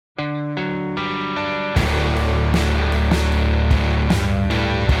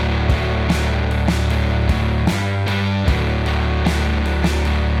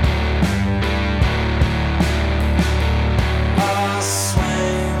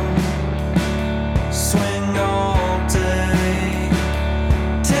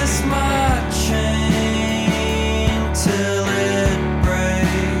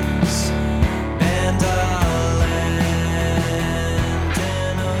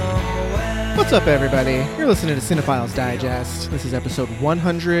What's up, everybody? You're listening to Cinephiles Digest. This is episode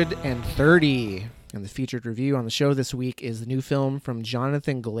 130, and the featured review on the show this week is the new film from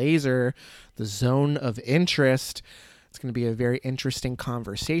Jonathan Glazer, The Zone of Interest. It's going to be a very interesting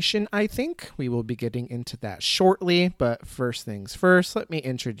conversation, I think. We will be getting into that shortly, but first things first, let me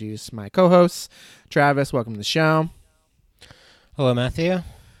introduce my co-hosts. Travis, welcome to the show. Hello, Matthew.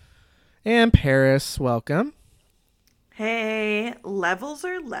 And Paris, welcome. Hey, levels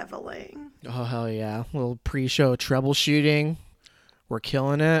are leveling. Oh, hell yeah. A little pre-show troubleshooting. We're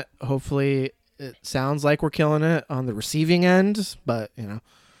killing it. Hopefully it sounds like we're killing it on the receiving end, but,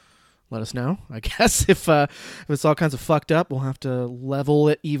 let us know. I guess if it's all kinds of fucked up, we'll have to level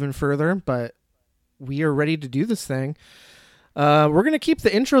it even further, but we are ready to do this thing. We're going to keep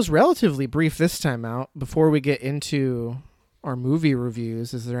the intros relatively brief this time out before we get into our movie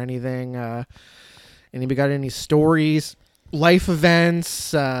reviews. Is there anything, anybody got any stories, life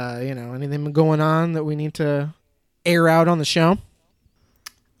events, anything going on that we need to air out on the show?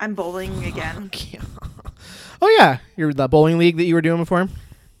 I'm bowling again. Oh yeah, you're the bowling league that you were doing before?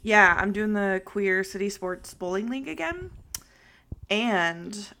 Yeah, I'm doing the Queer City Sports Bowling League again.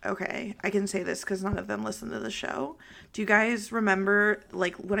 And, okay, I can say this because none of them listen to the show. Do you guys remember,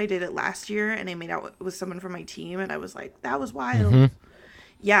 when I did it last year and I made out with someone from my team and I was like, that was wild. Mm-hmm.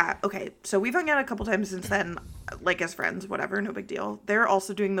 Yeah, okay, so we've hung out a couple times since then, as friends, whatever, no big deal. They're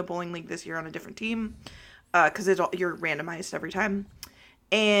also doing the bowling league this year on a different team because you're randomized every time.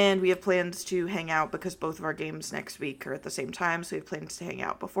 And we have plans to hang out because both of our games next week are at the same time. So we have plans to hang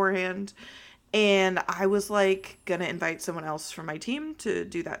out beforehand. And I was going to invite someone else from my team to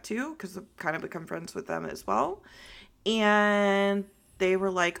do that too. Because I've kind of become friends with them as well. And they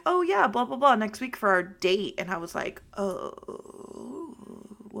were like, oh yeah, blah, blah, blah, next week for our date. And I was like, oh,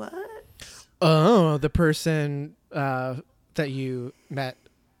 what? Oh, the person that you met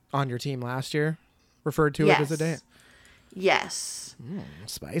on your team last year referred to it as a date? Yes.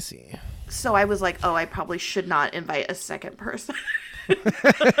 Spicy. So I was like, oh, I probably should not invite a second person. This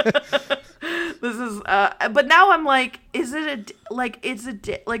is, but now I'm like, is it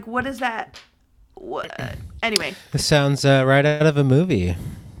what is that? What? Anyway. This sounds right out of a movie.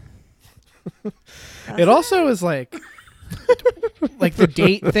 It also is the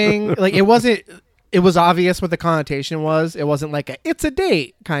date thing. It was obvious what the connotation was. It wasn't it's a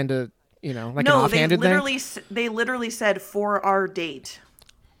date kind of. An offhanded thing? They literally said for our date.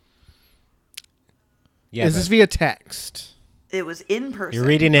 Yeah, is this via text? It was in person. You're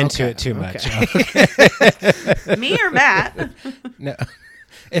reading into it too much. Me or Matt? No.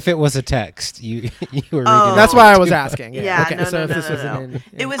 If it was a text, you were reading. That's why I was asking. Yeah. Okay. No, So if this was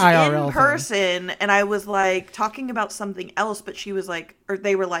it was IRL in person, and I was talking about something else, but she was or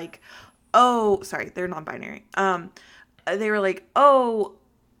they were oh, sorry, they're non-binary. They were oh,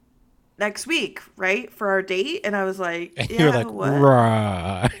 next week, right, for our date? And I was like, yeah, you're like, what?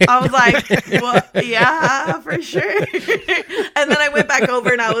 Right. I was like, what? Yeah, for sure. And then I went back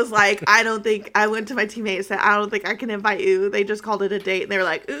over and I was like, I went to my teammate and said, I don't think I can invite you. They just called it a date. And they were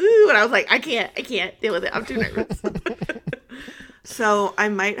like, ooh. And I was like, I can't deal with it. I'm too nervous. So I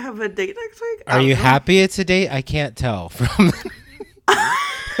might have a date next week. Are you happy it's a date? I can't tell from...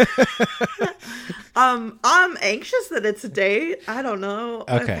 I'm anxious that it's a date. I don't know.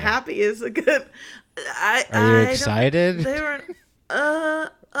 Okay. If happy is a good. Are you excited? They were.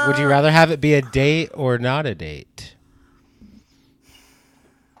 Would you rather have it be a date or not a date?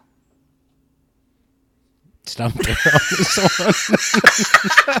 Stumped her on this one.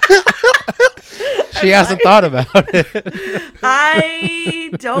 She hasn't thought about it.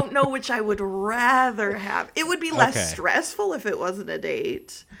 I don't know which I would rather have. It would be less stressful if it wasn't a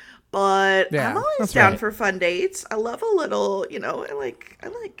date. But I'm always down for fun dates. I love a little, I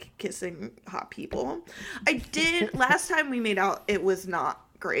like kissing hot people. I did last time we made out, it was not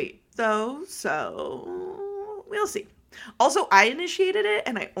great though, so we'll see. Also, I initiated it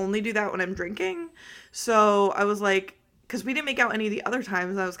and I only do that when I'm drinking. So I was because we didn't make out any of the other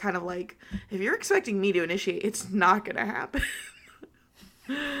times, I was kind of if you're expecting me to initiate, it's not gonna happen.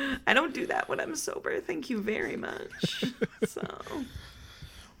 I don't do that when I'm sober. Thank you very much. So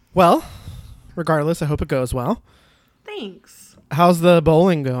well, regardless, I hope it goes well. Thanks. How's the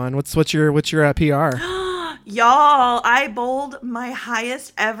bowling going? What's your PR? Y'all, I bowled my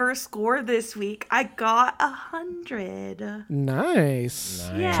highest ever score this week. I got 100. Nice.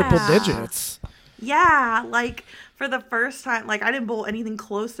 Yeah. Triple digits. Yeah, for the first time, I didn't bowl anything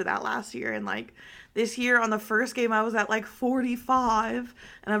close to that last year, and this year on the first game I was at 45,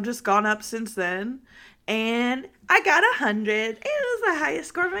 and I've just gone up since then. And I got 100. It was the highest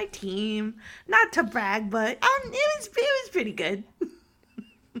score of my team. Not to brag, but it was pretty good.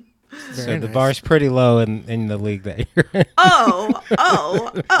 So Very the nice. bar's pretty low in the league that you're in. Oh.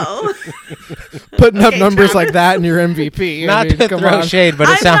 Putting up Okay, numbers Travis. like that and your MVP. Not to come throw on. shade, but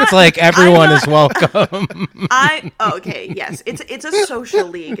it I'm sounds not- like everyone I'm is welcome. Okay, yes. It's a social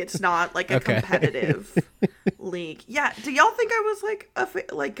league. It's not like a Okay. competitive league. Yeah. Do y'all think I was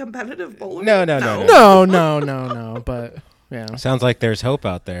like competitive bowler? No. No. But yeah. Sounds like there's hope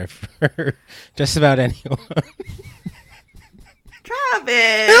out there for just about anyone.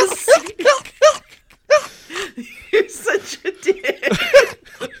 Travis. You're such a dick.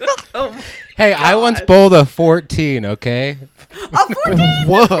 Oh my Hey, I once God. bowled a 14, okay? A 14?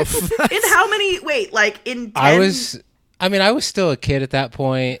 Woof. In how many? Wait, like in 10? I was still a kid at that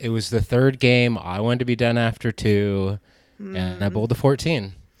point. It was the third game. I wanted to be done after 2, and I bowled a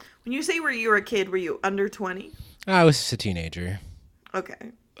 14. When you say you were a kid, were you under 20? I was a teenager. Okay.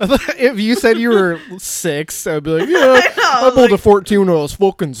 If you said you were 6, I'd be like, yeah, I know, I bowled a like- 14 when I was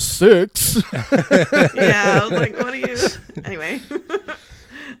fucking 6. Yeah, I was like, what are you? Anyway.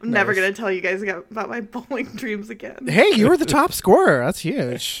 I'm never going to tell you guys about my bowling dreams again. Hey, you were the top scorer. That's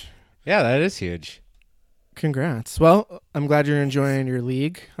huge. Yeah, that is huge. Congrats. Well, I'm glad you're enjoying your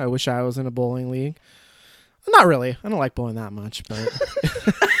league. I wish I was in a bowling league. Not really. I don't like bowling that much, but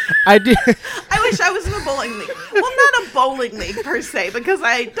I do. I wish I was in a bowling league. Well, not a bowling league per se, because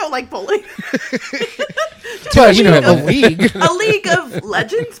I don't like bowling. But, you know, league a of- league. A league of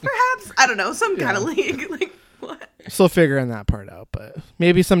legends, perhaps? I don't know. Some kind of league. Like, what? Still figuring that part out, but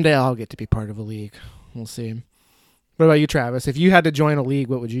maybe someday I'll get to be part of a league. We'll see. What about you, Travis? If you had to join a league,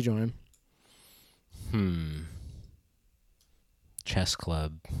 what would you join? Chess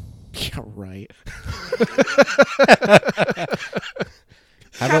club. Yeah, right.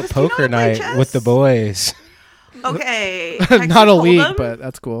 How Travis, about do you know poker how to play night chess? with the boys? Okay. Not Texas a league, Hold'em? but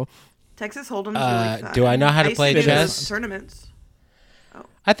that's cool. Texas Hold'em's really fun. do I know how to used play do chess? Tournaments.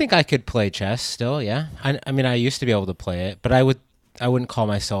 I think I could play chess still, yeah. I mean, I used to be able to play it, but I wouldn't call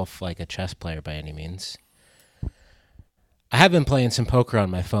myself like a chess player by any means. I have been playing some poker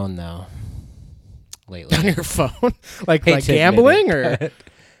on my phone though lately. On your phone? like Hate like to admit gambling it, or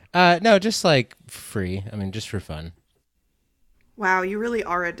but, no, just like free. I mean, just for fun. Wow, you really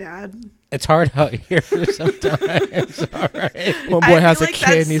are a dad. It's hard out here sometimes. All right. one I boy has feel a like kid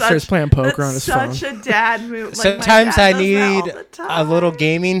that's and he starts such- playing poker on his That's phone. such a dad move. Like, my Sometimes dad I does that need all the a little time.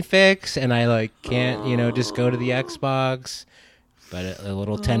 gaming fix, and I like can't, just go to the Xbox. But a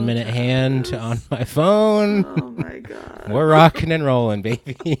little 10-minute hand on my phone. Oh my god. We're rocking and rolling,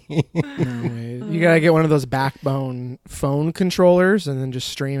 baby. No way. You gotta get one of those backbone phone controllers and then just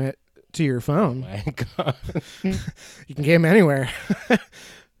stream it to your phone. My God. You can game anywhere.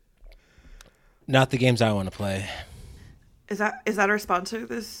 Not the games I want to play. Is that our sponsor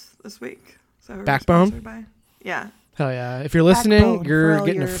this week? Is that who we're Backbone? sponsored by? Yeah. Hell yeah! If you're listening, Backbone for you're all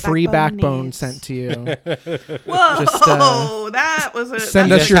getting a your free backbone backbone needs. sent to you. Whoa, Just, that was a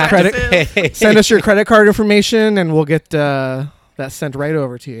send that's us your credit- aggressive. Send us your credit card information, and we'll get that sent right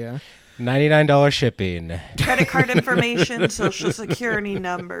over to you. $99 shipping. Credit card information, social security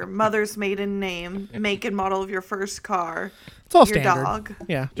number, mother's maiden name, make and model of your first car, It's all your standard. dog.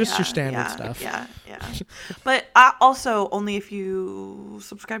 Yeah, just your standard yeah, stuff. Yeah. But also only if you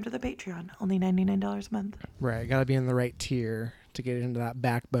subscribe to the Patreon. Only $99 a month. Right, gotta be in the right tier to get into that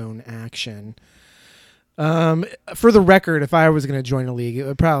backbone action. For the record, if I was gonna join a league, it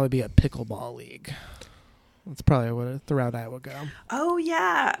would probably be a pickleball league. That's probably the route I would go. Oh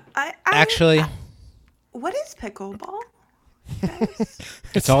yeah. I Actually, what is pickleball? Guys?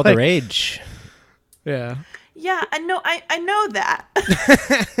 it's all like- the rage. Yeah. Yeah, I know that.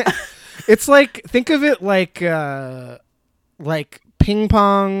 It's like, think of it like ping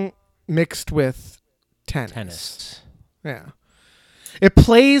pong mixed with tennis. Yeah. It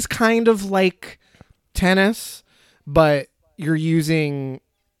plays kind of like tennis, but you're using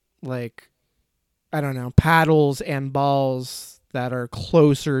like, I don't know, paddles and balls that are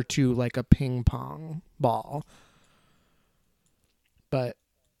closer to like a ping pong ball. But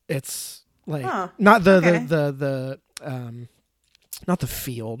it's like not okay. not the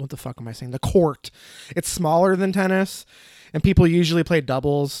field. What the fuck am I saying? The court. It's smaller than tennis, and people usually play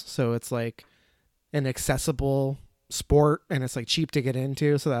doubles, so it's like an accessible sport, and it's like cheap to get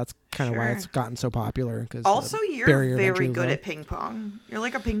into. So that's kind of why Sure. it's gotten so popular. Because Also, you're barrier of very entry is good low. at ping pong. You're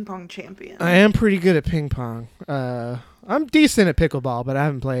like a ping pong champion. I am pretty good at ping pong. I'm decent at pickleball, but I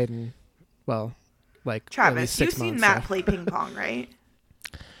haven't played in like at Travis, least you've 6 seen months. Matt so. play ping pong, right?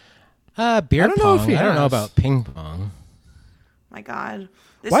 Beer I don't know pong. if he I don't know has. about ping pong. My God.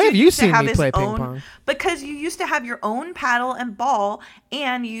 This Why dude have you used to seen have me his play ping own- pong? Because you used to have your own paddle and ball,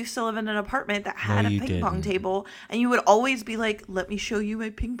 and you used to live in an apartment that had No, a you ping pong didn't. table, and you would always be like, "Let me show you my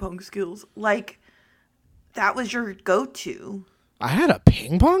ping pong skills." Like, that was your go-to I had a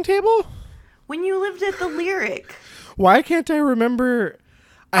ping pong table? when you lived at the Lyric. Why can't I remember?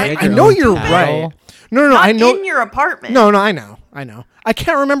 You I had your know own you're paddle? right. No, Not I know. in your apartment. No, I know. I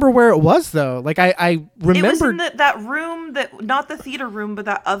can't remember where it was though. Like I It was remember. in that room that, not the theater room, but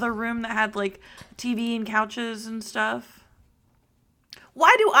that other room that had like TV and couches and stuff.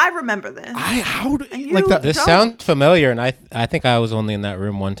 Why do I remember this? How do And like you- the This Don't. sounds familiar, and I think I was only in that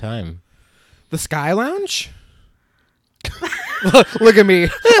room one time. Sky Lounge? Look at me.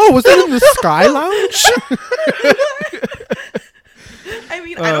 Oh, was it in the Sky Lounge? I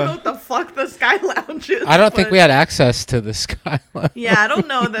mean, I don't know what the fuck the Sky Lounge is. I don't think but- we had access to the skyline. Yeah, I don't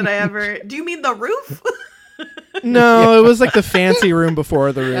know that I ever. Do you mean the roof? No, it was like the fancy room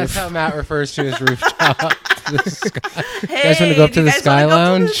before the That's roof. how Matt refers to his rooftop. The sky. Hey, guys wanna go up do to you the guys Sky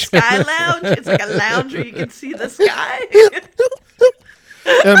wanna go to the Lounge? Sky Lounge. It's like a lounge where you can see the sky.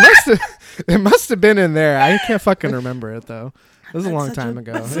 It must have been in there. I can't fucking remember it though. It was a That's long such time a-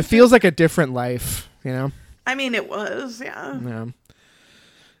 ago. that's It such feels like a different life, you know? I mean, it was, yeah. Yeah.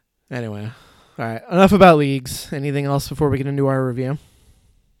 Anyway. All right. Enough about leagues. Anything else before we get into our review?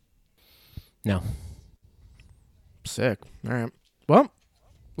 No. Sick. All right. Well,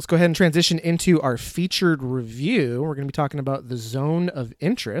 let's go ahead and transition into our featured review. We're going to be talking about The Zone of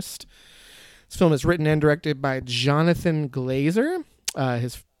Interest. This film is written and directed by Jonathan Glazer.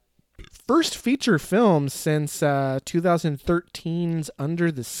 His first feature film since 2013's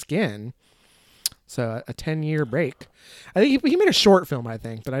Under the Skin. So a 10-year break. I think he made a short film, I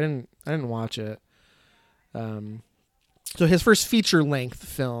think, but I didn't watch it. So his first feature-length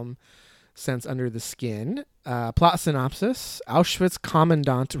film since Under the Skin. Plot synopsis: Auschwitz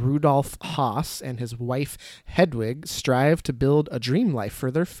Commandant Rudolf Haas and his wife Hedwig strive to build a dream life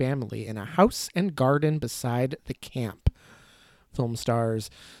for their family in a house and garden beside the camp. Film stars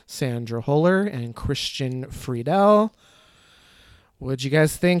Sandra Huller and Christian Friedel. What'd you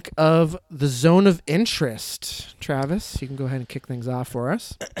guys think of The Zone of Interest? Travis, you can go ahead and kick things off for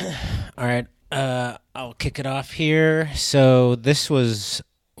us. All right. I'll kick it off here. So this was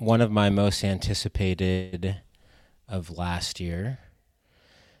one of my most anticipated of last year,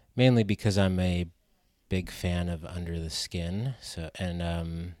 mainly because I'm a big fan of Under the Skin. So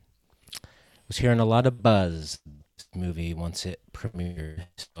was hearing a lot of buzz this movie once it premiered.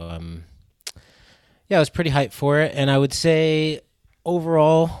 So yeah, I was pretty hyped for it, and I would say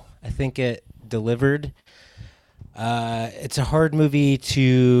overall, I think it delivered. It's a hard movie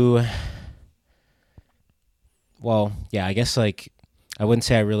to. Well, yeah, I guess like I wouldn't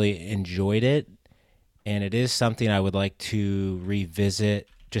say I really enjoyed it, and it is something I would like to revisit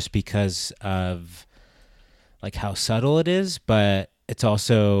just because of like how subtle it is, but it's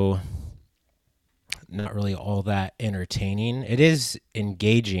also not really all that entertaining. It is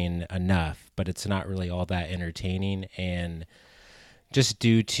engaging enough, but it's not really all that entertaining, and just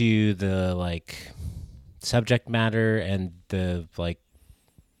due to the like subject matter and the like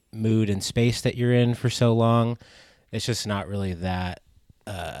mood and space that you're in for so long, it's just not really that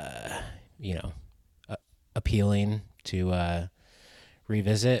appealing to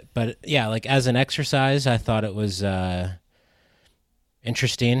revisit. But yeah, like as an exercise, I thought it was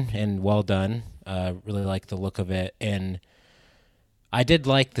interesting and well done. Really liked the look of it, and I did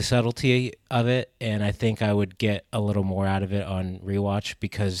like the subtlety of it, and I think I would get a little more out of it on rewatch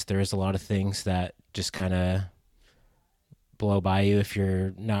because there is a lot of things that just kind of blow by you if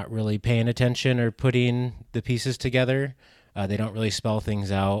you're not really paying attention or putting the pieces together. They don't really spell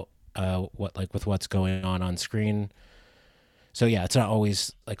things out with what's going on screen. So yeah, it's not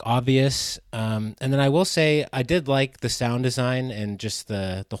always like obvious. And then I will say I did like the sound design and just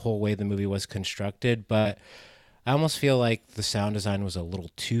the whole way the movie was constructed, but I almost feel like the sound design was a little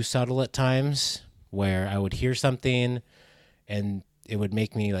too subtle at times, where I would hear something and it would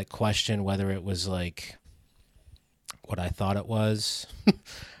make me like question whether it was like what I thought it was.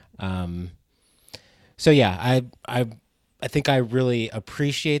 So yeah, I think I really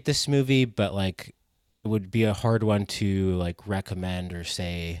appreciate this movie, but like it would be a hard one to like recommend or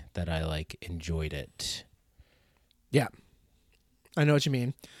say that I like enjoyed it. Yeah, I know what you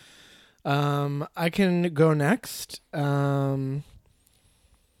mean. I can go next.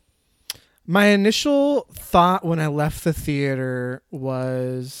 My initial thought when I left the theater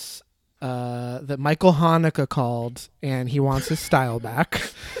was that Michael Hanukkah called and he wants his style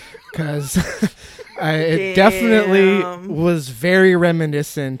back, because it definitely was very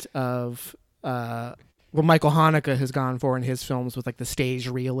reminiscent of what Michael Haneke has gone for in his films with like the stage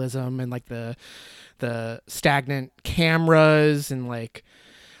realism and like the stagnant cameras and like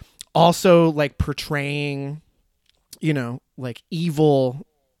also like portraying, you know, like evil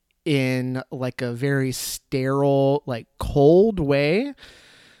in like a very sterile, like cold way.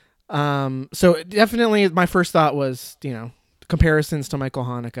 So definitely my first thought was, you know, comparisons to Michael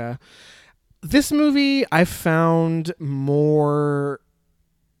Haneke. This movie I found more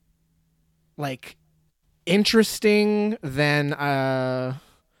like interesting than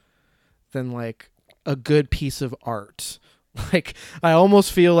like a good piece of art. Like I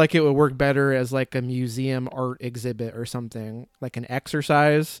almost feel like it would work better as like a museum art exhibit or something, like an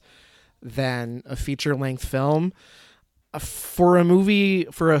exercise, than a feature-length film. For a movie,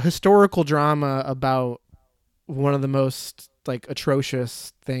 for a historical drama about one of the most like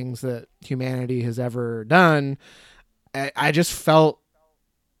atrocious things that humanity has ever done, I just felt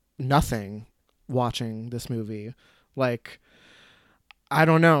nothing watching this movie. Like, I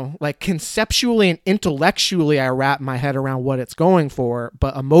don't know, like conceptually and intellectually I wrap my head around what it's going for,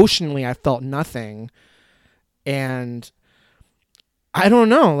 but emotionally I felt nothing. And I don't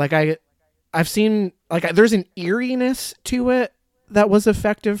know, like I've seen like there's an eeriness to it that was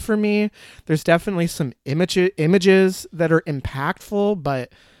effective for me. There's definitely some images that are impactful,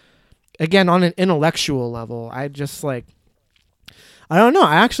 but again, on an intellectual level, I just like, I don't know.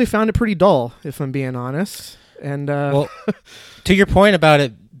 I actually found it pretty dull, if I'm being honest. And well, to your point about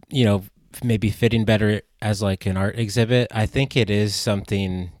it, you know, maybe fitting better as like an art exhibit, I think it is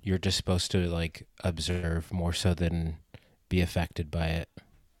something you're just supposed to like observe more so than be affected by it.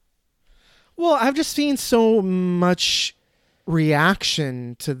 Well, I've just seen so much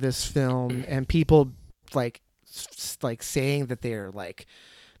reaction to this film and people like saying that they're like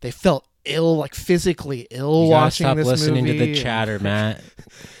they felt ill, like physically ill, watching this movie. Stop listening to the chatter, Matt.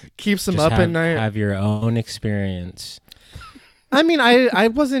 Keeps them up at night. Have your own experience. I mean, I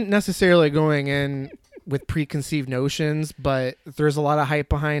wasn't necessarily going in with preconceived notions, but there's a lot of hype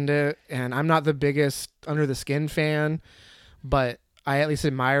behind it, and I'm not the biggest Under the Skin fan, but I at least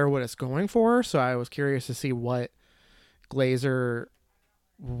admire what it's going for, so I was curious to see what Glazer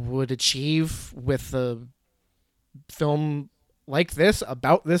would achieve with a film like this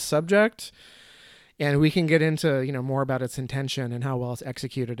about this subject. And we can get into, you know, more about its intention and how well it's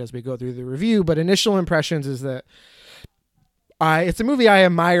executed as we go through the review. But initial impressions is that it's a movie I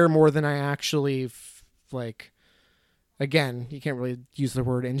admire more than I actually like. Again, you can't really use the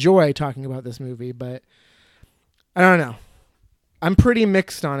word enjoy talking about this movie, but I don't know. I'm pretty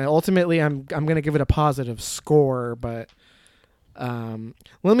mixed on it. Ultimately, I'm going to give it a positive score, but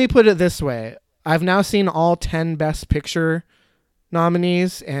let me put it this way. I've now seen all 10 Best Picture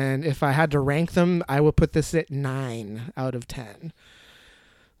nominees, and if I had to rank them, I would put this at 9 out of 10.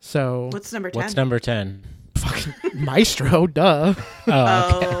 So what's number 10? What's number 10? Fucking Maestro, duh.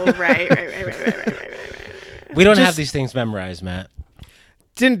 Oh, okay. Right. We don't have these things memorized, Matt.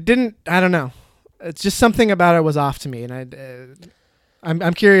 Didn't I don't know. It's just something about it was off to me, and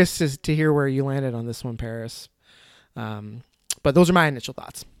I'm curious to hear where you landed on this one, Paris. But those are my initial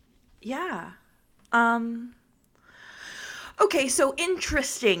thoughts. Yeah. Okay, so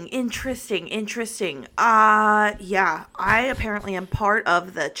interesting. Yeah, I apparently am part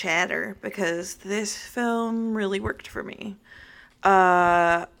of the chatter because this film really worked for me.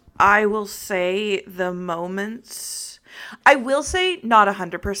 I will say the moments, I will say not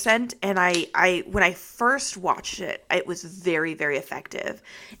 100%. And I when I first watched it, it was very, very effective.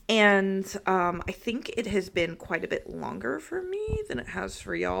 And I think it has been quite a bit longer for me than it has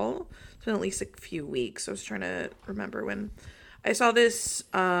for y'all. It's been at least a few weeks. I was trying to remember when I saw this.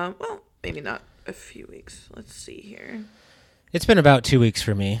 Well, maybe not a few weeks. Let's see here. It's been about 2 weeks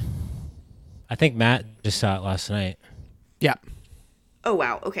for me. I think Matt just saw it last night. Yeah. Oh,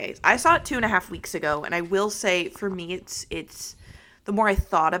 wow. Okay. I saw it 2.5 weeks ago, and I will say for me, it's the more I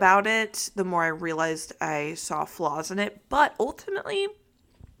thought about it, the more I realized I saw flaws in it. But ultimately,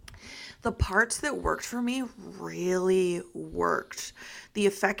 the parts that worked for me really worked. The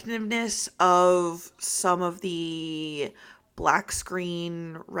effectiveness of some of the black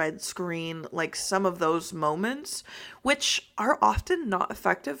screen, red screen, like some of those moments, which are often not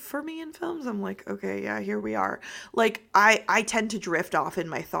effective for me in films. I'm like, okay, yeah, here we are. Like, I tend to drift off in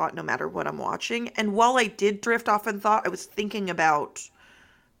my thought no matter what I'm watching. And while I did drift off in thought, I was thinking about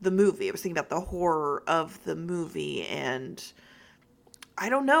the movie. I was thinking about the horror of the movie, and I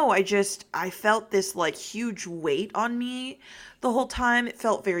don't know. I felt this like huge weight on me the whole time. It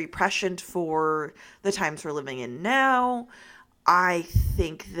felt very prescient for the times we're living in now. I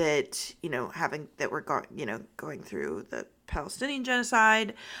think that, having that we're going through the Palestinian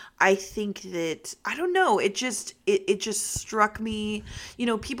genocide. I think that, I don't know, it just struck me,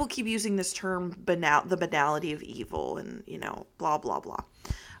 people keep using this term the banality of evil and, blah blah blah.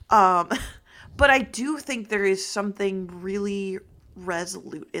 But I do think there is something really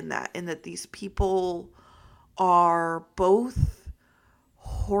resolute in that these people are both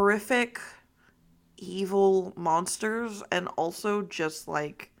horrific, evil monsters and also just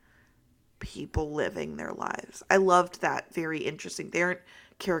like people living their lives. I loved that. Very interesting. They aren't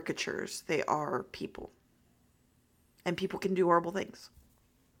caricatures. They are people. And people can do horrible things.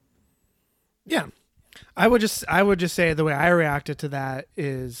 Yeah. I would just say the way I reacted to that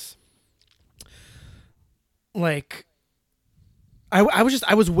is like I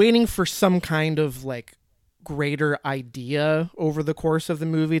was waiting for some kind of like greater idea over the course of the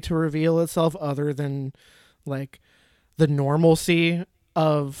movie to reveal itself other than like the normalcy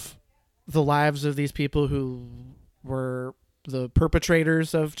of the lives of these people who were the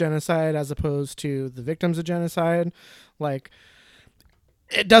perpetrators of genocide as opposed to the victims of genocide. Like,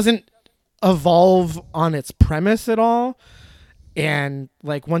 it doesn't evolve on its premise at all. And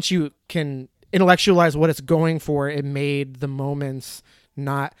like, once you can intellectualize what it's going for, it made the moments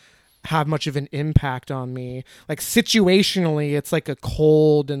not have much of an impact on me. Like, situationally, it's like a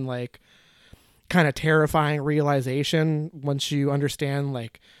cold and like kind of terrifying realization once you understand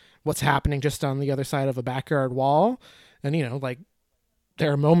like what's happening just on the other side of a backyard wall. And, like,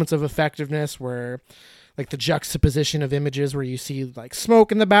 there are moments of effectiveness where like the juxtaposition of images where you see like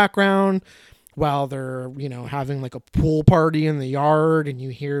smoke in the background while they're, having like a pool party in the yard and you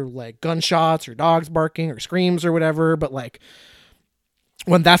hear like gunshots or dogs barking or screams or whatever. But like,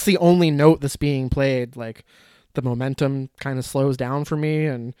 when that's the only note that's being played, like the momentum kind of slows down for me.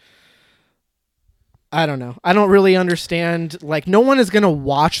 And I don't know. I don't really understand. Like, no one is going to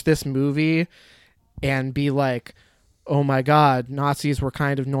watch this movie and be like, oh my God, Nazis were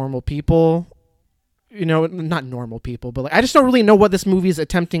kind of normal people. Not normal people, but like, I just don't really know what this movie is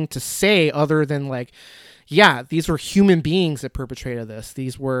attempting to say other than like, yeah, these were human beings that perpetrated this.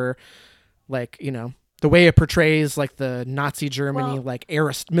 These were like, the way it portrays like the Nazi Germany, like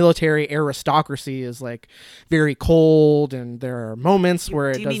military aristocracy is like very cold. And there are moments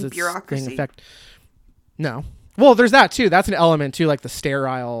where it does its bureaucracy? thing effect. No. Well, there's that too. That's an element too, like the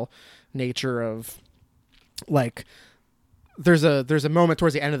sterile nature of like, there's a moment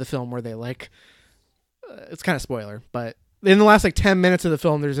towards the end of the film where they like, it's kind of spoiler, but in the last like 10 minutes of the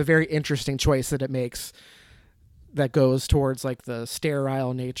film, there's a very interesting choice that it makes that goes towards like the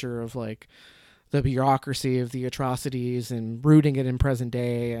sterile nature of like the bureaucracy of the atrocities and rooting it in present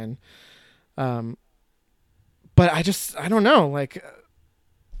day. And, but I don't know. Like,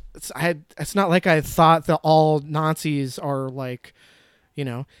 it's not like I thought that all Nazis are like,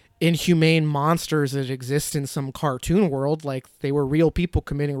 inhumane monsters that exist in some cartoon world. Like, they were real people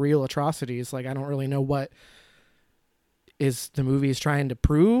committing real atrocities. Like, I don't really know what is the movie is trying to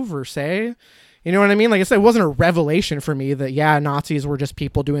prove or say. You know what I mean? Like I said, it wasn't a revelation for me that, yeah, Nazis were just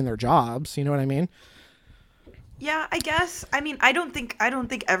people doing their jobs. You know what I mean? Yeah, I guess. I mean, I don't think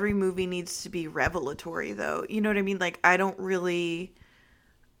every movie needs to be revelatory, though. You know what I mean? Like, I don't really...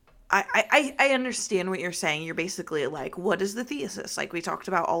 I understand what you're saying. You're basically like, what is the thesis? Like we talked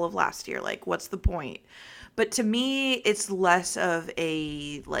about all of last year. Like, what's the point? But to me, it's less of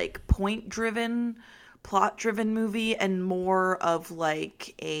a like point-driven, plot-driven movie and more of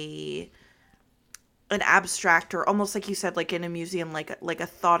like an abstract, or almost like you said, like in a museum, like a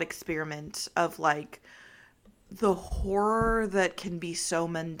thought experiment of like the horror that can be so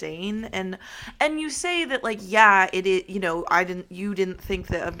mundane. And you say that like, yeah, it is, you didn't think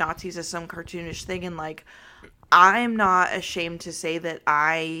that of Nazis as some cartoonish thing, and like I'm not ashamed to say that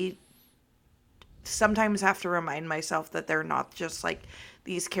I sometimes have to remind myself that they're not just like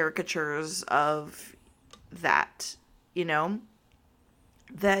these caricatures of that,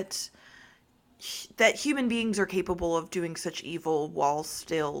 that human beings are capable of doing such evil while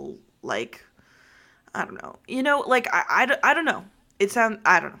still like, I don't know, like I don't know.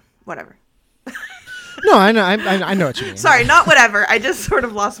 I don't know, whatever. No, I know. I know what you mean. Sorry, not whatever. I just sort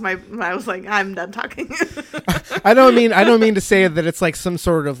of lost I was like, I'm done talking. I don't mean to say that it's like some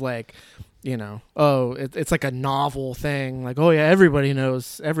sort of like, it's like a novel thing. Like, oh yeah, everybody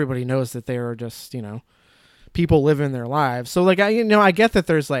knows that they are just, people living their lives. So like, I get that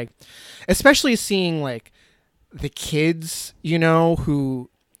there's like, especially seeing like the kids, who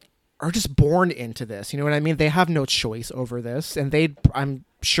are just born into this. You know what I mean? They have no choice over this, and I'm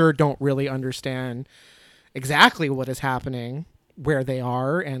sure don't really understand exactly what is happening where they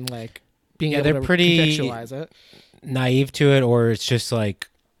are, and like being able to pretty contextualize it. Naive to it, or it's just like,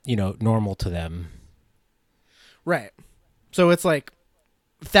 normal to them. Right. So it's like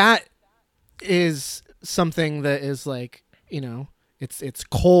that is something that is like, you know, it's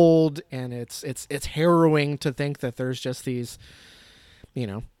cold and it's harrowing to think that there's just these, you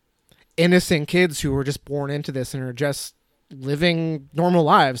know, innocent kids who were just born into this and are just living normal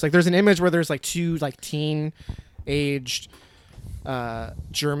lives. Like there's an image where there's like two like teen aged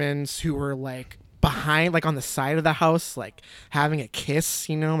Germans who were like behind, like on the side of the house, like having a kiss,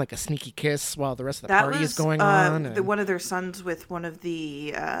 you know, like a sneaky kiss while the rest of the That party was is going on. And one of their sons with one of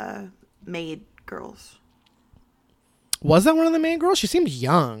the maid girls. was that one of the main girls? She seemed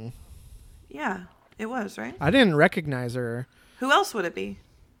young. Yeah, it was, right? I didn't recognize her. Who else would it be?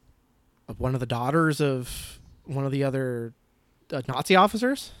 One of the daughters of one of the other Nazi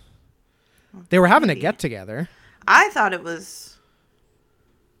officers. They were having a get together. I thought it was.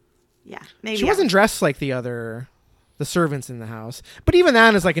 Yeah, maybe. She wasn't dressed like the servants in the house. But even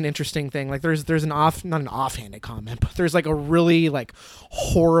that is like an interesting thing. Like there's not an offhanded comment, but there's like a really like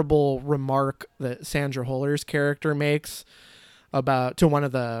horrible remark that Sandra Huller's character makes to one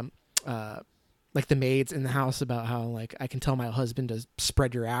of the like the maids in the house about how like I can tell my husband to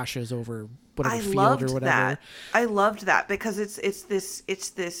spread your ashes over whatever field or whatever. That. I loved that because it's this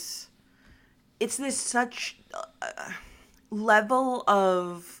such level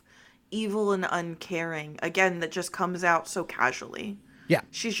of evil and uncaring, again, that just comes out so casually. Yeah.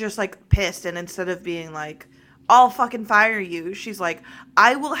 She's just like pissed, and instead of being like, I'll fucking fire you, she's like,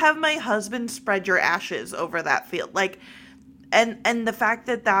 I will have my husband spread your ashes over that field. Like, and the fact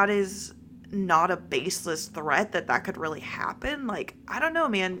that is not a baseless threat, that could really happen. Like, I don't know,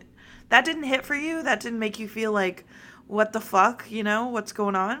 man. That didn't hit for you? That didn't make you feel like, what the fuck? You know, what's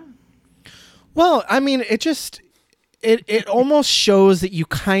going on? Well, I mean, it almost shows that you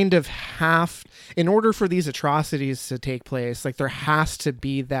kind of have, in order for these atrocities to take place, like there has to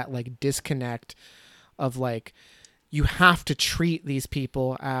be that like disconnect of like, you have to treat these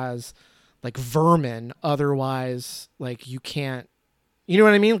people as like vermin. Otherwise, like you can't, you know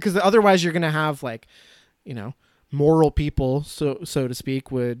what I mean? Because otherwise you're going to have like, you know, moral people, so to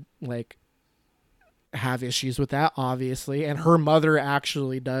speak, would like have issues with that, obviously. And her mother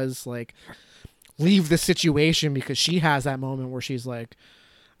actually does like leave the situation because she has that moment where she's like,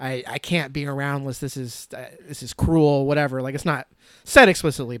 I can't be around unless this is cruel, whatever. Like it's not said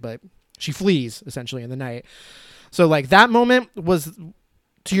explicitly, but she flees essentially in the night. So like that moment was,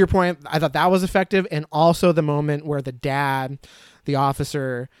 to your point, I thought that was effective. And also the moment where the dad, the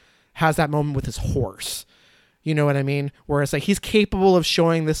officer, has that moment with his horse. You know what I mean? Where it's like he's capable of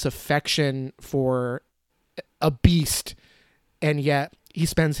showing this affection for a beast, and yet he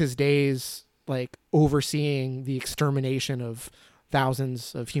spends his days like overseeing the extermination of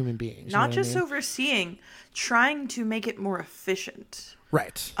thousands of human beings. Not just overseeing, trying to make it more efficient.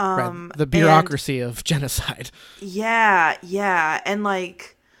 Right. Right. The bureaucracy of genocide. Yeah. And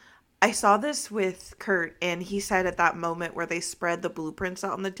like, I saw this with Kurt, and he said at that moment where they spread the blueprints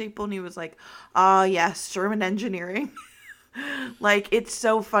out on the table, and he was like, yes, German engineering. Like, it's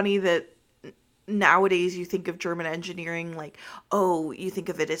so funny that nowadays you think of German engineering like, oh, you think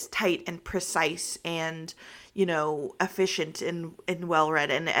of it as tight and precise and, you know, efficient and well-read.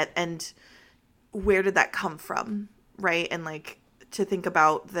 And where did that come from, right? And like, to think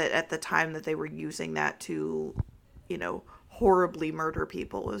about that at the time that they were using that to, you know, horribly murder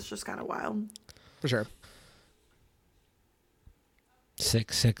people is just kind of wild. For sure.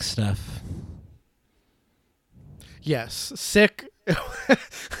 Sick stuff. Yes. Sick.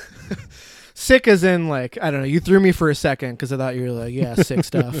 Sick as in like, I don't know, you threw me for a second because I thought you were like, yeah, sick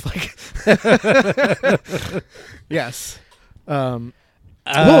stuff. Like, yes.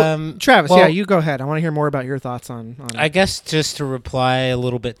 Travis, well, yeah, you go ahead. I want to hear more about your thoughts on it. I guess just to reply a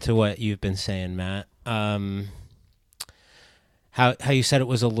little bit to what you've been saying, Matt. How you said it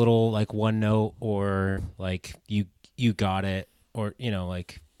was a little like one note, or like you got it, or, you know,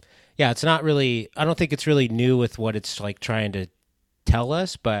 like, yeah, it's not really, I don't think it's really new with what it's like trying to tell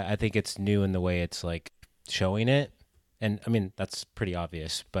us, but I think it's new in the way it's like showing it. And I mean, that's pretty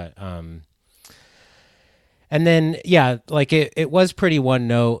obvious, but and then yeah, like it was pretty one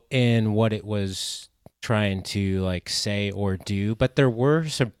note in what it was trying to like say or do, but there were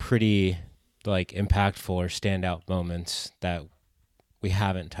some pretty like impactful or standout moments that we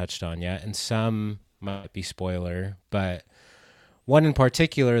haven't touched on yet, and some might be spoiler, but one in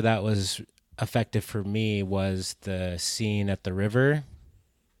particular that was effective for me was the scene at the river,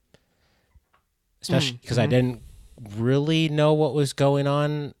 especially because I didn't really know what was going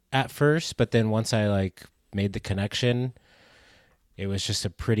on at first, but then once I like made the connection, it was just a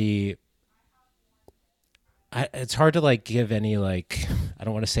pretty, it's hard to like give any like, I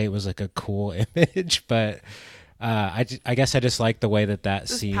don't want to say it was like a cool image, but I guess I just like the way that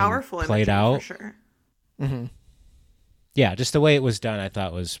Just scene powerful played imagery out. for sure. Mm-hmm. Yeah, just the way it was done, I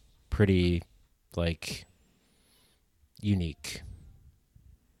thought was pretty like unique.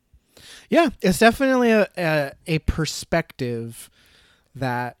 Yeah, it's definitely a perspective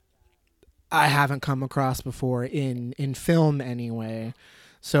that I haven't come across before in film anyway.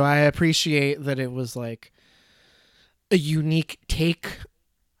 So I appreciate that it was like a unique take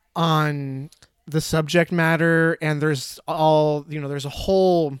on the subject matter, and there's there's a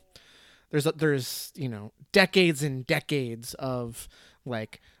whole there's decades and decades of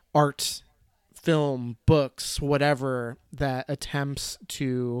like art, film, books, whatever that attempts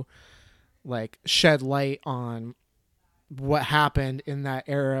to like shed light on what happened in that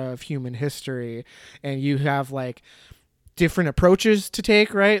era of human history. And you have like different approaches to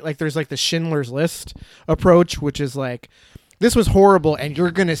take, right? Like there's like the Schindler's List approach, which is like, this was horrible and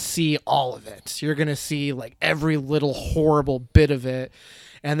you're going to see all of it. You're going to see like every little horrible bit of it.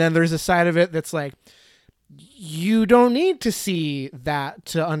 And then there's a side of it that's like, you don't need to see that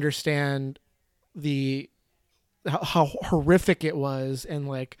to understand how horrific it was. And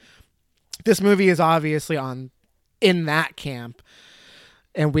like, this movie is obviously in that camp,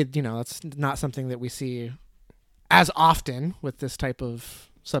 and that's not something that we see as often with this type of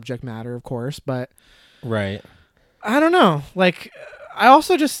subject matter, of course. But Right. I don't know. Like, I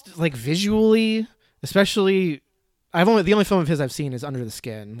also just like visually, especially, the only film of his I've seen is Under the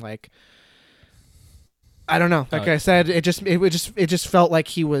Skin. Like, I don't know. Like I said, it just felt like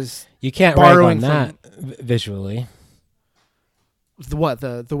he was You can't rag on borrowing that visually. the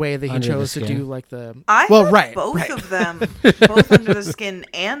way that he Under the chose to Skin. do like the I well, thought right, both right. of them, both Under the Skin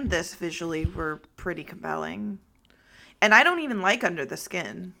and this visually were pretty compelling. And I don't even like Under the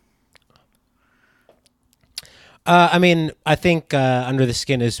Skin. I mean, I think Under the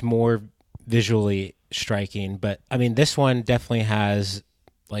Skin is more visually striking, but I mean, this one definitely has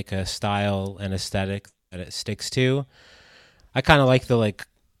like a style and aesthetic that it sticks to. I kind of like the like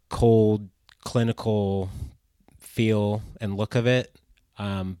cold, clinical feel and look of it.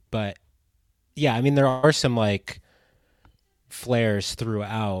 But yeah, I mean, there are some like flares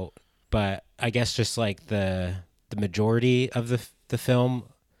throughout, but I guess just like the majority of the film,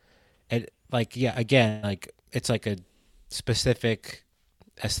 it like, yeah, again, like it's like a specific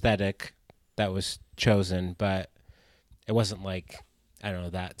aesthetic that was chosen, but it wasn't like, I don't know,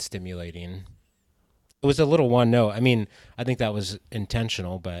 that stimulating. It was a little one note. I mean, I think that was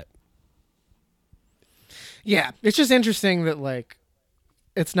intentional, but Yeah, it's just interesting that like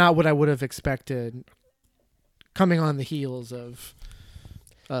it's not what I would have expected coming on the heels of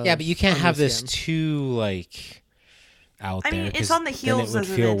yeah, but you can't Under have the this Skin. too like out I there. mean, it's 'cause on the then heels it would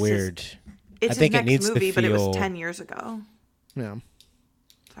as feel it's weird. It's I think his it next needs to movie, but it was feel- 10 years ago. Yeah.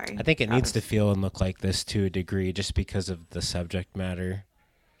 Sorry. I think it needs to Travis. feel and look like this to a degree, just because of the subject matter.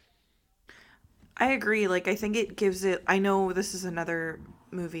 I agree. Like, I think it gives it. I know this is another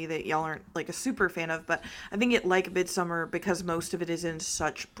movie that y'all aren't like a super fan of, but I think it, like Midsummer, because most of it is in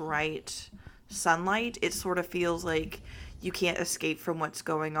such bright sunlight, it sort of feels like you can't escape from what's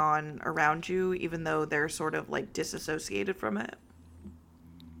going on around you, even though they're sort of like disassociated from it.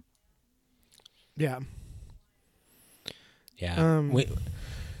 Yeah. Yeah,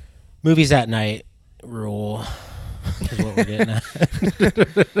 movies at night rule is what we're getting at.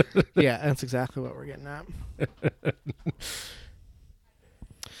 Yeah, that's exactly what we're getting at.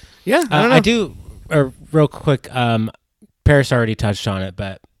 Yeah, I don't know. I do. Real quick, Paris already touched on it,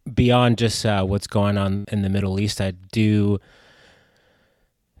 but beyond just what's going on in the Middle East, I do.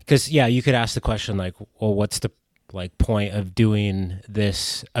 Because yeah, you could ask the question like, well, what's the like point of doing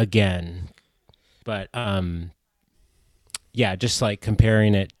this again? But yeah, just like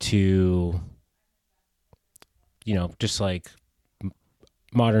comparing it to, just like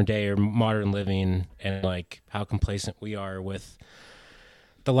modern day or modern living, and like how complacent we are with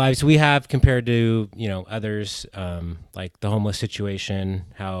the lives we have compared to others, like the homeless situation,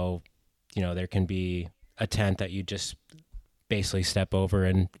 how there can be a tent that you just basically step over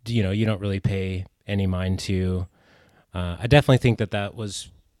and you don't really pay any mind to. I definitely think that was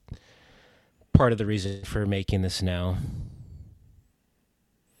part of the reason for making this now.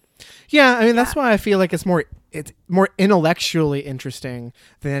 Yeah, I mean that's why I feel like it's more intellectually interesting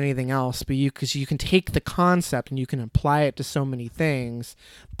than anything else. But because you can take the concept and you can apply it to so many things,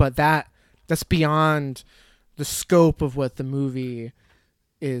 but that's beyond the scope of what the movie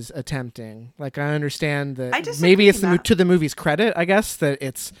is attempting. Like I understand that I disagree maybe it's that. to the movie's credit, I guess, that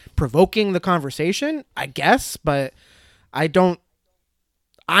it's provoking the conversation, I guess, but I'm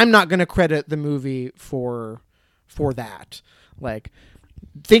not going to credit the movie for that. Like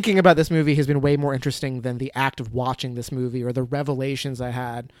thinking about this movie has been way more interesting than the act of watching this movie or the revelations I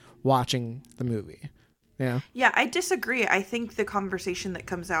had watching the movie. Yeah. Yeah, I disagree. I think the conversation that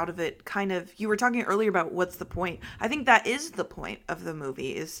comes out of it kind of, you were talking earlier about what's the point. I think that is the point of the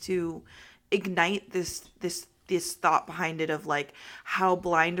movie, is to ignite this thought behind it of like, how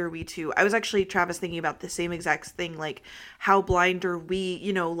blind are we to, I was actually, Travis, thinking about the same exact thing, like how blind are we,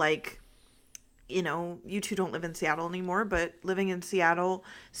 you two don't live in Seattle anymore, but living in Seattle,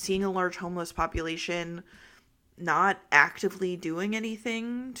 seeing a large homeless population, not actively doing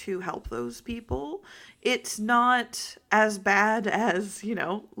anything to help those people. It's not as bad as,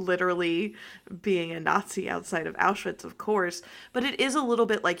 literally being a Nazi outside of Auschwitz, of course, but it is a little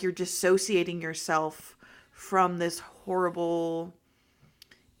bit like you're dissociating yourself from this horrible,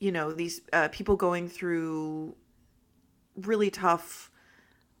 these people going through really tough,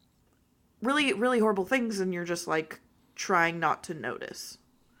 really, really horrible things, and you're just like trying not to notice.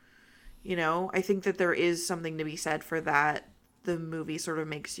 I think that there is something to be said for that. The movie sort of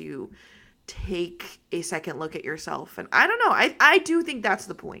makes you take a second look at yourself. And I don't know. I do think that's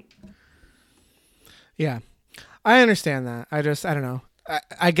the point. Yeah, I understand that. I don't know.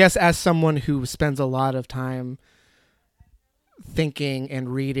 I guess as someone who spends a lot of time thinking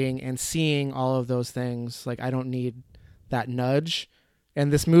and reading and seeing all of those things, like I don't need that nudge.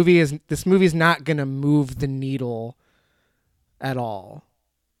 And this movie is not going to move the needle at all.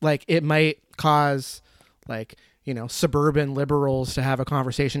 Like it might cause suburban liberals to have a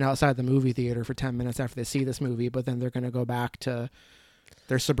conversation outside the movie theater for 10 minutes after they see this movie, but then they're going to go back to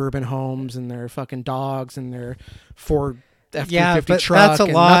their suburban homes and their fucking dogs and their Ford F-350 truck. That's a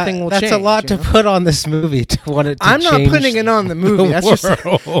lot. Nothing will that's change, a lot to put on this movie to want it to I'm not change putting it on the movie.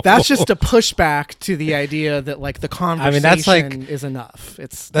 the That's just a pushback to the idea that like the conversation that's like, is enough.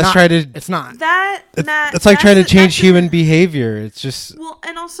 It's not. That's like trying to change human behavior. It's just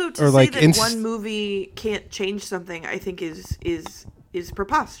and also to say that one movie can't change something, I think is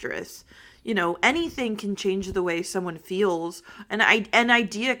preposterous. Anything can change the way someone feels, and an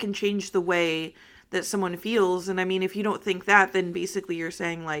idea can change the way that someone feels. And I mean, if you don't think that, then basically you're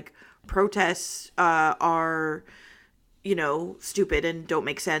saying like protests are stupid and don't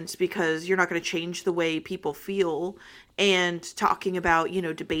make sense, because you're not going to change the way people feel. And talking about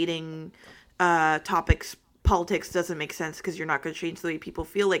debating topics, politics, doesn't make sense because you're not going to change the way people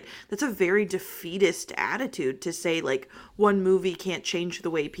feel. Like, that's a very defeatist attitude to say like one movie can't change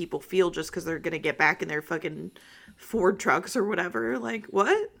the way people feel just because they're going to get back in their fucking Ford trucks or whatever. Like,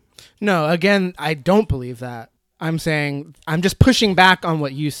 what? No, again, I don't believe that. I'm saying, I'm just pushing back on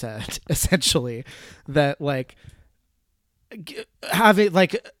what you said, essentially. That, like,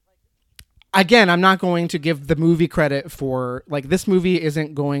 again, I'm not going to give the movie credit for, like, this movie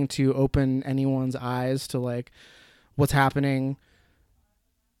isn't going to open anyone's eyes to, like, what's happening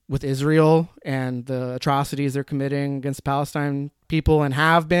with Israel and the atrocities they're committing against Palestine people and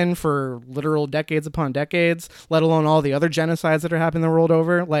have been for literal decades upon decades, let alone all the other genocides that are happening the world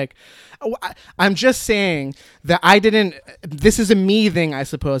over. Like, I'm just saying that this is a me thing, I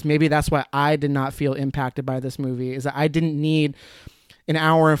suppose. Maybe that's why I did not feel impacted by this movie, is that I didn't need an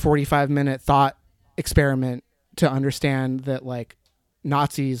hour and 45-minute thought experiment to understand that like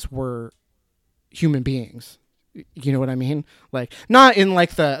Nazis were human beings. You know what I mean? Like, not in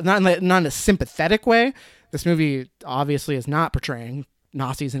a sympathetic way. This movie obviously is not portraying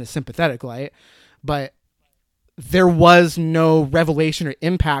Nazis in a sympathetic light, but there was no revelation or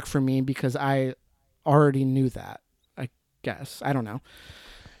impact for me because I already knew that. I guess, I don't know.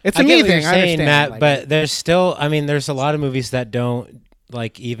 It's a me thing. I understand, Matt, but there's still, I mean, there's a lot of movies that don't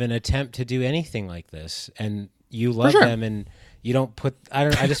like even attempt to do anything like this, and you love them, and you don't put.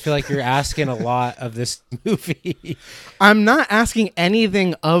 I just feel like you're asking a lot of this movie. I'm not asking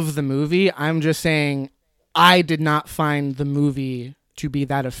anything of the movie. I'm just saying I did not find the movie to be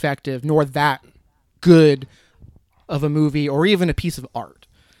that effective, nor that good of a movie, or even a piece of art.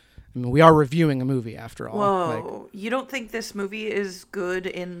 I mean, we are reviewing a movie after all. Whoa! You don't think this movie is good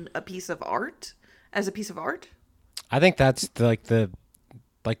in a piece of art? As a piece of art? I think that's the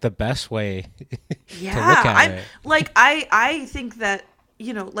best way yeah, to look at it. Like, I think that,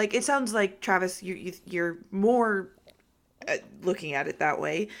 like, it sounds like, Travis, you're more looking at it that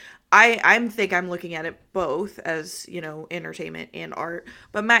way. I think I'm looking at it both as, entertainment and art.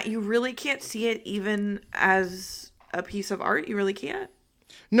 But Matt, you really can't see it even as a piece of art? You really can't?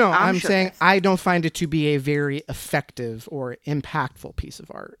 No, I'm saying I don't find it to be a very effective or impactful piece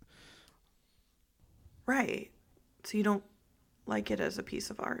of art. Right. So you don't like it as a piece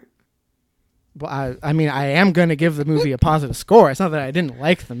of art? Well, I mean, I am going to give the movie a positive score. It's not that I didn't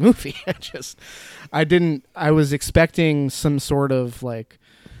like the movie. I was expecting some sort of like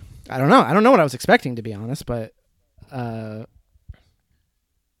I don't know. I don't know what I was expecting, to be honest, but I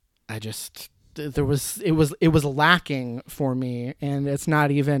just it was lacking for me, and it's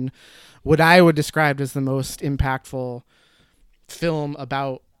not even what I would describe as the most impactful film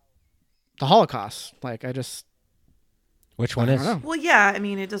about the Holocaust. Like, Which one I is? don't know. Well, yeah, I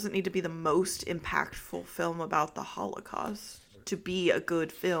mean, it doesn't need to be the most impactful film about the Holocaust to be a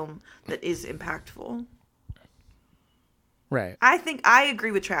good film that is impactful. Right. I think I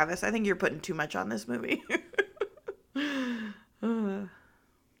agree with Travis. I think you're putting too much on this movie.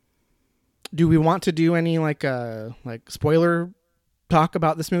 Do we want to do any like spoiler talk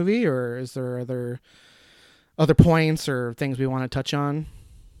about this movie, or is there other points or things we want to touch on?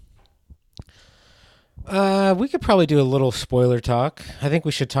 We could probably do a little spoiler talk. I think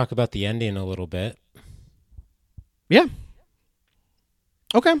we should talk about the ending a little bit. Yeah.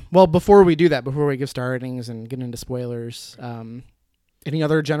 Okay. Well, before we do that, before we give star ratings and get into spoilers, any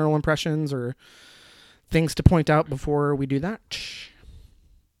other general impressions or things to point out before we do that?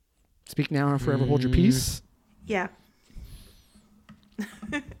 Speak now or forever hold your peace. Yeah.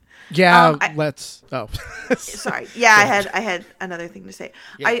 Yeah, I- let's. Oh, Sorry. Yeah, I had another thing to say.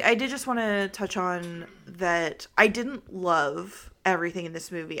 Yeah. I did just want to touch on that I didn't love everything in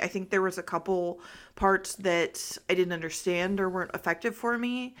this movie. I think there was a couple parts that I didn't understand or weren't effective for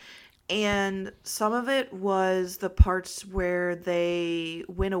me. And some of it was the parts where they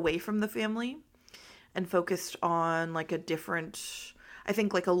went away from the family and focused on like a different, I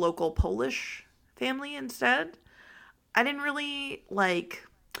think like a local Polish family instead. I didn't really like,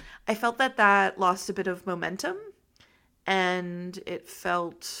 I felt that lost a bit of momentum, and it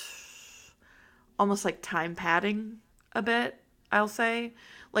felt almost like time padding a bit, I'll say.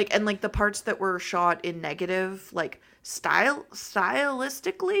 Like, and like the parts that were shot in negative, like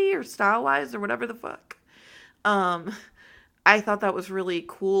stylistically or style-wise or whatever the fuck. I thought that was really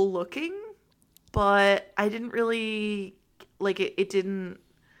cool looking, but I didn't really like it. It didn't,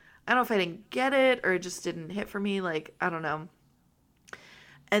 I don't know if I didn't get it or it just didn't hit for me. Like, I don't know.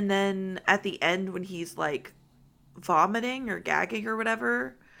 And then at the end when he's like vomiting or gagging or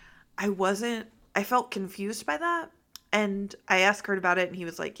whatever, I felt confused by that. And I asked Kurt about it and he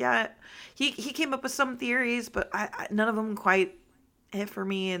was like, yeah, he came up with some theories, but I none of them quite hit for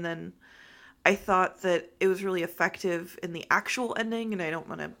me. And then I thought that it was really effective in the actual ending, and I don't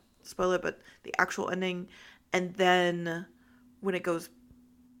want to spoil it, but the actual ending. And then when it goes,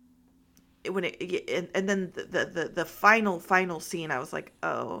 and then the final scene, I was like,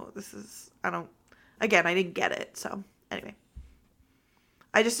 oh, I didn't get it. So anyway,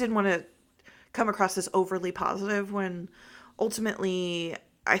 I just didn't want to come across as overly positive when ultimately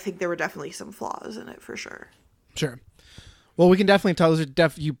I think there were definitely some flaws in it for sure. sure. Well, we can definitely tell.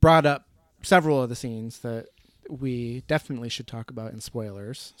 You brought up several of the scenes that we definitely should talk about in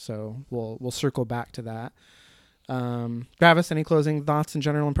spoilers, so we'll circle back to that. Travis, any closing thoughts and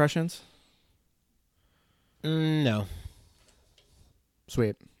general impressions? No.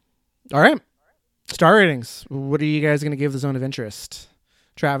 Sweet. All right. Star ratings. What are you guys going to give the Zone of Interest?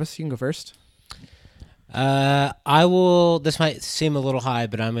 Travis, you can go first. I will. This might seem a little high,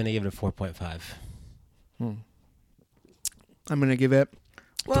 but I'm going to give it a 4.5. I'm going to give it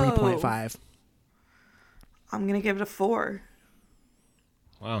 3.5. I'm going to give it a 4.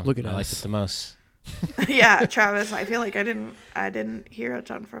 Wow. Look at I liked us. it the most. Yeah, Travis, I feel like I didn't hear a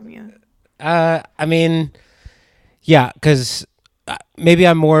ton from you. I mean, yeah, because maybe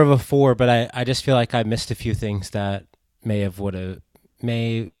I'm more of a 4, but I just feel like I missed a few things that may have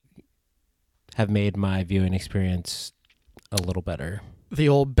made my viewing experience a little better. The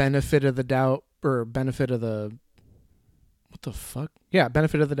old benefit of the doubt, or benefit of the... What the fuck? Yeah,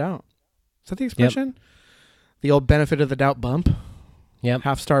 benefit of the doubt. Is that the expression? The old benefit of the doubt bump? Yep.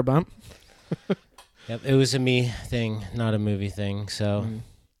 Half-star bump? Yep. It was a me thing, not a movie thing. So,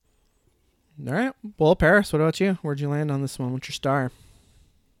 All right. Well, Paris, what about you? Where'd you land on this one? What's your star?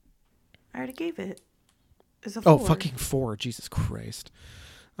 I already gave it. It's a 4. Oh, fucking 4. Jesus Christ.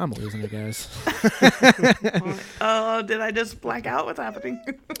 I'm losing it, guys. Oh, did I just black out? What's happening?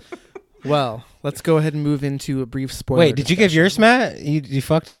 Well, let's go ahead and move into a brief spoiler. wait, did you give discussion. yours, Matt? You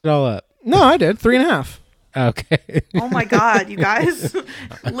fucked it all up. No, I did. 3.5. Okay. Oh my God, you guys!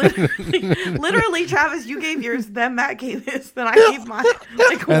 Literally, Travis, you gave yours, then Matt gave his, then I gave mine.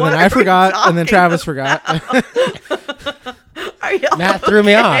 Like, And what then are I we forgot, and then talking Travis forgot. Are y'all Matt threw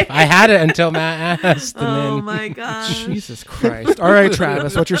me off. okay? I had it until Matt asked. And Oh then my God! Jesus Christ. All right,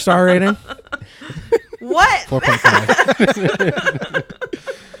 Travis, what's your star rating? What? 4.5.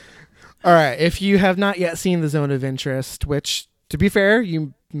 All right. If you have not yet seen The Zone of Interest, which, to be fair,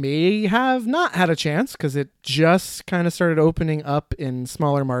 you may have not had a chance because it just kind of started opening up in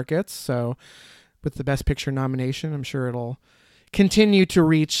smaller markets. So with the Best Picture nomination, I'm sure it'll continue to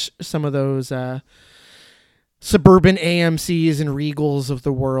reach some of those suburban AMCs and Regals of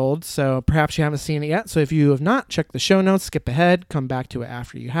the world. So perhaps you haven't seen it yet. So if you have not, check the show notes, skip ahead, come back to it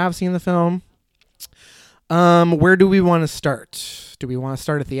after you have seen the film. Where do we want to start? Do we want to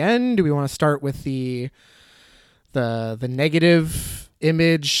start at the end? Do we want to start with the negative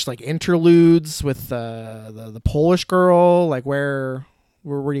image, like interludes with the Polish girl? Like where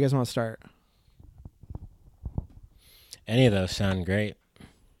do you guys want to start? Any of those sound great.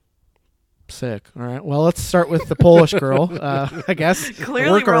 Sick. All right. Well, let's start with the Polish girl. I guess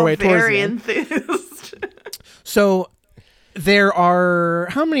Clearly, work our we're way very towards the end. enthused. So there are,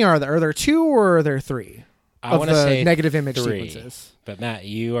 how many are there? Are there 2 or are there 3? I want to say negative image 3, sequences. But Matt,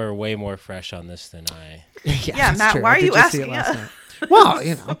 you are way more fresh on this than I. Yeah, that's Matt, true. why I are did you just see it asking last us? night.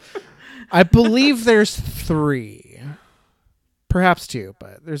 Well, I believe there's 3, perhaps 2,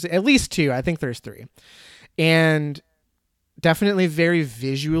 but there's at least 2. I think there's 3, and definitely very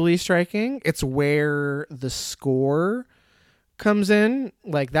visually striking. It's where the score comes in.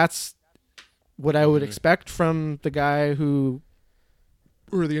 Like that's what I would expect from the guy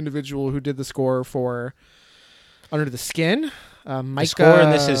or the individual who did the score for Under the Skin. Micah The score in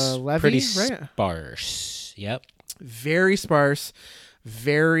this is Levy, pretty right? sparse. Yep. Very sparse,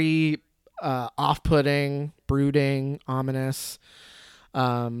 very off-putting, brooding, ominous.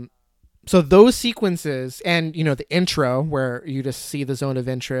 So those sequences and, the intro where you just see the zone of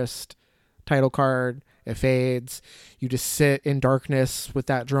interest, title card, it fades. You just sit in darkness with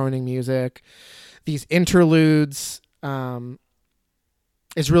that droning music. These interludes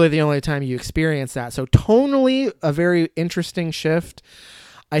is really the only time you experience that. So tonally, a very interesting shift.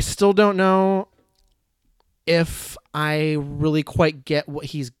 I still don't know if I really quite get what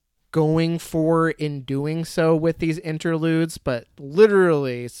he's going for in doing so with these interludes, but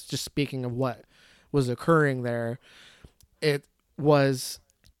literally, it's just speaking of what was occurring there, it was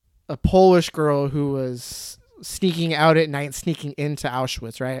a Polish girl who was sneaking out at night, sneaking into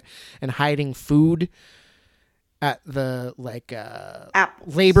Auschwitz, right, and hiding food at the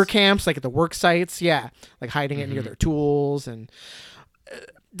labor camps, like at the work sites, like hiding it near their tools, and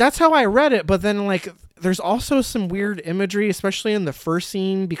that's how I read it. But then there's also some weird imagery, especially in the first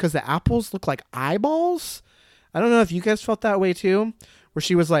scene, because the apples look like eyeballs. I don't know if you guys felt that way too, where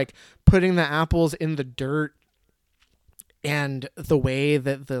she was putting the apples in the dirt, and the way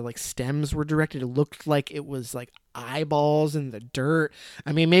that the stems were directed, it looked like it was eyeballs in the dirt.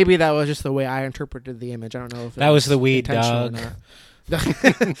 I mean, maybe that was just the way I interpreted the image. I don't know if that was the weed, intentional or dog.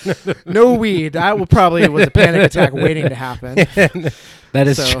 not. No weed. That was a panic attack waiting to happen. That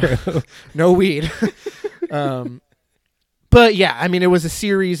is true. No weed. But yeah, I mean, it was a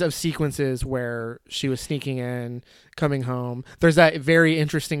series of sequences where she was sneaking in, coming home. There's that very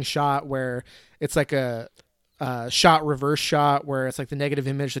interesting shot where it's like a reverse shot where it's like the negative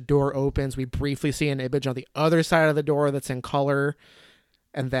image, the door opens, we briefly see an image on the other side of the door that's in color,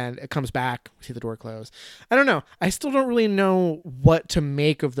 and then it comes back, we see the door close. I don't know. I still don't really know what to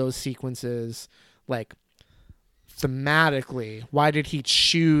make of those sequences, thematically. Why did he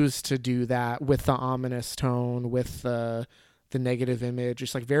choose to do that with the ominous tone, with the negative image?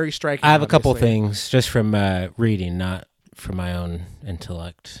 It's very striking. I have a couple obviously. things just from reading, not from my own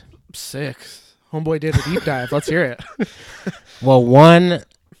intellect. Sick. Homeboy did a deep dive. Let's hear it. Well, one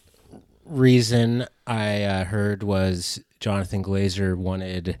reason I heard was Jonathan Glazer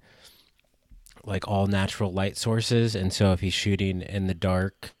wanted all natural light sources, and so if he's shooting in the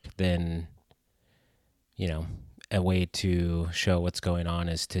dark, then a way to show what's going on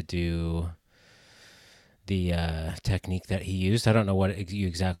is to do the technique that he used. I don't know what you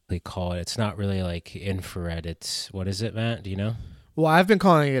exactly call it. It's not really infrared. It's, what is it, Matt? Do you know? Well, I've been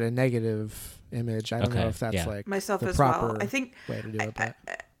calling it a negative image. I don't know if that's myself the as proper well. I think way to do it. But.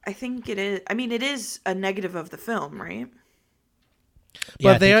 I think it is. I mean, it is a negative of the film, right?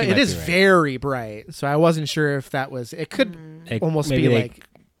 But it is very bright, so I wasn't sure if that was. It could almost be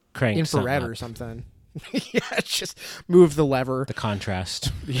infrared or something. Yeah, just move the lever. The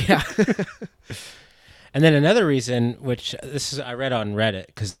contrast. Yeah. And then another reason, which I read on Reddit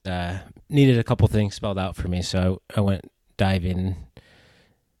because needed a couple things spelled out for me, so I went diving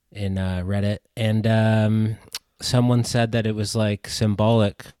in Reddit, and someone said that it was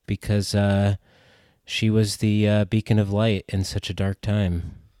symbolic because she was the beacon of light in such a dark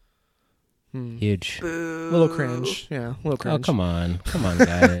time. Huge. Boo. Little cringe. Yeah, little Oh, cringe. come on,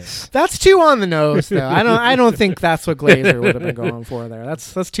 guys. That's too on the nose, though. I don't think that's what Glazer would have been going for there.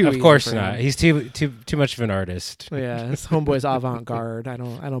 That's too. Of easy course for not. him. He's too much of an artist. Yeah, his homeboy's avant-garde. I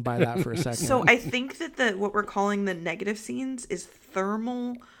don't buy that for a second. So I think that what we're calling the negative scenes is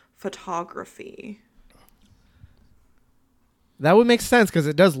thermal photography. that would make sense because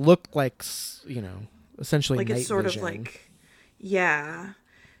it does look like essentially Like night it's sort vision. of like, yeah.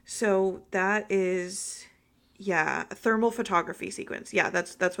 So that is, yeah, a thermal photography sequence. Yeah,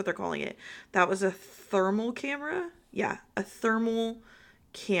 that's what they're calling it. That was a thermal camera. Yeah, a thermal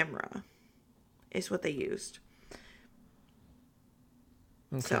camera is what they used.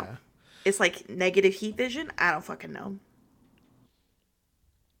 Okay. So it's like negative heat vision. I don't fucking know.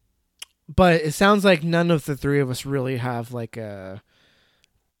 But it sounds like none of the three of us really have like a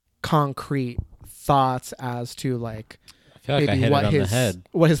concrete thoughts as to like I feel like I maybe hit what it on his the head.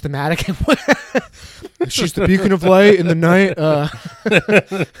 what his thematic. She's the beacon of light in the night.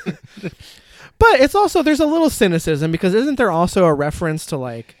 But it's also there's a little cynicism because isn't there also a reference to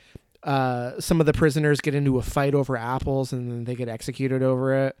like some of the prisoners get into a fight over apples and then they get executed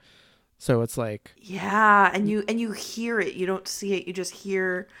over it. So it's like Yeah, and you hear it. You don't see it. You just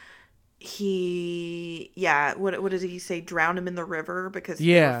hear what does he say? Drown him in the river because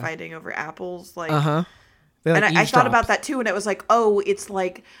they were fighting over apples. Like, Like, and I thought about that too, and it was like, oh, it's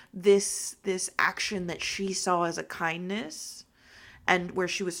like this action that she saw as a kindness, and where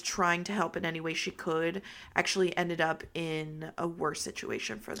she was trying to help in any way she could, actually ended up in a worse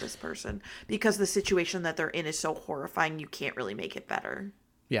situation for this person because the situation that they're in is so horrifying. You can't really make it better.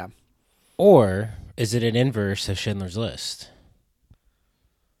 Yeah. Or is it an inverse of Schindler's List?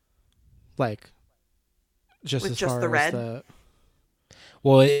 Like just With as just far the as red? the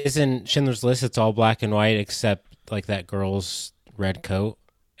Well, isn't Schindler's List? It's all black and white except like that girl's red coat,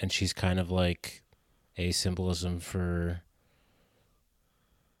 and she's kind of like a symbolism for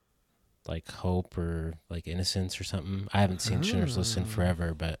like hope or like innocence or something. I haven't seen Schindler's List in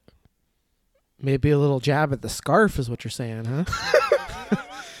forever, but maybe a little jab at the scarf is what you're saying, huh?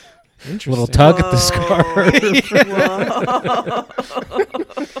 Interesting. little tug at the scarf.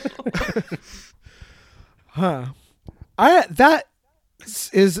 Huh. That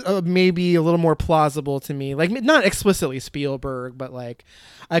is maybe a little more plausible to me. Like not explicitly Spielberg, but like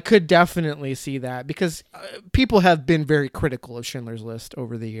I could definitely see that because people have been very critical of Schindler's List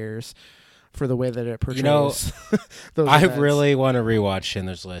over the years for the way that it portrays. You know, those I events. really want to rewatch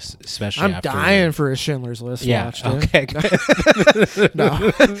Schindler's List, especially I'm after dying for a Schindler's List Yeah. watch. Dude. Okay.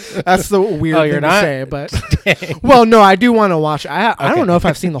 No, that's the weird Oh, thing you're to not? say. But well, no, I do want to watch. I don't know if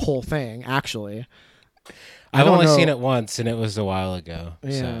I've seen the whole thing actually. I've don't only know. seen it once, and it was a while ago.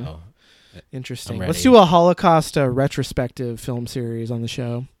 Yeah. So Interesting. I'm Let's ready. do a Holocaust retrospective film series on the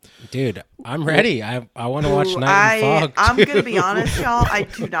show. dude, I'm ready. I want to watch Ooh, Night and Fog. I'm too. gonna be honest, y'all. I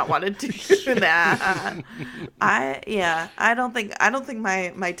do not want to do that. I don't think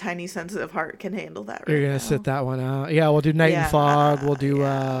my tiny sensitive heart can handle that. Right You're gonna now. sit that one out. Yeah, we'll do Night and Fog. We'll do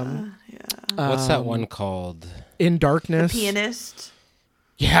What's that one called? In Darkness. Pianist.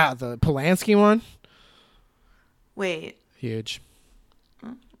 Yeah, the Polanski one. Wait. Huge.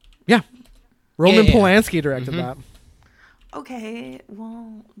 Yeah. Roman Yeah. Polanski directed that. Okay.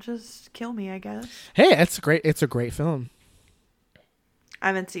 Well, just kill me, I guess. Hey, it's great. It's a great film. I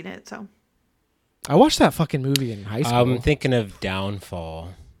haven't seen it, so. I watched that fucking movie in high school. I'm thinking of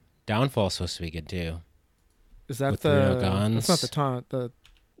Downfall. Downfall's supposed to be good too. Is that with Bruno the? Ganz. That's not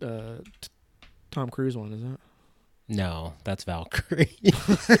Tom Cruise one, is it? No, that's Valkyrie.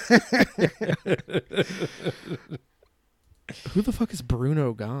 Who the fuck is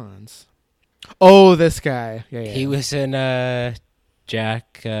Bruno Gans? Oh, this guy. Yeah. He was in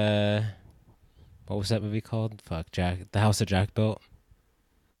Jack. What was that movie called? Fuck, Jack. The House that Jack Built.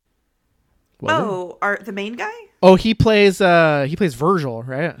 Was it? Oh, the main guy? Oh, he plays Virgil,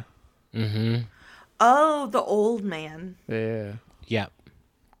 right? Mm-hmm. Oh, the old man. Yeah. Yeah.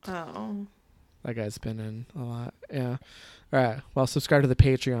 Oh. That guy's been in a lot. Yeah. All right. Well, subscribe to the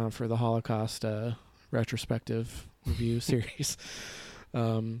Patreon for the Holocaust retrospective review series.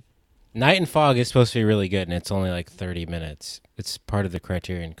 Night and Fog is supposed to be really good, and it's only like 30 minutes. It's part of the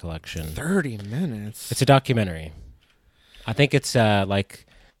Criterion Collection. 30 minutes. It's a documentary. I think it's like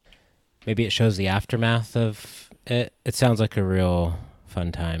maybe it shows the aftermath of it. It sounds like a real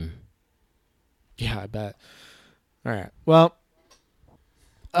fun time. Yeah, I bet. All right. Well,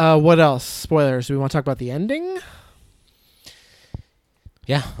 what else? Spoilers. Do we want to talk about the ending?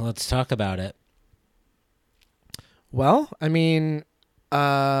 Yeah, let's talk about it. Well, I mean,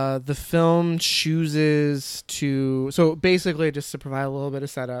 the film chooses to... So basically, just to provide a little bit of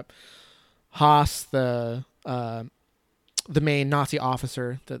setup, Haas, the main Nazi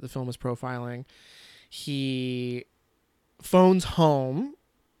officer that the film is profiling, he phones home,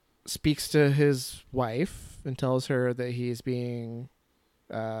 speaks to his wife, and tells her that he's coming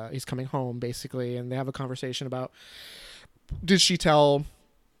home, basically, and they have a conversation about, did she tell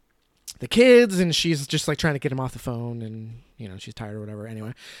the kids? And she's just like trying to get him off the phone, and she's tired or whatever.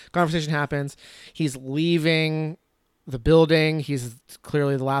 Anyway, conversation happens. He's leaving the building. He's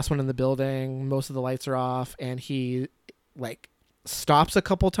clearly the last one in the building. Most of the lights are off, and he like stops a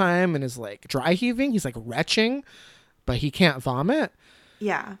couple times and is like dry heaving. He's like retching, but he can't vomit.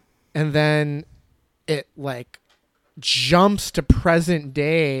 Yeah. And then it like jumps to present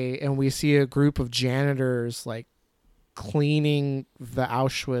day, and we see a group of janitors like cleaning the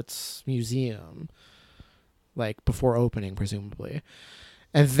Auschwitz museum, like before opening, presumably.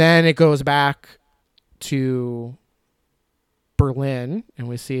 And then it goes back to Berlin, and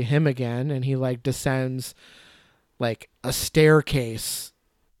we see him again, and he like descends like a staircase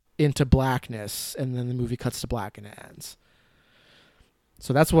into blackness, and then the movie cuts to black and it ends.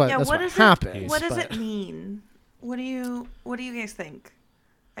 So that's what happens. What does it mean? What do you guys think?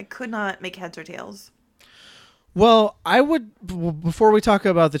 I could not make heads or tails. Well, I would, before we talk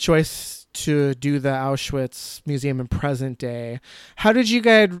about the choice to do the Auschwitz Museum in present day, how did you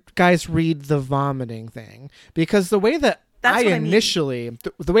guys read the vomiting thing? Because the way that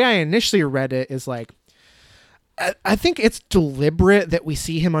the way I initially read it is like, I think it's deliberate that we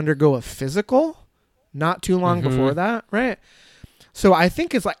see him undergo a physical not too long before that, right? So I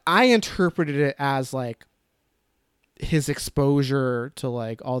think it's like, I interpreted it as like his exposure to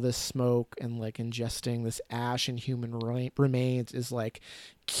like all this smoke and like ingesting this ash and human remains is like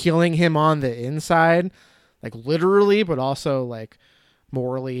killing him on the inside, like literally, but also like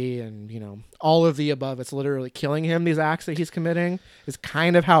morally, and all of the above. It's literally killing him. These acts that he's committing is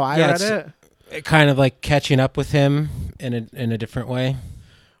kind of how I read it. Kind of like catching up with him in a different way,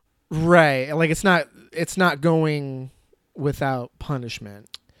 right? Like it's not going without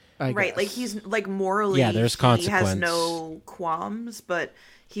punishment. I guess. Like he's like morally, there's consequence. He has no qualms, but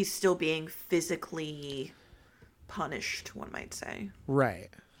he's still being physically punished, one might say. Right.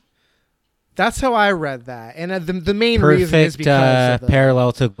 That's how I read that, and the main reason is because of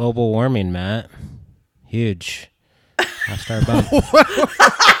parallel to global warming, Matt. Huge. Half-star bump.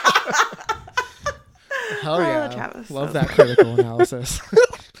 Hell yeah! Travis, love that critical analysis.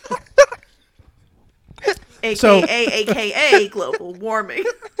 AKA global warming.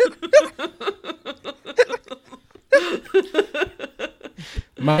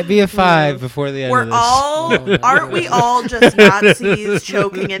 Might be a 5 before the end of this. Aren't we all just Nazis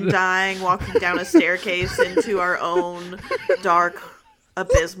choking and dying, walking down a staircase into our own dark,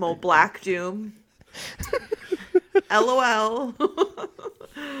 abysmal black doom? LOL.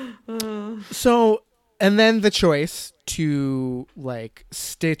 So, and then the choice to like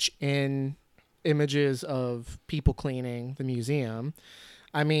stitch in images of people cleaning the museum.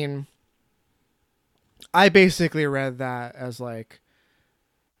 I mean, I basically read that as like,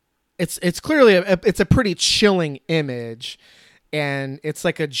 it's clearly it's a pretty chilling image, and it's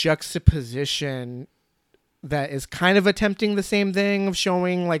like a juxtaposition that is kind of attempting the same thing of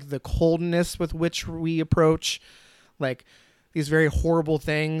showing like the coldness with which we approach like these very horrible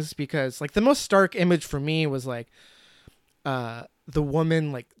things. Because like the most stark image for me was like the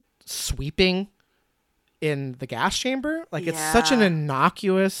woman like sweeping in the gas chamber. Like it's such an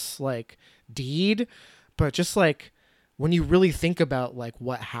innocuous like deed, but just like when you really think about like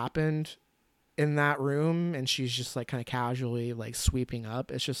what happened in that room, and she's just like kind of casually like sweeping up,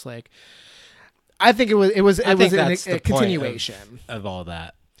 it's just like, I think it was a continuation of all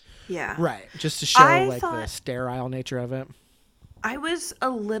that. Yeah. Right. Just to show the sterile nature of it. I was a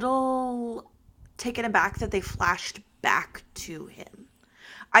little taken aback that they flashed back to him.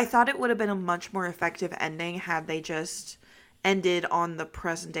 I thought it would have been a much more effective ending had they just ended on the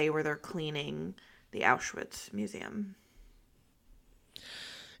present day where they're cleaning the Auschwitz museum.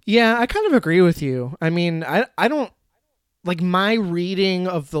 Yeah, I kind of agree with you. I mean, I don't like, my reading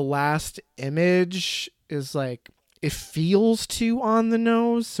of the last image is like, it feels too on the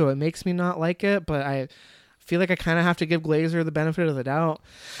nose, so it makes me not like it, but I feel like I kind of have to give Glazer the benefit of the doubt.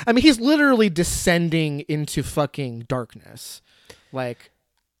 I mean, he's literally descending into fucking darkness. Like,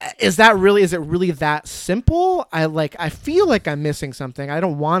 is it really that simple? I feel like I'm missing something. I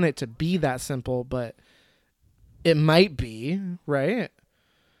don't want it to be that simple, but it might be, right?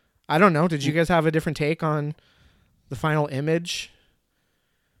 I don't know. Did you guys have a different take on the final image?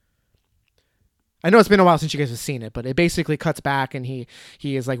 I know it's been a while since you guys have seen it, but it basically cuts back and he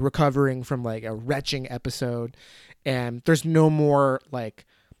is like recovering from like a retching episode, and there's no more like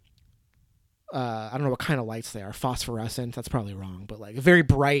I don't know what kind of lights they are, phosphorescent, that's probably wrong, but like a very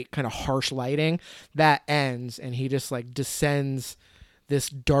bright kind of harsh lighting that ends, and he just like descends this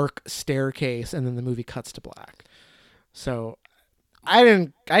dark staircase, and then the movie cuts to black. So I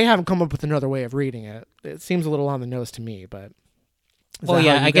haven't come up with another way of reading it. It seems a little on the nose to me, but Well,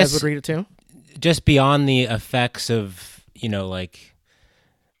 yeah, how you I guys guess would read it too. just beyond the effects of, like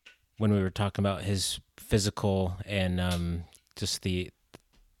when we were talking about his physical and just the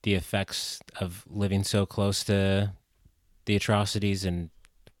effects of living so close to the atrocities and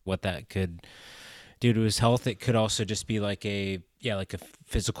what that could do to his health, it could also just be like a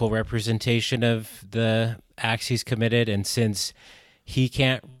physical representation of the acts he's committed. And since he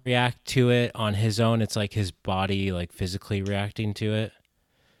can't react to it on his own, it's like his body like physically reacting to it.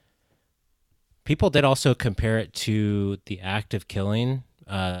 People did also compare it to the act of killing.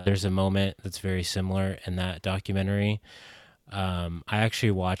 There's a moment that's very similar in that documentary. I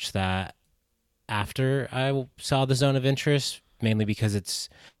actually watched that after I saw The Zone of Interest, mainly because it's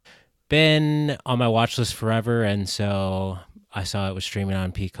been on my watch list forever, and so I saw it was streaming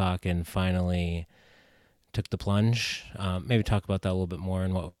on Peacock and finally took the plunge. Maybe talk about that a little bit more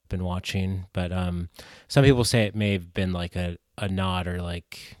and what I've been watching, but some people say it may have been like a nod or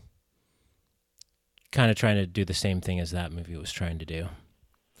like kind of trying to do the same thing as that movie was trying to do.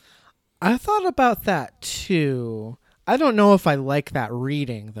 I thought about that too. I don't know if I like that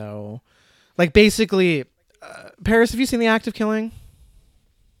reading though. Like basically, Paris, have you seen The Act of Killing?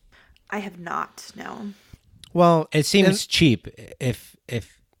 I have not. No. Well, It seems cheap if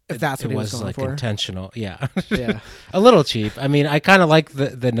that's what it he was was going like for. intentional. Yeah. Yeah. A little cheap. I mean, I kind of like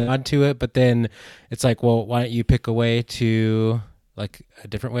the nod to it, but then it's like, well, why don't you pick a way to like a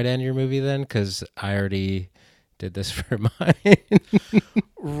different way to end your movie then? Because I already did this for mine.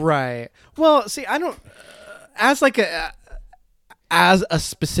 Right. Well, see, I don't as a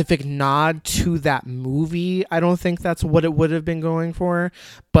specific nod to that movie, I don't think that's what it would have been going for,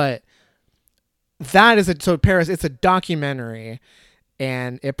 but that is so Paris, it's a documentary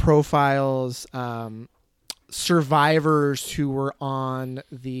and it profiles survivors who were on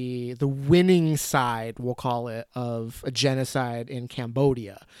the winning side, we'll call it, of a genocide in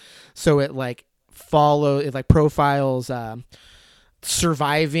Cambodia. So it profiles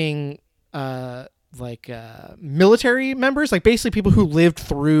surviving military members, like basically people who lived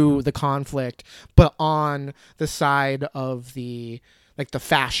through the conflict but on the side of the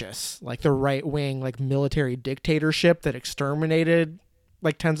fascists, like the right wing like military dictatorship that exterminated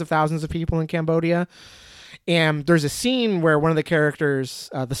like tens of thousands of people in Cambodia. And there's a scene where one of the characters,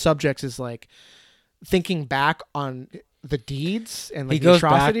 the subjects, is like thinking back on the deeds and like He the goes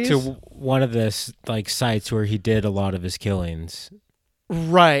atrocities. back to one of the like sites where he did a lot of his killings.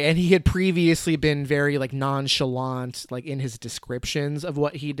 Right, and he had previously been very like nonchalant like in his descriptions of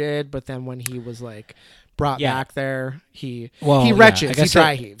what he did, but then when he was like brought Yeah. back there, he Well, yeah, retches, I he guess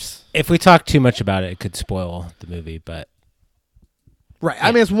dry heaves. If we talk too much about it, it could spoil the movie, but Right.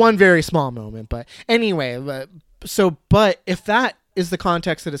 I mean, it's one very small moment, but anyway, but if that is the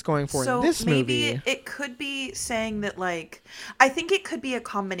context that it's going for in this maybe movie, it could be saying that, like, I think it could be a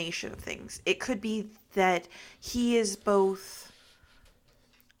combination of things. It could be that he is both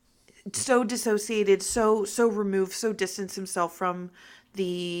so dissociated, so removed, so distanced himself from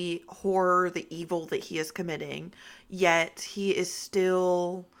the horror, the evil that he is committing, yet he is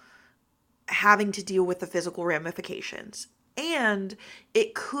still having to deal with the physical ramifications. And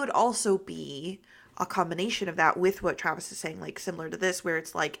it could also be a combination of that with what Travis is saying, like similar to this, where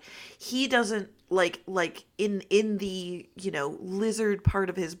it's like he doesn't like in the, you know, lizard part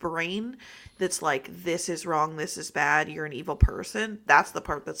of his brain that's like, this is wrong, this is bad, you're an evil person. That's the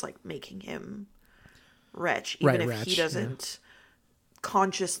part that's like making him wretch, even if he doesn't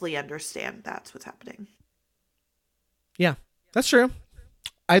consciously understand that's what's happening. yeah, that's true.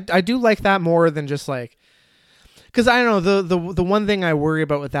 I do like that more than just like, because I don't know, the one thing I worry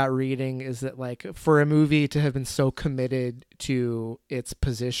about with that reading is that like for a movie to have been so committed to its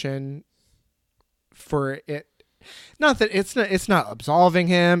position, for it, not that it's not absolving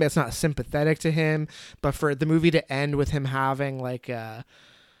him, it's not sympathetic to him, but for the movie to end with him having like a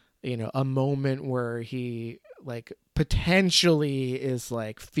moment where he like potentially is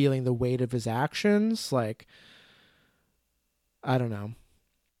like feeling the weight of his actions, like I don't know,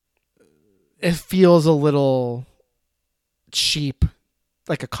 it feels a little cheap,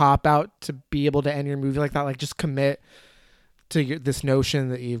 like a cop out to be able to end your movie like that. Like just commit to this notion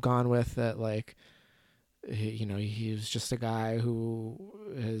that you've gone with, that like, you know, he was just a guy who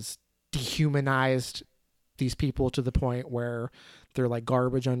has dehumanized these people to the point where they're like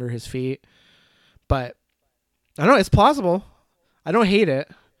garbage under his feet. But I don't know, it's plausible. I don't hate it.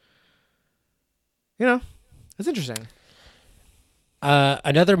 it's interesting.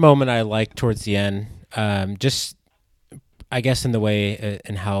 Another moment I liked towards the end, just I guess in the way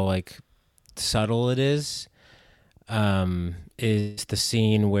and how like subtle it is the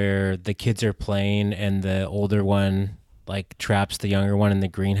scene where the kids are playing and the older one like traps the younger one in the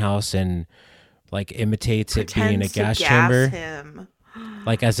greenhouse and like imitates it being a gas chamber, him.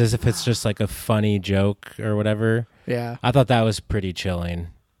 like as if it's just like a funny joke or whatever. Yeah. I thought that was pretty chilling.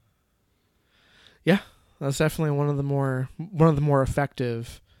 Yeah, that's definitely one of the more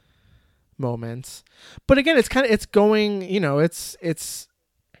effective moments. But again, it's going, it's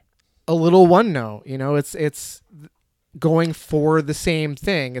a little one note, it's going for the same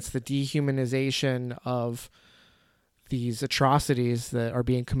thing. It's the dehumanization of these atrocities that are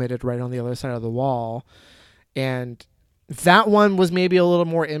being committed right on the other side of the wall. And that one was maybe a little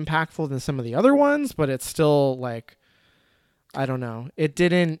more impactful than some of the other ones, but it's still like, I don't know. It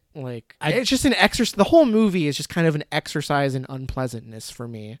didn't like, it's just an exercise. The whole movie is just kind of an exercise in unpleasantness for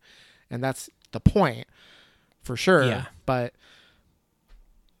me. And that's the point for sure. Yeah. But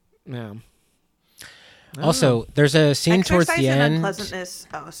yeah. Also, there's a scene towards the end. Unpleasantness.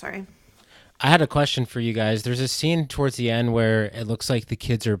 Oh, sorry. I had a question for you guys. There's a scene towards the end where it looks like the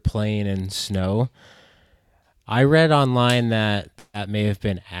kids are playing in snow. I read online that may have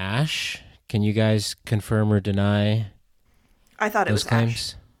been Ash. Can you guys confirm or deny I thought it those was claims?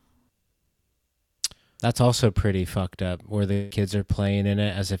 Ash. That's also pretty fucked up, where the kids are playing in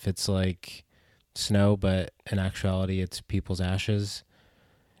it as if it's like snow, but in actuality it's people's ashes.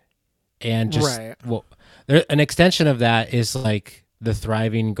 And just Right. well, an extension of that is like the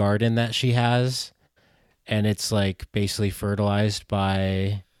thriving garden that she has, and it's like basically fertilized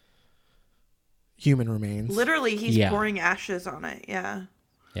by Human remains. Literally, he's Yeah. pouring ashes on it. Yeah.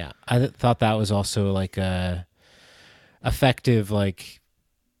 Yeah, I thought that was also like a effective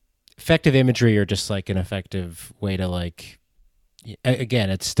imagery, or just like an effective way to like. Again,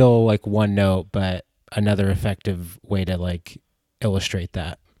 it's still like one note, but another effective way to like illustrate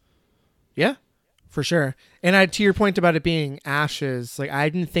that. Yeah, for sure. And to your point about it being ashes, like I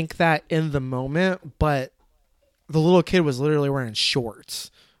didn't think that in the moment, but the little kid was literally wearing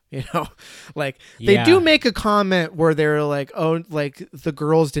shorts. Like they Yeah. do make a comment where they're like, oh, like the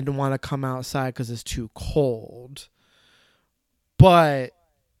girls didn't want to come outside because it's too cold. But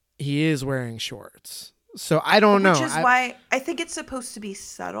he is wearing shorts. So I don't know. Which is why I think it's supposed to be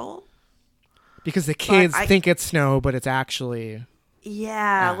subtle. Because the kids I- think it's snow, but it's actually...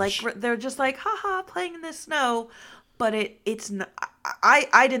 Yeah, Ash. like they're just like, haha, playing in the snow. But it's not.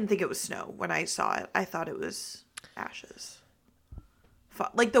 I didn't think it was snow when I saw it. I thought it was ashes.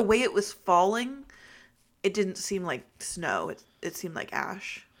 Like the way it was falling, it didn't seem like snow. It seemed like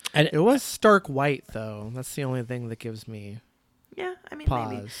ash. And It was stark white, though. That's the only thing that gives me... Yeah, I mean,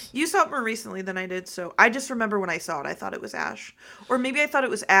 maybe. Pause. You saw it more recently than I did, so I just remember when I saw it, I thought it was ash. Or maybe I thought it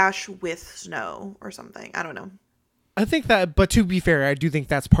was ash with snow or something. I don't know. I think that, but to be fair, I do think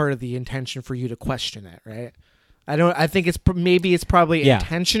that's part of the intention for you to question it, right? I think it's maybe it's probably Yeah.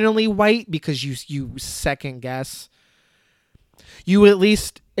 intentionally white because you second guess. You at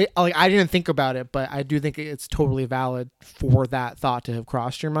least, like I didn't think about it, but I do think it's totally valid for that thought to have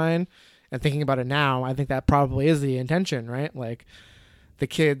crossed your mind. And thinking about it now, I think that probably is the intention, right? Like the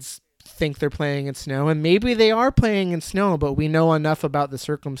kids think they're playing in snow, and maybe they are playing in snow, but we know enough about the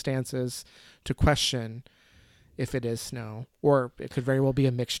circumstances to question if it is snow, or it could very well be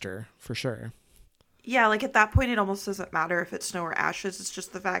a mixture for sure. Yeah, like at that point, it almost doesn't matter if it's snow or ashes. It's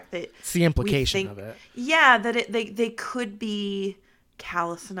just the fact that It's the implication think- of it. yeah, that they could be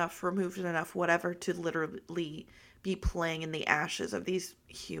callous enough, removed enough, whatever, to literally be playing in the ashes of these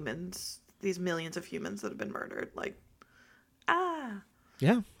humans, these millions of humans that have been murdered. Like,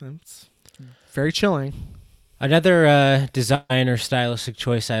 Yeah, it's very chilling. another design or stylistic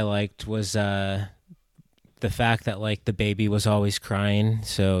choice I liked was the fact that like the baby was always crying,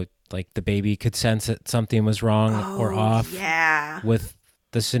 so like the baby could sense that something was wrong or off Yeah. with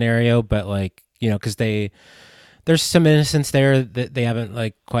the scenario, but like because there's some innocence there that they haven't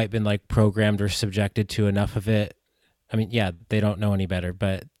like quite been like programmed or subjected to enough of it. I mean, yeah, they don't know any better,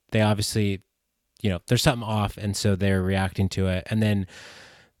 but they obviously there's something off, and so they're reacting to it. And then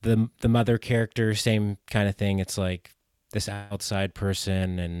the mother character, same kind of thing. It's like this outside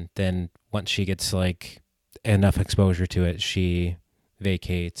person, and then once she gets like enough exposure to it, she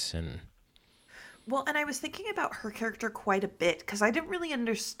vacates. And Well, and I was thinking about her character quite a bit because I didn't really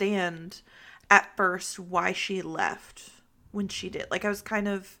understand at first why she left when she did. Like I was kind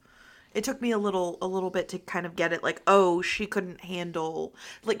of, it took me a little bit to kind of get it. Like, oh, she couldn't handle,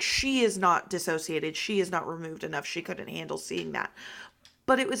 like she is not dissociated. She is not removed enough. She couldn't handle seeing that.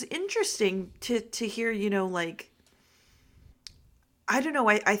 But it was interesting to hear, like, I don't know.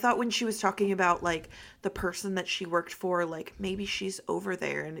 I thought when she was talking about like the person that she worked for, like maybe she's over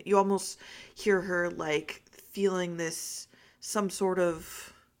there, and you almost hear her like feeling this some sort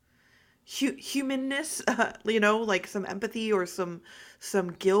of humanness, like some empathy or some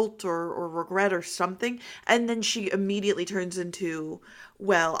guilt or regret or something, and then she immediately turns into,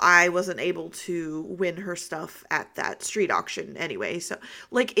 well, I wasn't able to win her stuff at that street auction anyway. So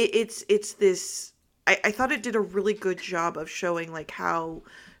like it's this. I thought it did a really good job of showing like how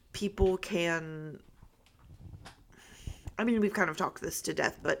people can. I mean, we've kind of talked this to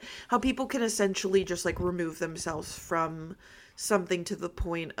death, but how people can essentially just like remove themselves from something to the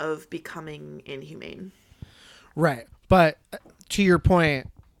point of becoming inhumane. Right. But to your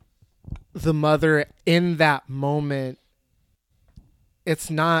point, the mother in that moment, she's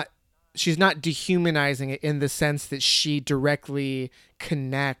not dehumanizing it in the sense that she directly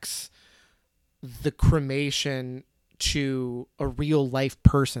connects the cremation to a real life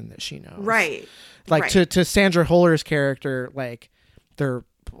person that she knows. Right. Like right. to Sandra Huller's character, like they're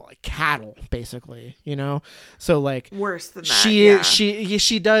like cattle basically, So like worse than that.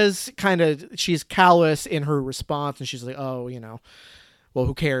 She does kind of, she's callous in her response, and she's like, oh, well,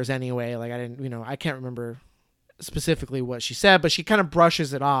 who cares anyway? Like I didn't, I can't remember specifically what she said, but she kind of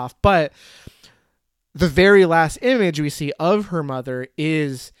brushes it off. But the very last image we see of her mother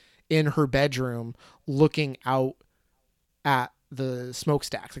is in her bedroom looking out at the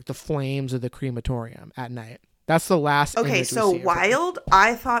smokestacks, like the flames of the crematorium at night. That's the last image we so see of her. wild.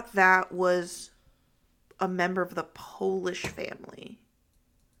 I thought that was a member of the Polish family.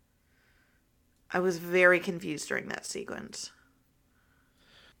 I was very confused during that sequence.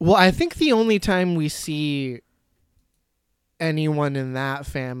 Well, I think the only time we see anyone in that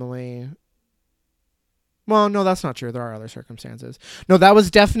family... Well, no, that's not true. There are other circumstances. No, that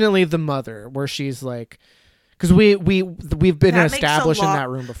was definitely the mother, where she's like... Because we've been established in that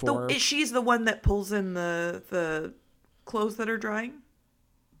room before. She's the one that pulls in the clothes that are drying?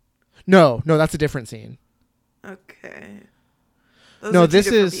 No, that's a different scene. Okay. This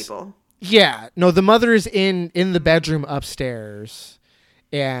is... people. Yeah. No, the mother is in the bedroom upstairs,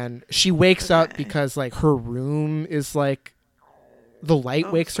 and she wakes up because like her room is like... The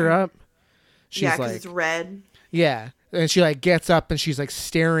light wakes her up. She's because it's red. Yeah. And she like gets up and she's like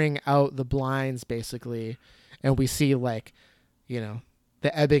staring out the blinds basically. And we see like, the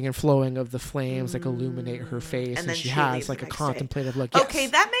ebbing and flowing of the flames like illuminate her face. And she has like a contemplative look. Yes. Okay,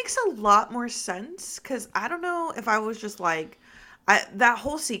 that makes a lot more sense. Because I don't know if I was just like, that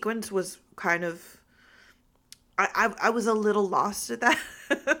whole sequence was kind of, I was a little lost at that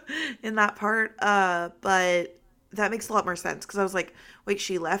in that part. But that makes a lot more sense, because I was like, wait,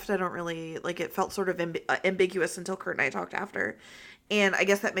 she left? I don't really, like, it felt sort of ambiguous until Kurt and I talked after. And I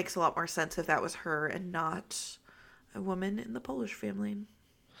guess that makes a lot more sense if that was her and not a woman in the Polish family.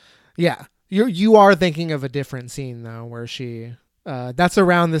 Yeah. You are thinking of a different scene, though, where she, that's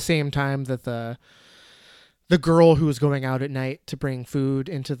around the same time that the girl who was going out at night to bring food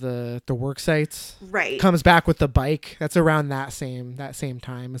into the work sites comes back with the bike. That's around that same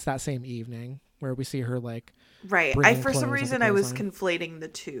time. It's that same evening where we see her like... Right. For some reason, I was conflating the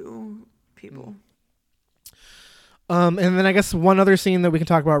two people. And then I guess one other scene that we can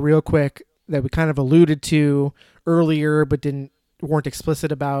talk about real quick that we kind of alluded to earlier but weren't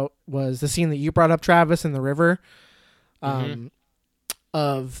explicit about was the scene that you brought up, Travis, in the river.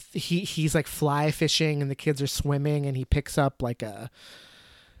 Of he's like fly fishing and the kids are swimming, and he picks up like a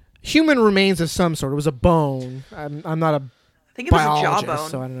human remains of some sort. It was a bone. I'm not a I think it was a jawbone,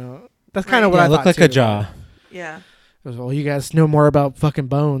 so I don't know. That's kind of what I thought. It looked like too. a jaw. Yeah. Well, you guys know more about fucking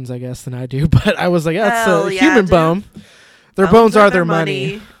bones, I guess, than I do. But I was like, that's a human bone. Their bones are their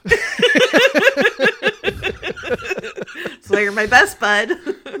money. So you're my best bud.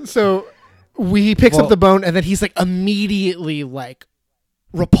 So he picks up the bone, and then he's like immediately like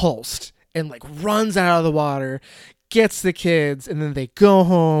repulsed and like runs out of the water, gets the kids, and then they go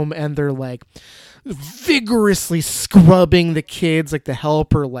home and they're like vigorously scrubbing the kids, like the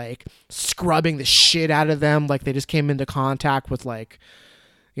helper like scrubbing the shit out of them like they just came into contact with like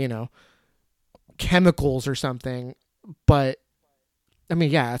chemicals or something. But I mean,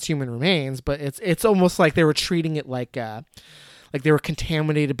 yeah, it's human remains, but it's almost like they were treating it like they were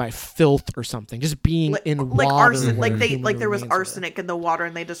contaminated by filth or something, just being in water. Arsenic, like there was arsenic in the water,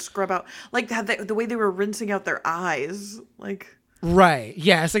 and they just scrub out like the way they were rinsing out their eyes, like. Right.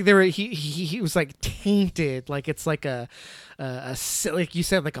 Yeah. It's like they were. He was like tainted. Like it's like like you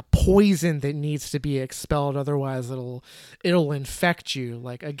said, like a poison that needs to be expelled. Otherwise, it'll infect you.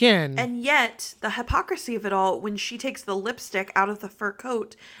 Like again. And yet, the hypocrisy of it all, when she takes the lipstick out of the fur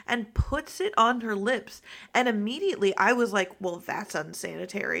coat and puts it on her lips, and immediately I was like, well, that's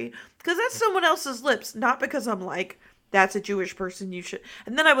unsanitary. Because that's someone else's lips, not because I'm like, that's a Jewish person, you should.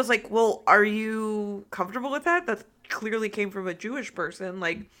 And then I was like, well, are you comfortable with that? That clearly came from a Jewish person.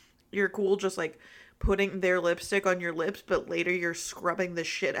 Like, you're cool just like putting their lipstick on your lips, but later you're scrubbing the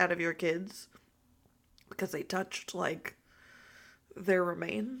shit out of your kids because they touched like their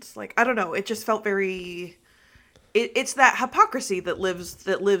remains. Like, I don't know, it just felt very it's that hypocrisy that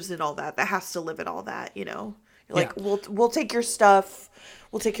lives in all that has to live in all that, you know. You're like, Yeah. we'll take your stuff,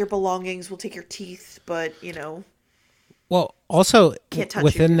 we'll take your belongings, we'll take your teeth, but you know, Well, also can't touch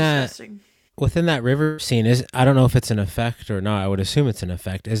within you. that Disgusting. within that river scene is, I don't know if it's an effect or not. I would assume it's an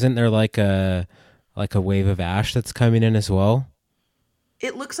effect. Isn't there like a wave of ash that's coming in as well?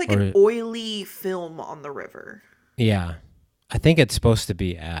 It looks like Or- an oily film on the river. Yeah. I think it's supposed to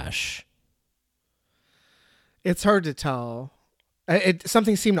be ash. It's hard to tell.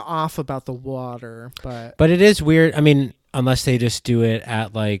 Something seemed off about the water, but But it is weird. I mean, unless they just do it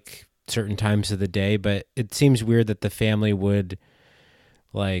at like certain times of the day, but it seems weird that the family would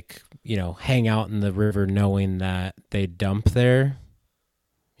like, you know, hang out in the river knowing that they dump there,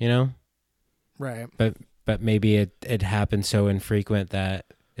 you know? right. But maybe it happens so infrequent that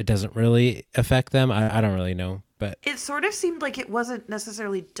it doesn't really affect them. I don't really know, but It sort of seemed like it wasn't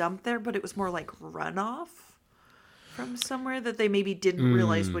necessarily dumped there, but it was more like runoff from somewhere that they maybe didn't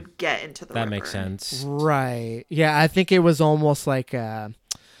realize would get into the river. that makes sense. Right. Yeah, I think it was almost like a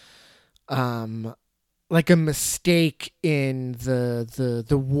mistake in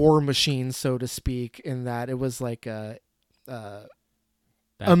the war machine, so to speak, in that it was like Back a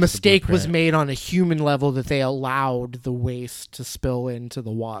to the mistake was blueprint. made on a human level that they allowed the waste to spill into the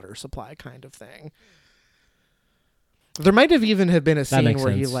water supply, kind of thing. There might have even have been a scene makes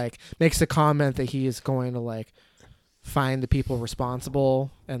where he sense. like makes a comment that he is going to like find the people responsible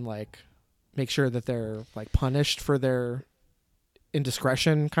and like make sure that they're like punished for their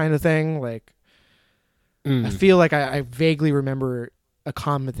indiscretion, kind of thing. Like I feel like I vaguely remember a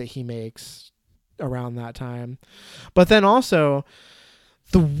comment that he makes around that time. But then also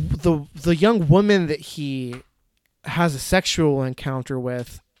the young woman that he has a sexual encounter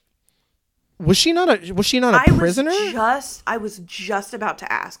with, was she not a prisoner? I was just about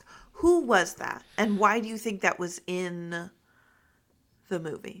to ask, who was that? And why do you think that was in the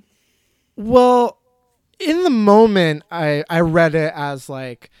movie? Well, in the moment I read it as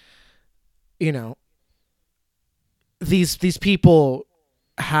like, you know, these people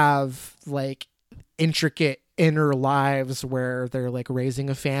have like intricate inner lives where they're like raising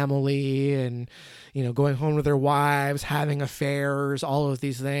a family and, you know, going home to their wives, having affairs, all of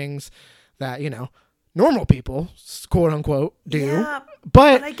these things that, you know, normal people, quote unquote, do. Yeah,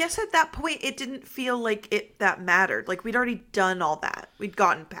 But but I guess at that point it didn't feel like that mattered. Like we'd already done all that. We'd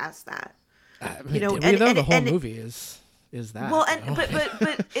gotten past that. You know, did we, though? and The whole and- movie is that. Well, and though.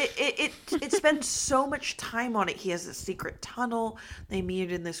 but it spends so much time on it. He has a secret tunnel. They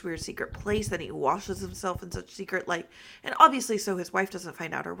meet in this weird secret place. Then he washes himself in such secret, like, and obviously, so his wife doesn't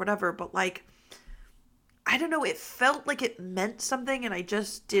find out or whatever. But like, I don't know. It felt like it meant something, and I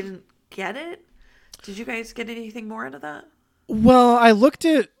just didn't get it. Did you guys get anything more out of that? Well, I looked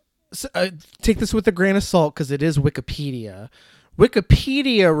at. Take this with a grain of salt because it is Wikipedia.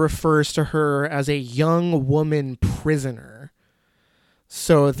 Wikipedia refers to her as a young woman prisoner.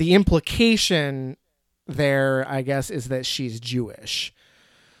 So the implication there, I guess, is that she's Jewish.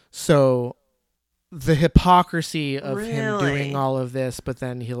 So the hypocrisy of him Really? doing all of this, but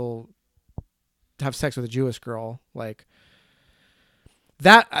then he'll have sex with a Jewish girl, like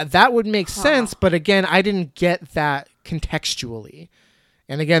that would make sense. But again, I didn't get that contextually.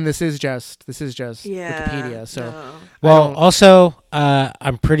 And again, this is just Yeah. Wikipedia. So no. Well, don't- also,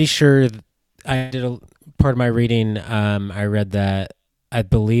 I'm pretty sure I did a part of my reading. I read that I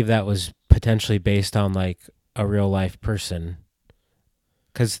believe that was potentially based on like a real life person.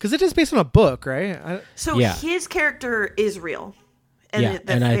 Because it is based on a book, right? So Yeah. his character is real, and yeah,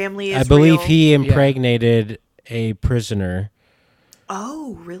 the and family is I believe real. he impregnated a prisoner,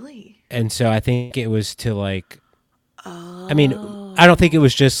 Oh, really? and so I think it was to like. Oh. I mean, I don't think it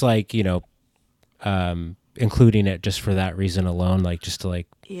was just like, you know, including it just for that reason alone, like just to like,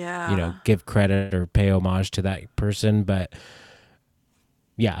 Yeah. you know, give credit or pay homage to that person. But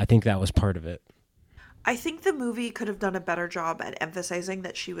yeah, I think that was part of it. I think the movie could have done a better job at emphasizing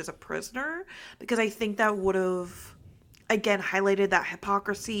that she was a prisoner, because I think that would have, again highlighted that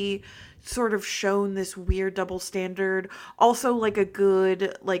hypocrisy, sort of shown this weird double standard. Also, like a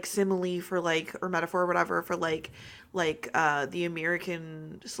good like simile for like, or metaphor or whatever for like the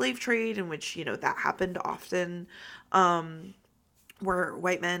American slave trade, in which, you know, that happened often, where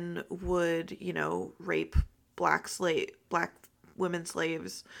white men would, you know, rape black women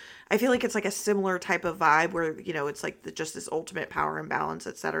slaves. I feel like it's like a similar type of vibe where, you know, it's like just this ultimate power imbalance,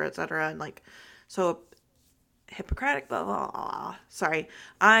 et cetera, and like, so Hippocratic, blah, blah, blah. Sorry,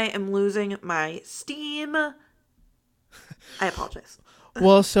 I am losing my steam. I apologize.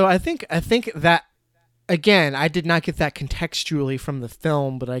 Well, so I think that, again, I did not get that contextually from the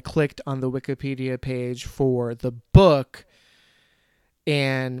film, but I clicked on the Wikipedia page for the book,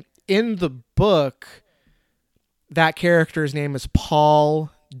 and in the book, that character's name is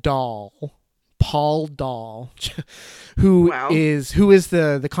Paul Dahl. Paul Dahl, who is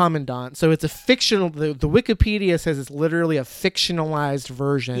the commandant. So it's a fictional. The Wikipedia says it's literally a fictionalized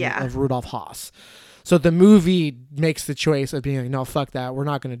version of Rudolf Haas. So the movie makes the choice of being like, no, fuck that. We're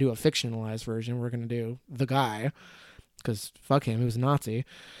not going to do a fictionalized version. We're going to do the guy, because fuck him, he was a Nazi.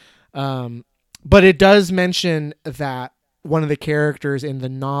 But it does mention that one of the characters in the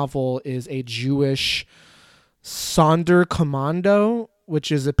novel is a Jewish Sonderkommando,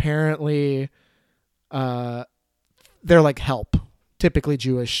 which is apparently they're like help, typically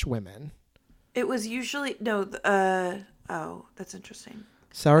Jewish women. It was usually oh, that's interesting.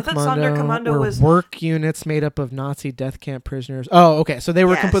 Sonderkommando were work units made up of Nazi death camp prisoners. Oh, okay. So they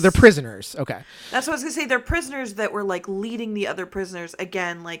were they're prisoners. Okay. That's what I was gonna say. They're prisoners that were like leading the other prisoners,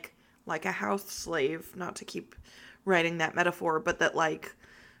 again, like a house slave. Not to keep writing that metaphor, but that like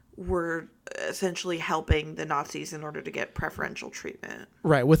were essentially helping the Nazis in order to get preferential treatment.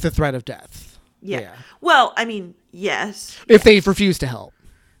 Right, with the threat of death. Yeah. Well, I mean, yes. If they refuse to help.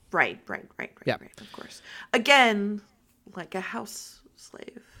 Right. Yeah. Right, of course. Again, like a house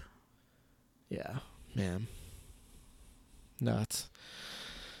slave. Yeah, man. Nuts.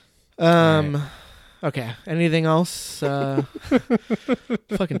 Okay. Anything else? Fucking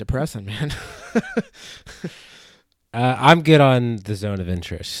depressing, man. I'm good on the zone of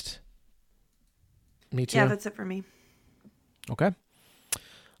interest. Me too. Yeah, that's it for me. Okay.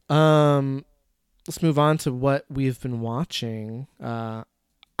 Let's move on to what we've been watching. I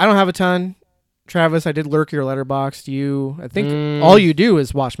don't have a ton. Travis, I did lurk your letterboxd. I think all you do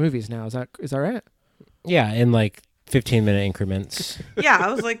is watch movies now. Is that right? Yeah, in like 15-minute increments. Yeah,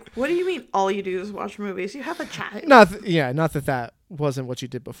 I was like, what do you mean all you do is watch movies? You have a child. Not that wasn't what you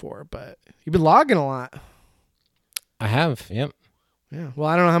did before, but you've been logging a lot. I have, yep. Yeah. Well,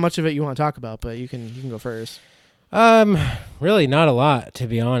 I don't know how much of it you want to talk about, but you can go first. Really not a lot, to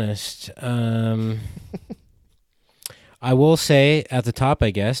be honest. I will say at the top,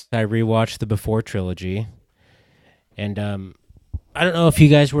 I guess, I rewatched the Before trilogy. And I don't know if you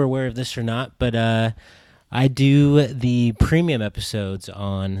guys were aware of this or not, but I do the premium episodes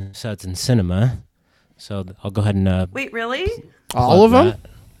on Suds and Cinema. So I'll go ahead and Wait, really? All of them?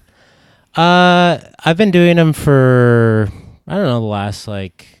 I've been doing them for, I don't know, the last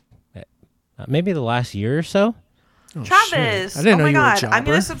maybe the last year or so. Oh, Travis, I didn't know my you were a God, jobber. I'm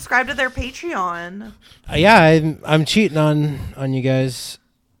gonna subscribe to their Patreon. Yeah, I'm cheating on you guys.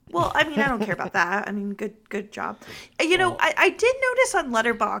 Well, I mean, I don't care about that. I mean, good job. You know, I did notice on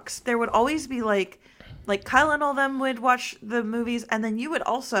Letterboxd there would always be like Kyle and all them would watch the movies, and then you would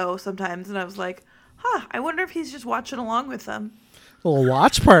also sometimes, and I was like, I wonder if he's just watching along with them. Little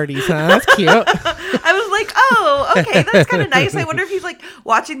watch parties, huh? That's cute. I was like, oh, okay, that's kind of nice. I wonder if he's like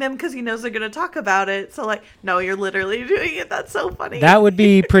watching them because he knows they're going to talk about it. So like, no, you're literally doing it. That's so funny. That would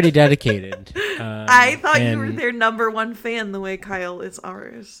be pretty dedicated. I thought you were their number one fan the way Kyle is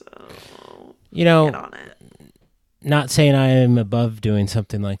ours. So you know, get on it. Not saying I am above doing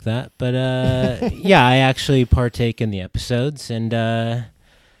something like that, but yeah, I actually partake in the episodes, and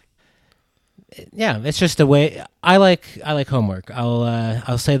yeah, it's just a way I like homework.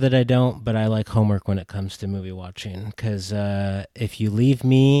 I'll say that I don't, but I like homework when it comes to movie watching, because if you leave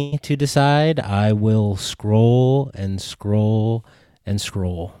me to decide, I will scroll and scroll and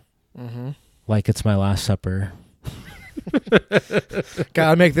scroll, like it's my last supper.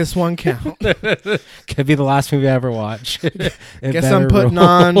 Gotta make this one count. Could be the last movie I ever watch. Guess I'm putting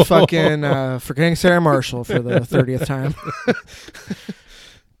on fucking Forgetting Sarah Marshall for the 30th time.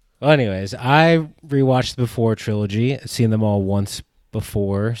 Well, anyways, I rewatched the Before trilogy. I've seen them all once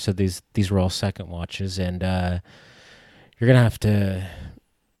before, so these were all second watches, and you're gonna have to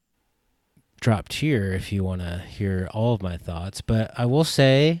drop tier if you want to hear all of my thoughts. But I will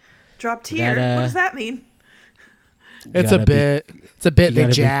say, drop tier. What does that mean? It's a bit You they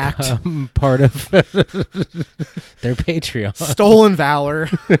gotta jacked. become part of their Patreon. Stolen valor.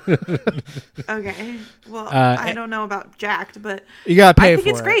 Okay. Well, Uh, I don't know about jacked, but You gotta pay I think for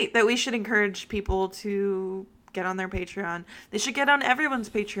it's it. great that we should encourage people to get on their Patreon. They should get on everyone's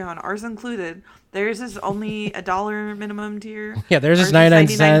Patreon, ours included. Theirs is only $1 minimum tier. Yeah, theirs is Ours 99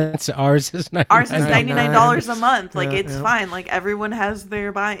 cents. Ours is 99. Ours is $99 a month. Like, Yeah, it's yeah. fine. Like, everyone has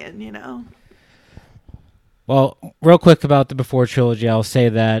their buy-in, you know? Well, real quick about the Before trilogy, I'll say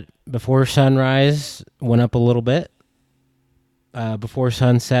that Before Sunrise went up a little bit. Before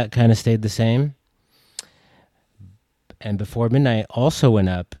Sunset kind of stayed the same. And Before Midnight also went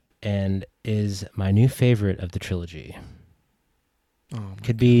up and is my new favorite of the trilogy. Oh, my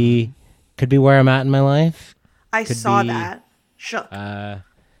Could be where I'm at in my life. I Could saw be, that. Shook.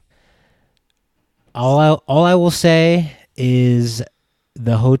 All I will say is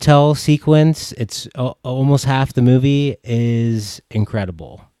the hotel sequence, it's almost half the movie, is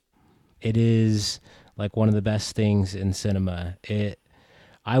incredible. It is like one of the best things in cinema.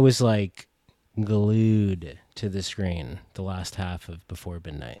 I was like glued to the screen the last half of Before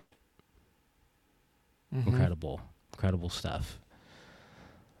Midnight. Incredible stuff.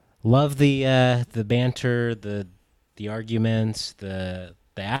 Love the banter, the arguments, the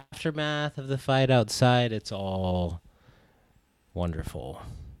aftermath of the fight outside. It's all wonderful.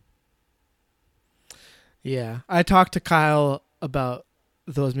 Yeah, I talked to Kyle about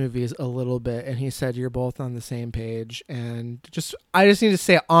those movies a little bit, and he said you're both on the same page. And I just need to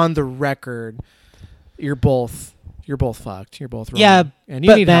say on the record, you're both fucked. You're both wrong. Yeah, and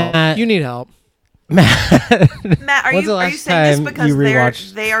you but need help. You need help. Matt, are When's the you last saying this time because you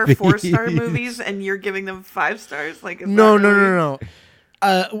rewatched they are 4-star movies and you're giving them 5 stars? Like, is No. that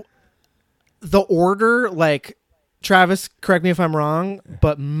really- The order, like, Travis, correct me if I'm wrong,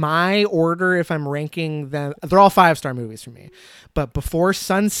 but my order, if I'm ranking them, they're all 5-star movies for me. But Before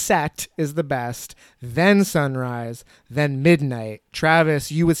Sunset is the best, then Sunrise, then Midnight.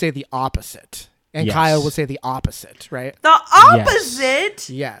 Travis, you would say the opposite. And Yes. Kyle would say the opposite, right? The opposite.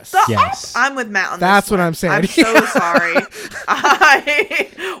 Yes. Yes. I'm with Matt on That's this what one. I'm saying. I'm so sorry.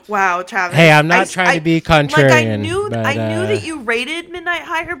 Wow, Travis. Hey, I'm not trying to be contrarian. Like, I knew but, that you rated Midnight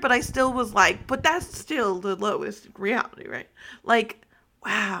higher, but I still was like, but that's still the lowest reality, right? Like,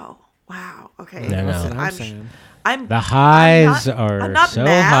 wow. Okay. No, no. That's what I'm I'm saying. I'm The highs I'm not so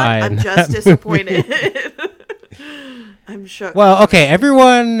mad. high. I'm just disappointed. I'm shook. Well, okay,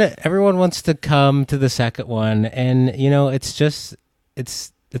 everyone wants to come to the second one, and you know it's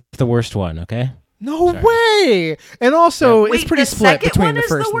the worst one. Okay. No way! And also, Wait, it's pretty the split second between one the is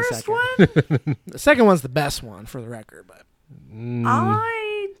first the and the worst second. one? The second one's the best one, for the record. But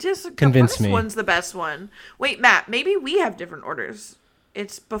I disagree. Convince The me. first one's the best one. Wait, Matt, maybe we have different orders.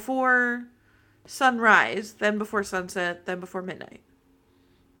 It's Before Sunrise, then Before Sunset, then Before Midnight.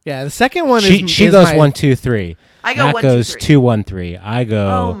 yeah, the second one She is goes my, 1, 2, 3. I go Matt 1, 2, goes 3. 2, 1, 3. I go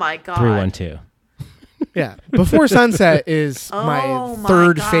Oh my God. 3, 1, 2. Yeah, Before Sunset is Oh my my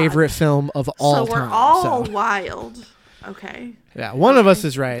third God. favorite film of all So we're time. all so, wild. Okay. yeah, one of us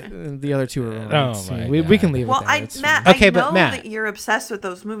is right, and the other two are wrong. Oh So my we God. can leave Well, it there. I It's Matt, fine. Okay, I but know Matt- that you're obsessed with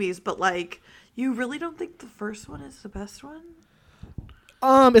those movies, but like, you really don't think the first one is the best one?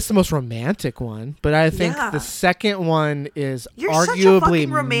 It's the most romantic one, but I think Yeah. the second one is You're such a arguably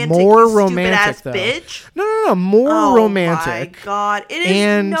fucking romantic, more you romantic, stupid-ass though. bitch. No, more Oh romantic. my God, it is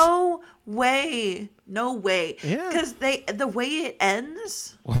And- no way. Yeah. Because the way it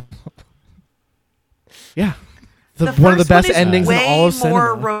ends. Yeah, one of the first best is endings in way all of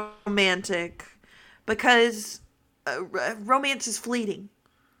cinema. more romantic because romance is fleeting.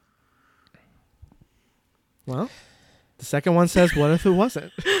 Well, the second one says, "What if it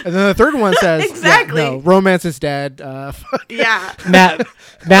wasn't?" And then the third one says, Exactly. yeah, "No, romance is dead." Yeah. Matt,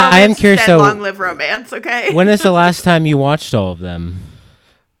 I am Romance is curious. dead, So, long live romance. Okay. when is the last time you watched all of them?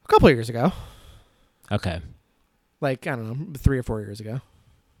 A couple of years ago, Okay. like I don't know, 3 or 4 years ago.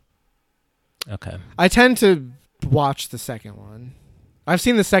 Okay. I tend to watch the second one. I've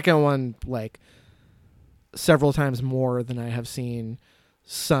seen the second one like several times more than I have seen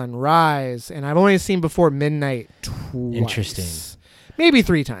Sunrise, and I've only seen Before Midnight twice. Interesting. Maybe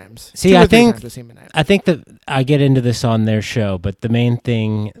 3 times. See, 2 or I 3 think- times I've seen Midnight. I think that I get into this on their show, but the main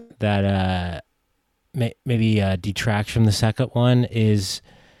thing that maybe detracts from the second one is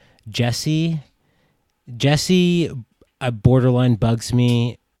Jesse. Jesse borderline bugs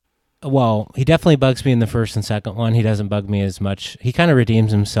me. Well, he definitely bugs me in the first and second one. He doesn't bug me as much. He kind of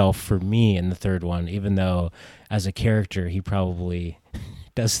redeems himself for me in the third one, even though as a character he probably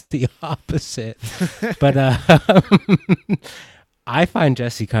does the opposite. But I find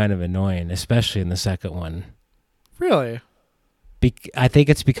Jesse kind of annoying, especially in the second one. Really? I think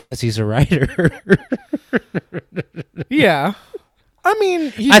it's because he's a writer. Yeah. I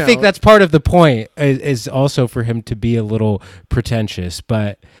mean, I think that's part of the point is also for him to be a little pretentious,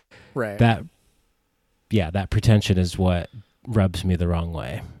 but right. that pretension is what rubs me the wrong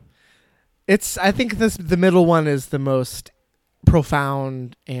way. I think the middle one is the most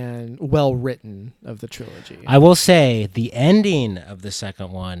profound and well written of the trilogy. I will say the ending of the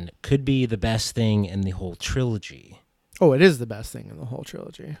second one could be the best thing in the whole trilogy. Oh, it is the best thing in the whole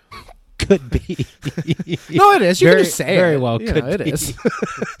trilogy. Could be. No, it is. You can just say very it. well could it be. is.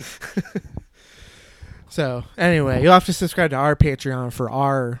 So anyway, you'll have to subscribe to our Patreon for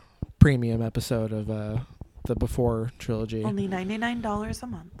our premium episode of the Before trilogy. Only $99 a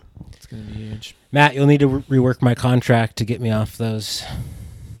month. It's gonna be huge. Matt, you'll need to rework my contract to get me off those.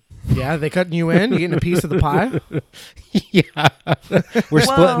 Yeah, they cutting you in. You getting a piece of the pie? Yeah, we're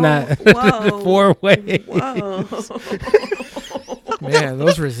splitting that 4 ways. Whoa. Man,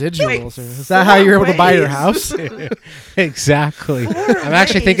 those residuals. Wait, Is that how you're able to buy your ways? house? Exactly. 4 I'm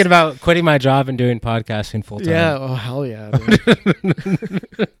actually ways. thinking about quitting my job and doing podcasting full time. Yeah. Oh hell yeah.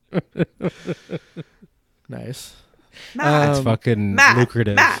 Dude. Nice. Matt, It's fucking Matt,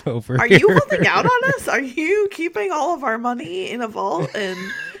 lucrative Matt, over are here. you holding out on us? Are you keeping all of our money in a vault and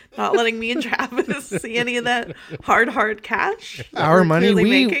not letting me and Travis see any of that hard cash that Our we're money,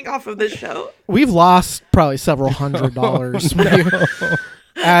 clearly making off of this show? We've lost probably several $100s when you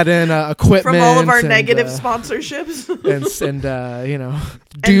add in equipment From all of our and, negative sponsorships. and you know,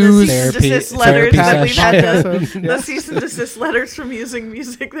 And dues. the cease and Therapy- desist letters that therapy we've had session. the cease and desist letters from using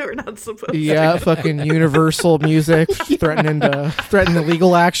music that we're not supposed Yeah, to. fucking Universal Music threatening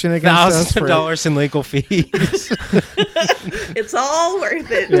legal action against us. $1,000 in legal fees. It's all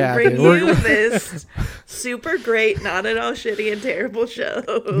worth it Yeah, to bring dude, we're- you this super great, not at all shitty and terrible show.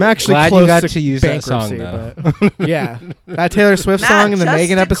 I'm actually Glad you close got to use that song, bankruptcy, but yeah, that Taylor Swift Matt, song in the just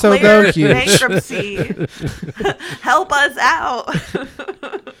Megan episode declared though, huge. bankruptcy. Help us out.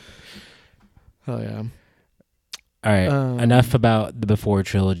 Oh yeah. All right, enough about the Before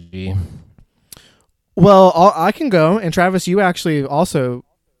trilogy. Well, I can go. And Travis, you actually also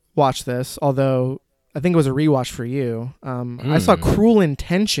watched this, although I think it was a rewatch for you. I saw Cruel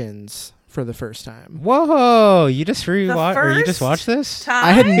Intentions for the first time. Whoa! You just rewatched? Or you just first watched this?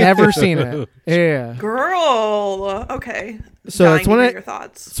 I had never seen it. Yeah. Girl. Okay. So Dying it's to one hear of your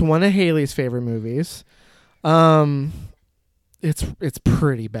thoughts. it's one of Haley's favorite movies. It's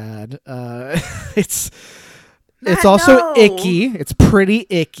pretty bad. It's Matt, also no. icky. It's pretty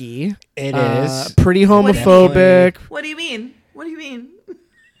icky. It is. Pretty What do you homophobic. What do you mean? What do you mean?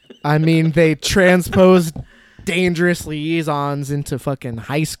 I mean, they transposed dangerous liaisons into fucking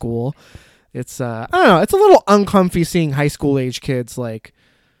high school. It's I don't know. It's a little uncomfy seeing high school age kids like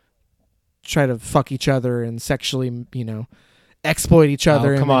try to fuck each other and sexually, exploit each other.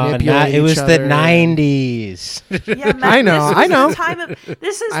 Oh, and come on, manipulate Matt. It each was the other. 90s. Yeah, Matt, I know, this I was know. the time of-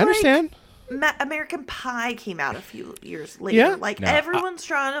 this is I understand. like American Pie came out a few years later. Yeah. Like No, everyone's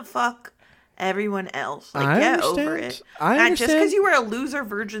trying to fuck everyone else. Like I get understand. over it. I Not just understand. because you were a loser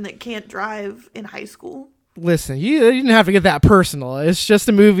virgin that can't drive in high school. Listen, you didn't have to get that personal. It's just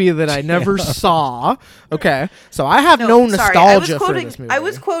a movie that I never saw. Okay, so I have no sorry, nostalgia for this movie. I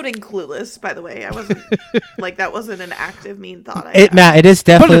was quoting Clueless, by the way. I wasn't like that wasn't an active mean thought. I had. Matt, it is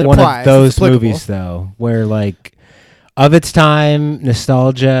definitely one applies. of those It's applicable. movies, though, where, like, of its time,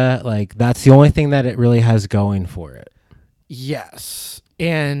 nostalgia, like, that's the only thing that it really has going for it. Yes,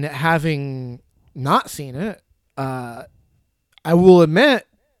 and having not seen it, I will admit,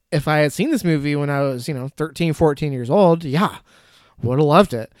 if I had seen this movie when I was, 13, 14 years old, yeah, would have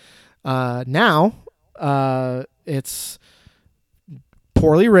loved it. Now, it's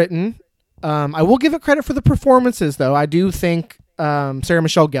poorly written. I will give it credit for the performances, though. I do think Sarah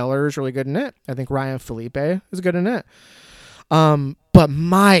Michelle Gellar is really good in it. I think Ryan Felipe is good in it. But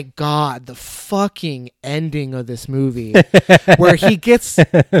my God, the fucking ending of this movie where he gets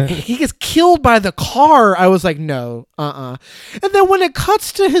killed by the car. I was like, no, And then when it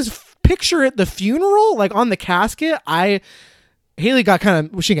cuts to his picture at the funeral, like on the casket, Haley got she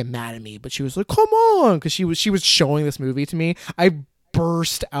didn't get mad at me, but she was like, come on. Cause she was showing this movie to me. I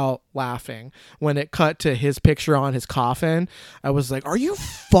burst out laughing when it cut to his picture on his coffin. I was like, are you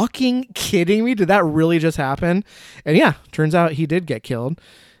fucking kidding me? Did that really just happen? And yeah, turns out he did get killed.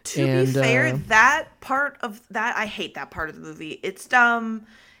 To be fair, that part of that, I hate that part of the movie. It's dumb.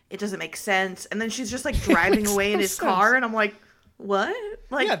 It doesn't make sense. And then she's just like driving away in his car, and I'm like, what?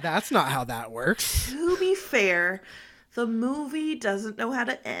 Like, Yeah, that's not how that works. to be fair, the movie doesn't know how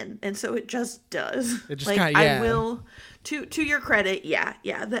to end, and so it just does. It just like kinda- yeah. I will, to your credit, yeah,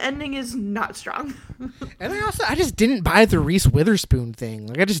 the ending is not strong. And I just didn't buy the Reese Witherspoon thing.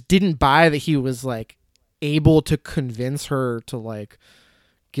 Like, I just didn't buy that he was like able to convince her to like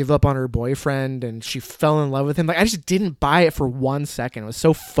give up on her boyfriend, and she fell in love with him. Like, I just didn't buy it for 1 second. It was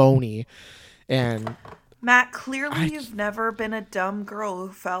so phony. And Matt, clearly you've never been a dumb girl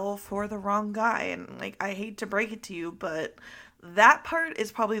who fell for the wrong guy, and like I hate to break it to you, but that part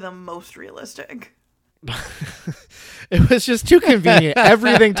is probably the most realistic. it was just too convenient.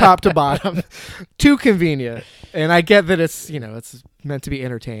 Everything top to bottom, too convenient. And I get that it's, it's meant to be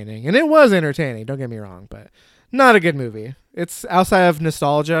entertaining, and it was entertaining. Don't get me wrong, but not a good movie. It's outside of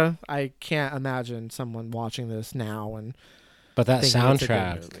nostalgia. I can't imagine someone watching this now and. But that thinking it's a good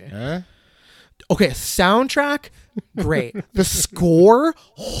soundtrack, movie. huh? Okay, soundtrack, great. The score,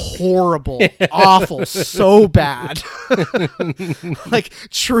 horrible, awful, so bad. Like,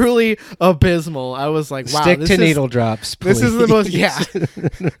 truly abysmal. I was like, wow. Stick to needle drops, please. This is the most,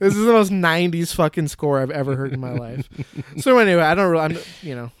 this is the most 90s fucking score I've ever heard in my life. So anyway, I'm going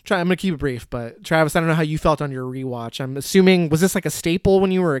to keep it brief, but Travis, I don't know how you felt on your rewatch. I'm assuming, was this like a staple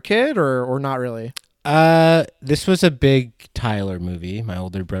when you were a kid or not really? This was a big Tyler movie. My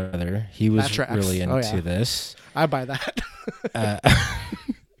older brother, he was really into this. I buy that.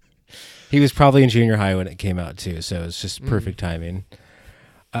 He was probably in junior high when it came out too, so it's just perfect timing.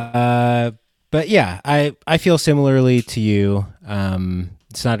 But yeah, I feel similarly to you.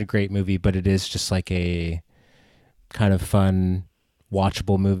 It's not a great movie, but it is just like a kind of fun,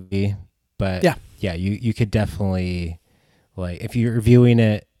 watchable movie. But yeah, you could definitely, like, if you're viewing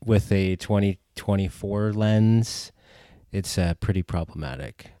it with a 2024 lens, it's pretty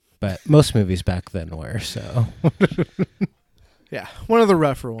problematic. But most movies back then were, so. Yeah, one of the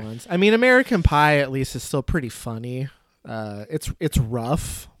rougher ones. I mean, American Pie at least is still pretty funny. It's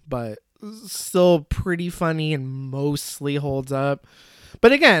rough, but still pretty funny and mostly holds up.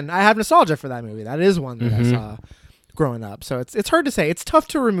 But again, I have nostalgia for that movie. That is one that I saw growing up. So it's hard to say. It's tough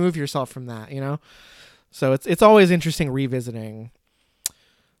to remove yourself from that, So it's always interesting revisiting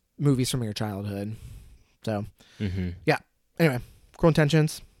movies from your childhood. So yeah. Anyway, Cruel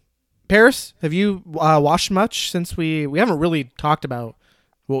Intentions. Paris, have you watched much since we haven't really talked about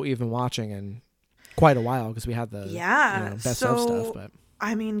what we've been watching in quite a while because we had the best of stuff. But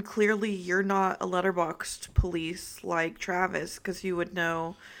I mean, clearly you're not a Letterboxd police like Travis, because you would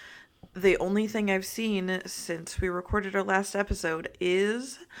know the only thing I've seen since we recorded our last episode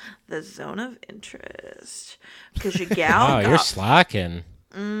is the Zone of Interest. Because your gal you're slacking.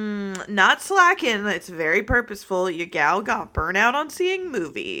 Not slacking. It's very purposeful. Your gal got burnout on seeing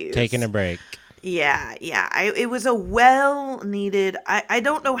movies. Taking a break. Yeah. It was a well-needed... I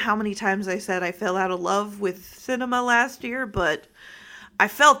don't know how many times I said I fell out of love with cinema last year, but I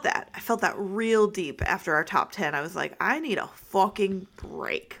felt that. I felt that real deep after our top 10. I was like, I need a fucking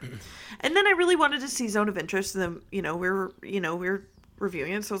break. And then I really wanted to see Zone of Interest, and then, we're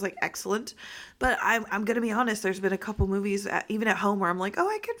reviewing it, so I was like, excellent. But I'm gonna be honest, there's been a couple movies even at home where I'm like,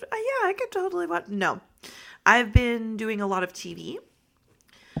 I could totally watch. No, I've been doing a lot of TV.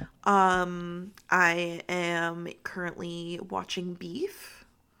 I am currently watching Beef,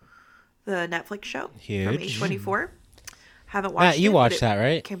 the Netflix show from A24. Haven't watched it. You watched that,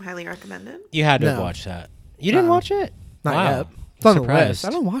 right? Came highly recommended. You had to watch that. You didn't watch it? not Wow. yet. It's on the Surprised. list. I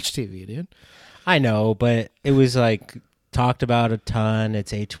don't watch TV, dude. I know, but it was like talked about a ton.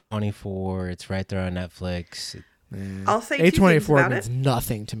 It's A24. It's right there on Netflix. I'll say two things A24 about means it.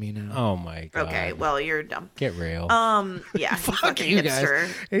 nothing to me now. Oh my god. Okay, well, you're dumb. Get real. Yeah, Fuck you you guys. hipster.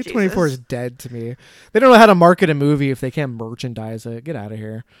 A24 is Jesus. dead to me. They don't know how to market a movie if they can't merchandise it. Get out of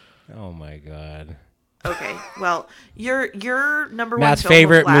here. Oh my god. Okay, well, your number Matt's one film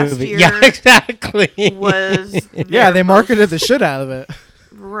favorite of last movie. year Yeah, exactly. was Yeah, their they most- marketed the shit out of it.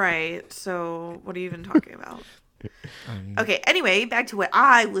 Right. So what are you even talking about? Okay. Anyway, back to what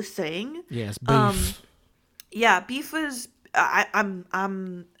I was saying. Yes, beef. Yeah, Beef was.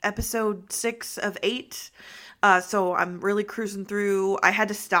 I'm episode 6 of 8. So I'm really cruising through. I had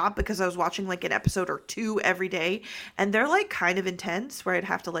to stop because I was watching like an episode or 2 every day, and they're like kind of intense. Where I'd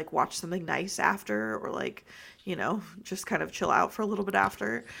have to like watch something nice after, or like, just kind of chill out for a little bit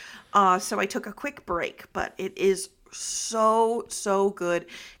after. So I took a quick break, but it is so good.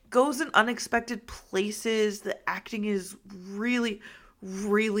 Goes in unexpected places. The acting is really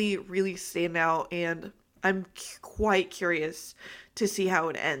stand out, and I'm quite curious to see how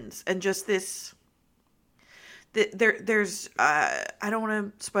it ends. And just this, there's I don't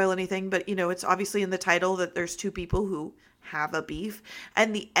want to spoil anything, but it's obviously in the title that there's 2 people who have a beef,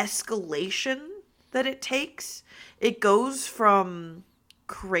 and the escalation that it takes. It goes from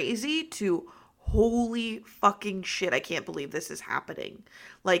crazy to holy fucking shit, I can't believe this is happening.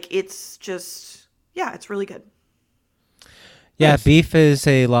 Like, it's just, yeah, it's really good. Yeah, Nice. Beef is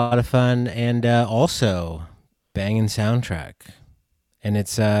a lot of fun and also banging soundtrack. And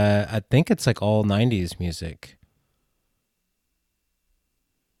it's I think it's like all 90s music.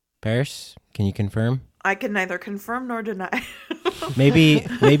 Paris, can you confirm? I can neither confirm nor deny. Maybe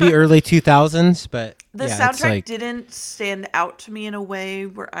early 2000s, but The yeah, it's soundtrack like didn't stand out to me in a way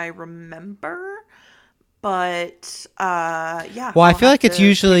where I remember, but yeah. well, I I'll feel have like it's to pay attention.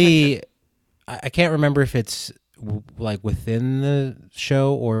 usually I can't remember if it's like within the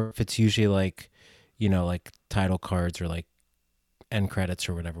show or if it's usually like, you know, like title cards or like end credits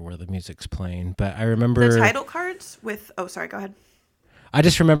or whatever where the music's playing. But I The remember title cards with, oh, sorry, go ahead. I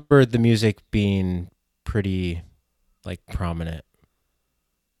just remember the music being pretty like prominent.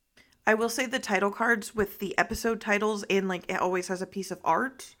 I will say the title cards with the episode titles and like it always has a piece of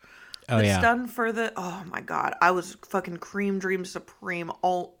art Oh that's yeah. done for the, oh my God. I was fucking cream dream supreme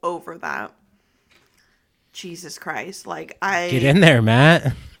all over that. Jesus Christ. Like Get in there,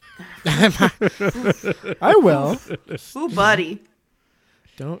 Matt. I will. Ooh, buddy.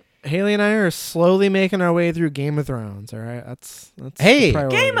 Don't. Haley and I are slowly making our way through Game of Thrones. All right, that's Hey, the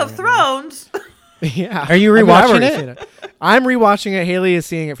priority Game of right Thrones. now. Yeah. Are you I mean, I've rewatching already it? seen it? I'm rewatching it. Haley is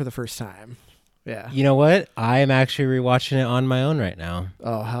seeing it for the first time. Yeah. You know what? I am actually rewatching it on my own right now.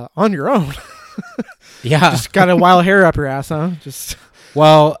 Oh, on your own. Yeah. Just got a wild hair up your ass, huh? Just.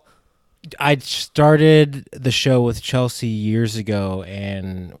 Well, I started the show with Chelsea years ago,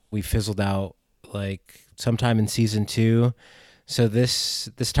 and we fizzled out like sometime in season 2. So this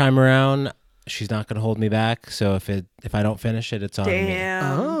time around, she's not going to hold me back. So if I don't finish it, it's on me.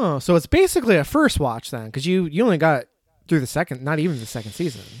 Damn. Oh, so it's basically a first watch then, because you only got through the second, not even the second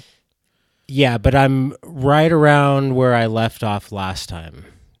season. Yeah, but I'm right around where I left off last time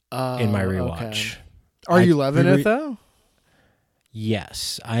in my rewatch. Okay. Are you loving it though?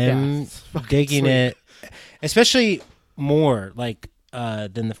 Yes, I am it's fucking digging sweet. it, especially more like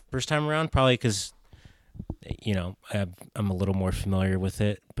than the first time around. Probably because you know I'm a little more familiar with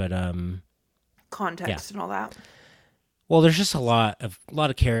it, but Context and all that. well, there's just a lot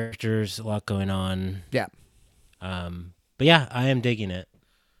of characters, a lot going on. Yeah. But yeah, I am digging it.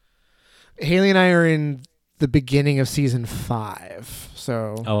 Haley and I are in the beginning of season 5,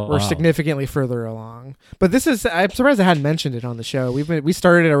 so Oh, we're wow. significantly further along. But this is, I'm surprised I hadn't mentioned it on the show. We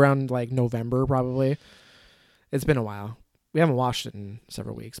started around like November probably. It's been a while. We haven't watched it in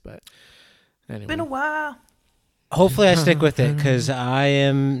several weeks, but anyway. Been a while. Hopefully, I stick with it because I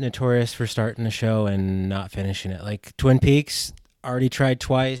am notorious for starting a show and not finishing it. Like Twin Peaks, already tried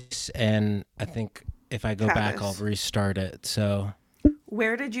twice, and I think if I go back, I'll Travis. restart it. So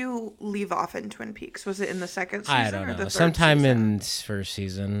Where did you leave off in Twin Peaks? Was it in the second season I don't or know. the third Sometime season? in first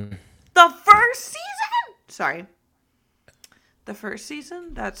season. The first season? Sorry. The first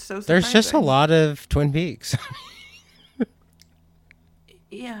season? That's so surprising. There's just a lot of Twin Peaks.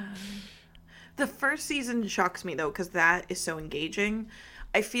 Yeah. The first season shocks me, though, because that is so engaging.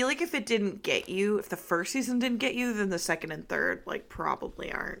 I feel like if it didn't get you, if the first season didn't get you, then the second and third, like,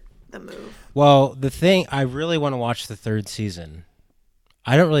 probably aren't the move. Well, the thing, I really want to watch the third season.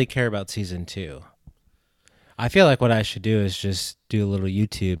 I don't really care about season 2. I feel like what I should do is just do a little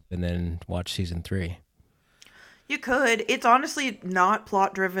YouTube and then watch season 3. You could. It's honestly not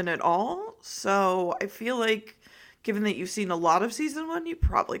plot driven at all. So I feel like, given that you've seen a lot of season 1, you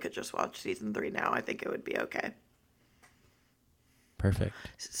probably could just watch season 3 now. I think it would be okay. Perfect.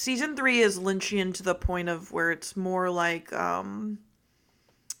 Season 3 is Lynchian to the point of where it's more like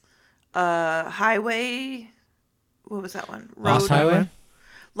Highway. What was that one? Lost Highway?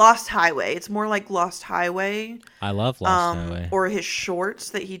 Lost Highway. It's more like Lost Highway. I love Lost Highway. Or his shorts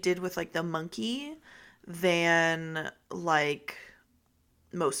that he did with like the monkey than like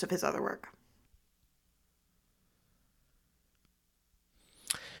most of his other work.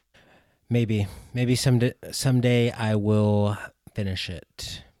 Maybe someday I will finish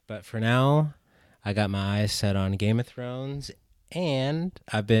it. But for now, I got my eyes set on Game of Thrones, and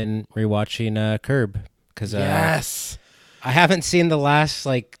I've been rewatching Curb because Yes. I haven't seen the last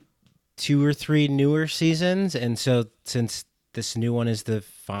like 2 or 3 newer seasons, and so since this new one is the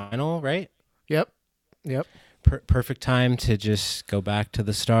final, right? Yep. Perfect time to just go back to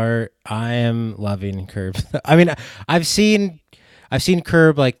the start. I am loving Curb. I mean, I've seen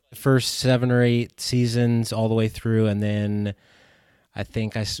Curb like the first 7 or 8 seasons all the way through, and then I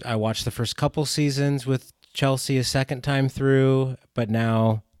think I watched the first couple seasons with Chelsea a second time through, but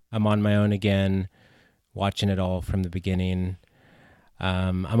now I'm on my own again, watching it all from the beginning.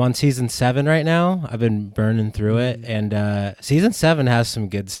 I'm on season 7 right now. I've been burning through it, and season 7 has some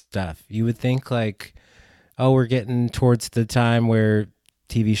good stuff. You would think like, oh, we're getting towards the time where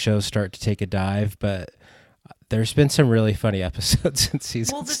TV shows start to take a dive, but there's been some really funny episodes in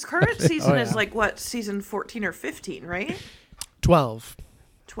season. Well, this current season is yeah. like what, season 14 or 15, right? 12.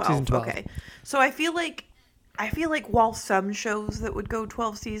 12. Season 12. Okay. So I feel like while some shows that would go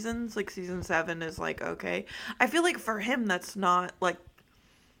 12 seasons, like season 7 is like okay. I feel like for him that's not like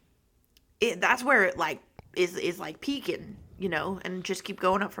that's where it like is like peaking, and just keep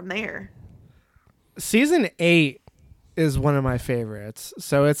going up from there. Season 8 is one of my favorites.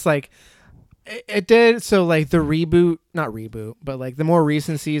 So it's like it did so like the reboot, not reboot, but like the more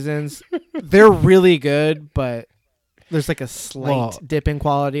recent seasons, they're really good, but there's like a slight dip in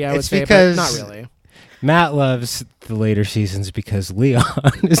quality, I would say, but not really. Matt loves the later seasons because Leon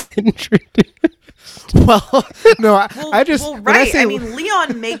is introduced. Well, no, I just well, when right. say, I mean,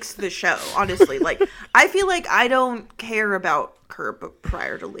 Leon makes the show. Honestly, like I feel like I don't care about Curb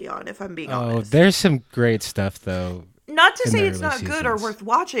prior to Leon, if I'm being honest. There's some great stuff though. Not to in say the it's early not good or seasons. worth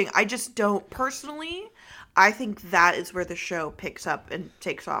watching. I just don't personally. I think that is where the show picks up and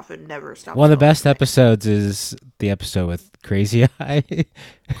takes off and never stops. One of the going best to me. episodes is the episode with Crazy Eye.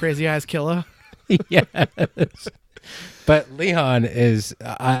 Crazy Eyes Killer. Yes. But Leon is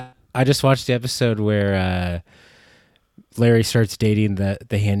I just watched the episode where Larry starts dating the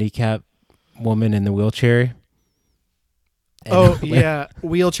handicap woman in the wheelchair. And Oh yeah,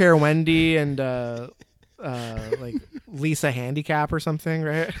 Wheelchair Wendy and like Lisa Handicap or something,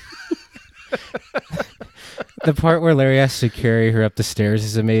 right? the part where Larry has to carry her up the stairs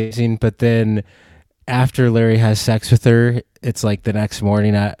is amazing, but then after Larry has sex with her, it's like the next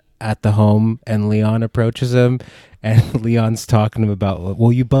morning at the home, and Leon approaches him, and Leon's talking to him about,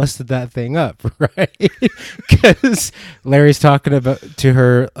 well, you busted that thing up, right? Because Larry's talking to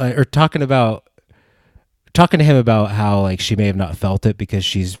him about how like she may have not felt it because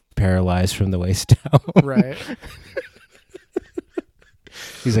she's paralyzed from the waist down. Right.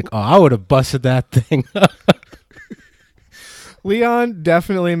 He's like, oh, I would have busted that thing up. Leon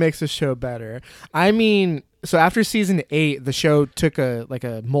definitely makes the show better. I mean, so after season 8, the show took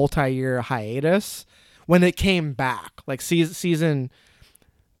a multi-year hiatus. When it came back, like season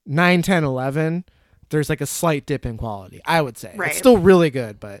 9, 10, 11, there's like a slight dip in quality, I would say. Right. It's still really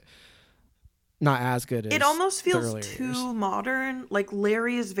good, but not as good as It almost the feels earlier too years. modern. Like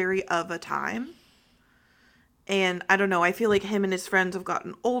Larry is very of a time. And I don't know, I feel like him and his friends have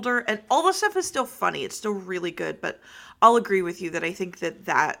gotten older, and all the stuff is still funny. It's still really good, but I'll agree with you that I think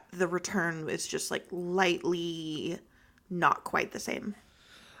that the return is just like lightly not quite the same.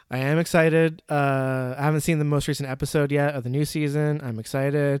 I am excited. I haven't seen the most recent episode yet of the new season. I'm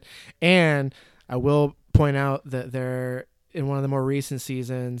excited. And I will point out that there, in one of the more recent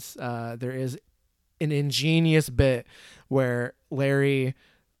seasons, there is an ingenious bit where Larry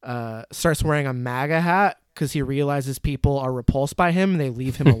starts wearing a MAGA hat because he realizes people are repulsed by him and they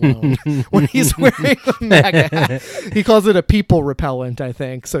leave him alone when he's wearing a MAGA hat. He calls it a people repellent, I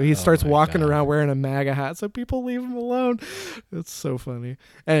think. So he starts walking around wearing a MAGA hat so people leave him alone. It's so funny.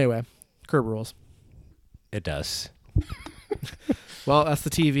 Anyway, Curb rules. It does. Well, that's the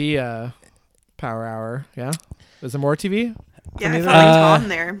TV power hour. Yeah? Is there more TV? Yeah, I thought Tom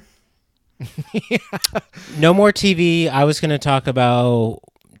there. No more TV. I was going to talk about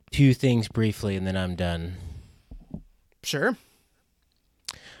 2 things briefly, and then I'm done. Sure.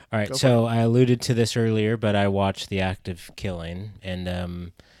 All right, Go so I alluded to this earlier, but I watched The Act of Killing,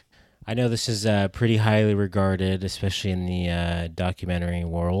 and I know this is pretty highly regarded, especially in the documentary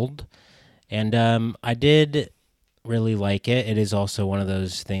world, and I did really like it. It is also one of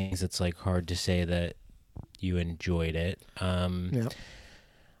those things that's like hard to say that you enjoyed it. Yeah.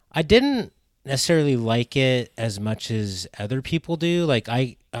 I didn't necessarily like it as much as other people do. Like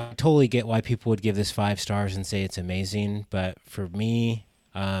I totally get why people would give this 5 stars and say it's amazing, but for me,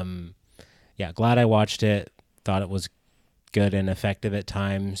 yeah, glad I watched it. Thought it was good and effective at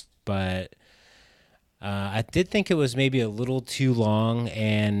times, but I did think it was maybe a little too long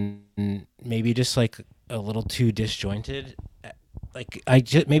and maybe just like a little too disjointed. Like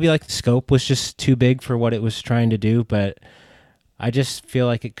maybe like the scope was just too big for what it was trying to do, but I just feel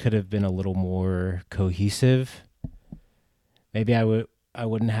like it could have been a little more cohesive. Maybe I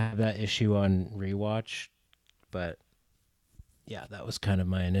wouldn't have that issue on rewatch, but yeah, that was kind of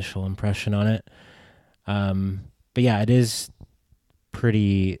my initial impression on it. But yeah, it is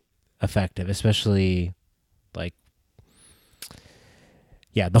pretty effective, especially like,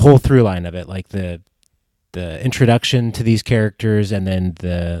 yeah, the whole through line of it, like the introduction to these characters and then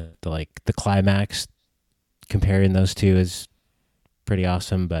the climax, comparing those two is pretty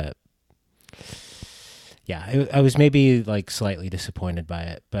awesome, but yeah, I was maybe like slightly disappointed by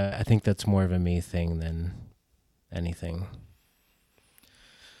it, but I think that's more of a me thing than anything.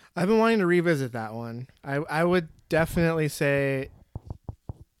 I've been wanting to revisit that one. I would definitely say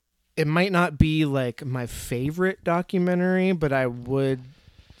it might not be like my favorite documentary, but I would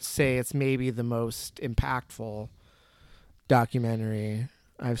say it's maybe the most impactful documentary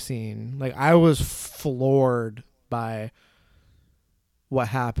I've seen. Like, I was floored by what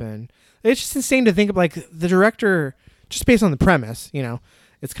happened. It's just insane to think of, like, the director, just based on the premise, you know,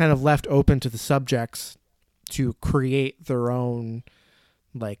 it's kind of left open to the subjects to create their own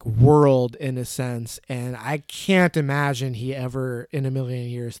like world in a sense, and I can't imagine he ever in a million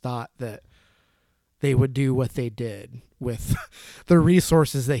years thought that they would do what they did with the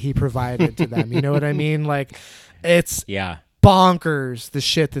resources that he provided to them. You know what I mean? Like, it's bonkers the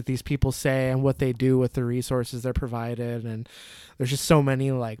shit that these people say and what they do with the resources they're provided, and there's just so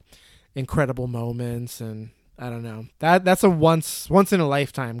many like incredible moments, and I don't know, that's a once in a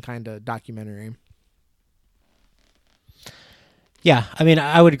lifetime kind of documentary. Yeah, I mean,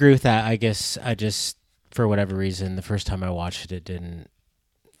 I would agree with that. I guess I just, for whatever reason, the first time I watched it, it didn't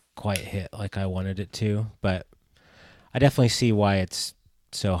quite hit like I wanted it to. But I definitely see why it's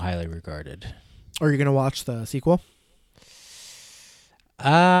so highly regarded. Are you going to watch the sequel?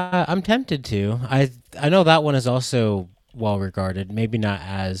 I'm tempted to. I know that one is also well regarded. Maybe not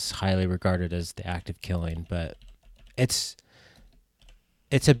as highly regarded as The Act of Killing, but it's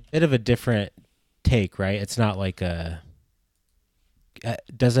a bit of a different take, right? It's not like a...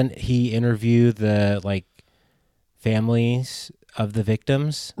 doesn't he interview the like families of the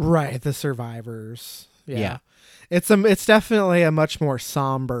victims? Right, the survivors. Yeah. It's definitely a much more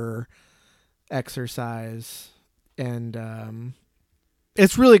somber exercise, and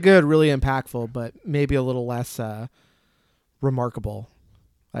it's really good, really impactful, but maybe a little less remarkable,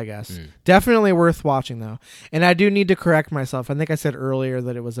 I guess. Definitely worth watching though. And I do need to correct myself. I think I said earlier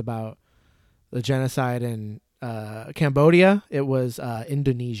that it was about the genocide in Cambodia. It was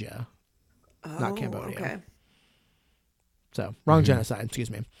Indonesia, not Cambodia. Okay. So wrong genocide. Excuse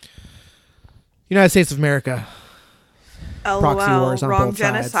me. United States of America. Proxy wars on wrong both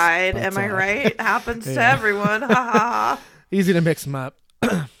genocide. sides, Am I right? Happens to yeah. everyone. Ha ha ha. Easy to mix them up.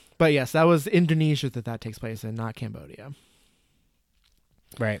 But yes, that was Indonesia that takes place in, not Cambodia.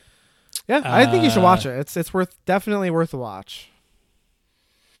 Right. Yeah, I think you should watch it. It's definitely worth a watch.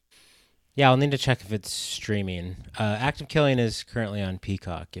 Yeah, I'll need to check if it's streaming. Act of Killing is currently on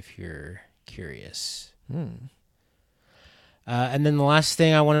Peacock, if you're curious. And then the last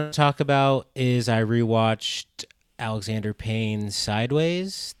thing I want to talk about is I rewatched Alexander Payne's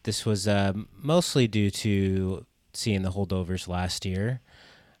Sideways. This was mostly due to seeing The Holdovers last year.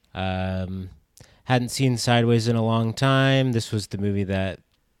 Hadn't seen Sideways in a long time. This was the movie that,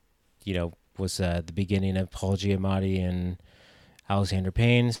 was the beginning of Paul Giamatti and Alexander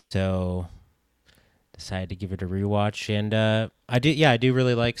Payne, so decided to give it a rewatch, and I do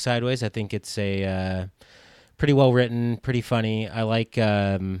really like Sideways. I think it's a pretty well written, pretty funny. I like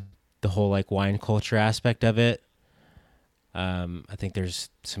the whole like wine culture aspect of it. I think there's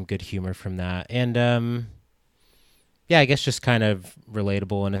some good humor from that, and I guess just kind of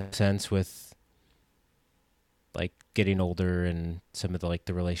relatable in a sense with like getting older and some of the like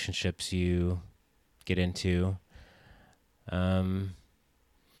the relationships you get into.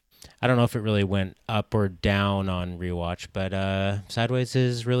 I don't know if it really went up or down on rewatch, but Sideways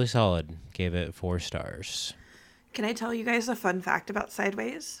is really solid. Gave it 4 stars. Can I tell you guys a fun fact about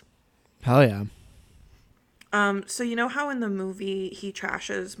Sideways? Hell yeah. So you know how in the movie he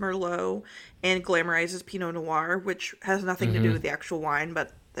trashes Merlot and glamorizes Pinot Noir, which has nothing to do with the actual wine,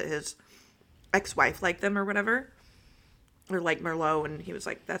 but that his ex-wife liked them or whatever, or liked Merlot, and he was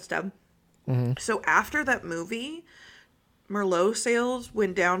like, "That's dumb." So after that movie, Merlot sales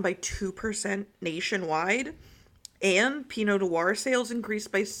went down by 2% nationwide, and Pinot Noir sales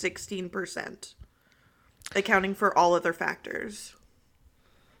increased by 16%, accounting for all other factors.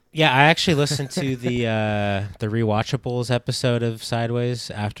 Yeah, I actually listened to the Rewatchables episode of Sideways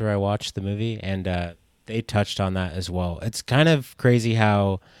after I watched the movie, and they touched on that as well. It's kind of crazy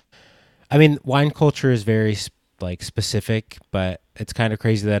how, I mean, wine culture is very like specific, but it's kind of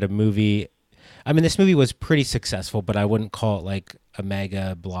crazy that a movie, I mean, this movie was pretty successful, but I wouldn't call it like a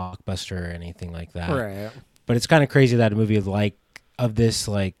mega blockbuster or anything like that. Right. But it's kind of crazy that a movie of this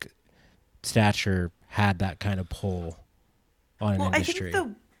like stature had that kind of pull on an industry. I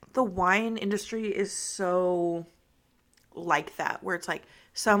think the wine industry is so like that, where it's like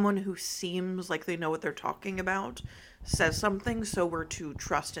someone who seems like they know what they're talking about says something, so we're to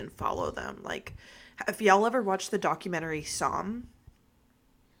trust and follow them. Like, have y'all ever watched the documentary Somm?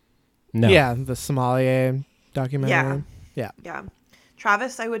 No. Yeah, the sommelier documentary. Yeah. Yeah.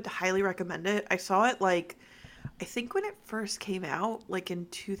 Travis, I would highly recommend it. I saw it like, I think when it first came out, like in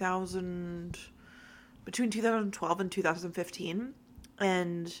 2000, between 2012 and 2015.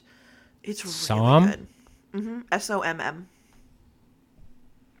 And it's really Somm? good. SOMM.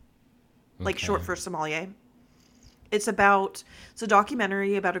 Like Okay. short for sommelier. It's a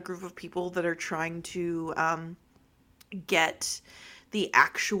documentary about a group of people that are trying to get the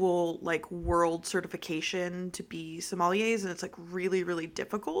actual like world certification to be sommeliers, and it's like really, really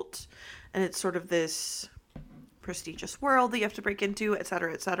difficult. And it's sort of this prestigious world that you have to break into, et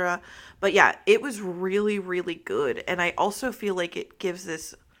cetera, et cetera. But yeah, it was really, really good. And I also feel like it gives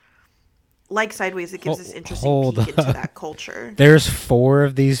this, like Sideways, it gives this interesting Hold peek into up. that culture. There's 4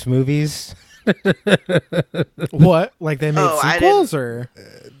 of these movies. What? Like they made Oh, I sequels or?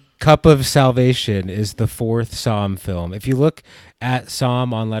 Cup of Salvation is the 4th Somm film. If you look at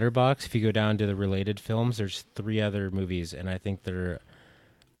Somm on Letterboxd, if you go down to the related films, there's 3 other movies, and I think they're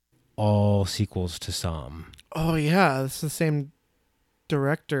all sequels to Somm. Oh yeah, it's the same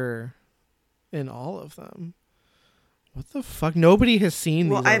director in all of them. What the fuck? Nobody has seen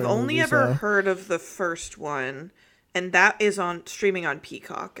these. Well, I've other only movies, ever though. heard of the first one, and that is on streaming on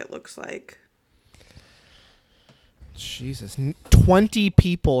Peacock, it looks like. Jesus, 20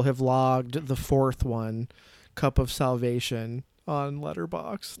 people have logged the 4th one, Cup of Salvation, on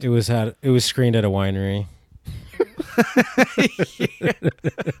Letterboxd. It was screened at a winery.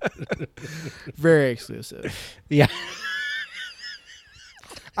 Very exclusive. Yeah.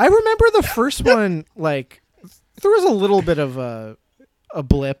 I remember the first one, like, there was a little bit of a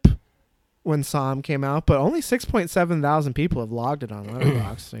blip when Somm came out, but only 6.7 thousand people have logged it on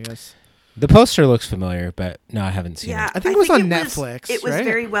Letterboxd, I guess. The poster looks familiar, but no, I haven't seen Yeah, it. I think it was on Netflix, It was right?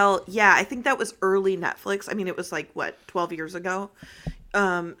 very well. Yeah, I think that was early Netflix. I mean, it was like what 12 years ago.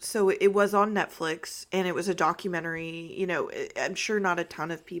 So it was on Netflix, and it was a documentary. You know, I'm sure not a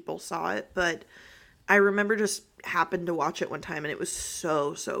ton of people saw it, but I remember just happened to watch it one time, and it was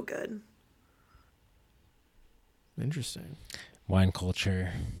so good. Interesting. Wine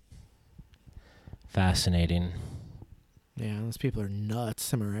culture. Fascinating. Yeah, those people are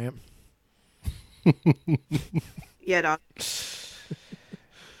nuts. Am I right? Yeah, dog.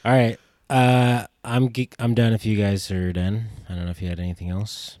 All right. I'm done if you guys are done. I don't know if you had anything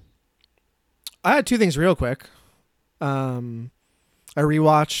else. I had 2 things real quick. I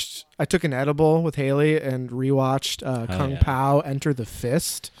took an edible with Haley and rewatched Kung yeah. Pao Enter the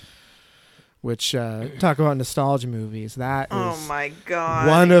Fist, which talk about nostalgia movies. That is Oh my god.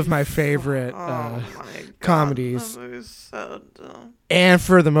 one of my favorite Oh my god. comedies. That movie's so dumb. And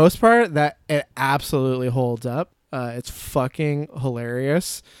for the most part, that it absolutely holds up. It's fucking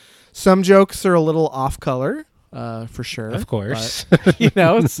hilarious. Some jokes are a little off color, for sure. Of course. but,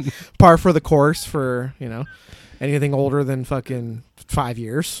 it's par for the course for anything older than fucking 5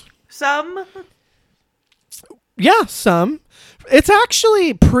 years. Some. Yeah, some. It's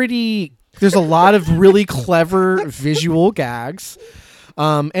actually pretty. There's a lot of really clever visual gags.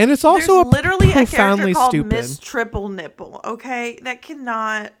 And it's also There's literally a character profoundly called stupid. Miss Triple Nipple. Okay, that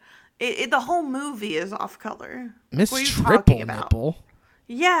cannot. The whole movie is off color. Miss What are you Triple talking about? Nipple.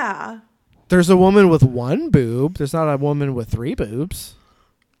 Yeah. There's a woman with 1 boob. There's not a woman with 3 boobs.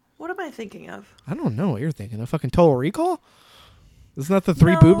 What am I thinking of? I don't know what you're thinking of. Fucking Total Recall? Isn't that the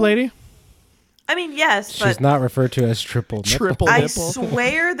 3 boob No. lady? I mean, yes, She's but not referred to as triple nipple. Triple I nipple.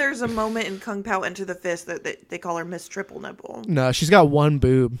 swear there's a moment in Kung Pao Enter the Fist that they call her Miss Triple Nipple. No, she's got 1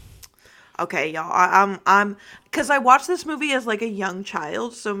 boob. Okay, y'all. I'm because I watched this movie as like a young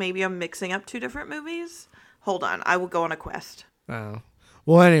child, so maybe I'm mixing up 2 different movies. Hold on, I will go on a quest. Oh.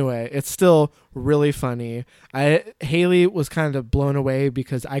 Well, anyway, it's still really funny. Haley was kind of blown away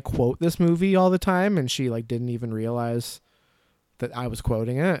because I quote this movie all the time, and she like didn't even realize that I was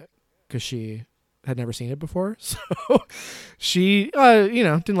quoting it because she had never seen it before. So she,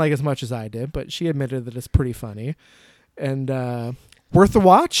 didn't like it as much as I did, but she admitted that it's pretty funny and worth a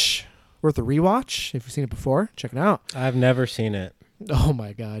watch, worth a rewatch. If you've seen it before, check it out. I've never seen it. Oh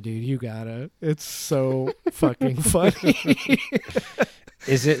my god, dude, you gotta! It's so fucking funny.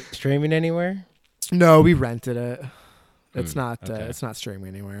 Is it streaming anywhere? No, we rented it. It's not. okay. It's not streaming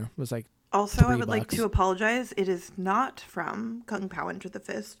anywhere. It was like Also, I $3. would like to apologize. It is not from Kung Pao Enter the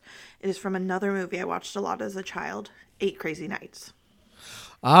Fist. It is from another movie I watched a lot as a child, 8 Crazy Nights.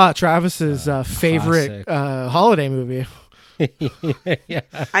 Travis's favorite holiday movie. Yeah.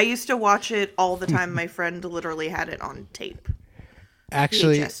 I used to watch it all the time. My friend literally had it on tape.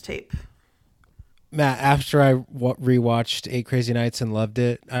 Actually, VHS tape. Matt, after I rewatched Eight Crazy Nights and loved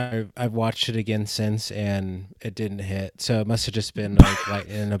it, I've watched it again since, and it didn't hit. So it must have just been like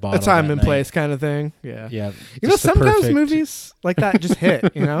in a bottle. A time that and night. place kind of thing. Yeah. Yeah. You know, just the sometimes perfect- movies like that just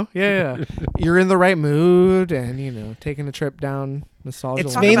hit, you know? Yeah. You're in the right mood and, you know, taking a trip down nostalgia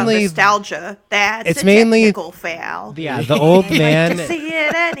It's Talk lane. about mainly- nostalgia. That's it's a mainly- technical foul. Yeah, the old Like man. to see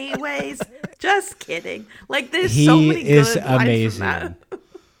it anyways. Just kidding. Like there's so He many is good lines from amazing. that.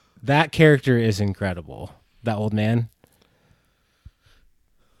 That character is incredible. That old man.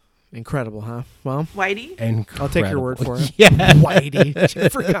 Incredible, huh? Well, Whitey. Incredible. I'll take your word for it. Yeah. Whitey. I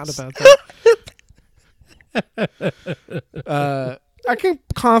forgot about that. I can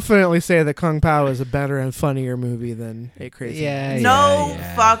confidently say that Kung Pao is a better and funnier movie than Eight Crazy Nights. No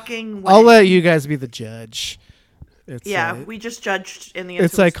fucking way. I'll let you guys be the judge. It's, Yeah, we just judged in the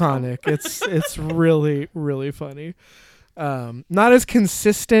it's answer was no. iconic. It's really, really funny. Not as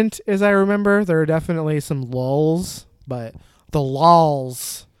consistent as I remember. There are definitely some lulls, but the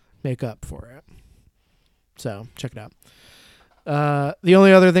lulls make up for it. So check it out. The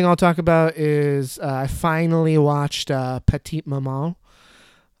only other thing I'll talk about is I finally watched Petite Maman,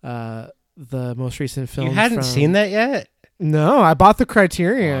 the most recent film. You hadn't seen that yet? No, I bought the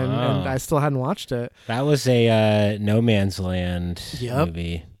Criterion Wow. and I still hadn't watched it. That was a No Man's Land Yep.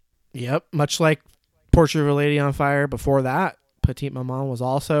 movie. Yep, much like Portrait of a Lady on Fire. Before that, Petite Maman was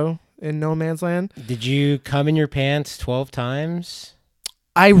also in No Man's Land. Did you come in your pants 12 times?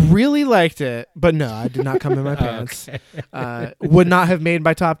 I really liked it, but no, I did not come in my pants. Would not have made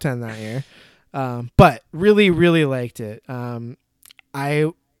my top 10 that year. But really, really liked it.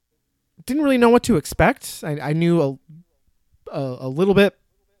 I didn't really know what to expect. I knew a little bit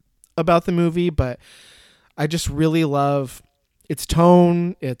about the movie, but I just really love its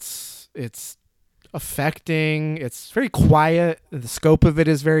tone. It's affecting. It's very quiet. The scope of it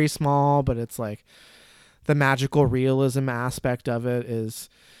is very small, but it's like the magical realism aspect of it is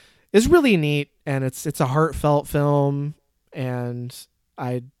really neat, and it's a heartfelt film, and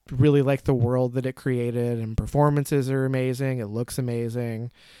I really like the world that it created, and performances are amazing. It looks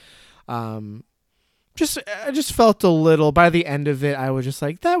amazing. I just felt a little, by the end of it, I was just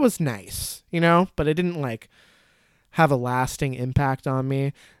like, that was nice, you know, but it didn't like have a lasting impact on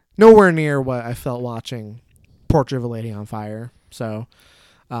me. Nowhere near what I felt watching Portrait of a Lady on Fire. So,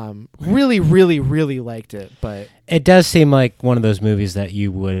 really, really, really liked it, but It does seem like one of those movies that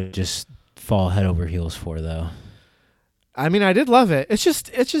you would just fall head over heels for, though. I mean, I did love it. It's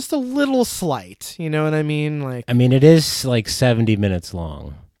just a little slight, you know what I mean? Like, I mean, it is like 70 minutes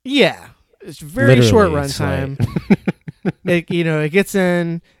long. yeah, it's very short Literally, it's runtime. It gets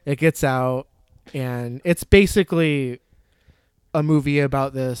in, it gets out, and it's basically a movie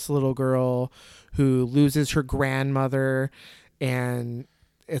about this little girl who loses her grandmother, and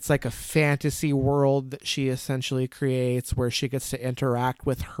it's like a fantasy world that she essentially creates where she gets to interact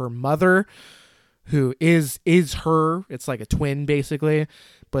with her mother, who is her. It's like a twin basically,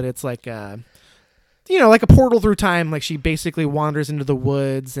 but it's like like a portal through time. Like she basically wanders into the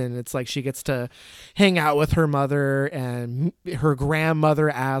woods, and it's like she gets to hang out with her mother and her grandmother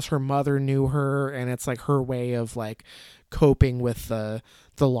as her mother knew her, and it's like her way of like coping with the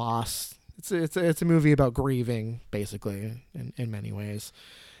loss. It's a movie about grieving, basically, in many ways.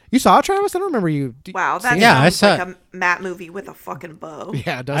 You saw it, Travis? I don't remember you. Wow, that Yeah, I sounds saw like a Matt movie with a fucking bow.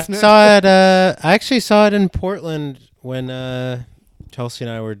 Yeah, I doesn't it? saw it. I actually saw it in Portland when Chelsea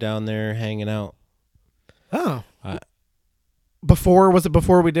and I were down there hanging out. Oh. Uh, was it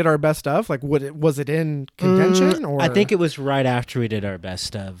before we did our best of? Like, was it in contention? Or I think it was right after we did our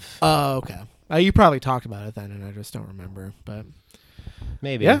best of. Oh, okay. You probably talked about it then, and I just don't remember. But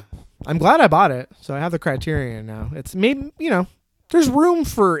Maybe. yeah, I'm glad I bought it. So I have the Criterion now. It's maybe, there's room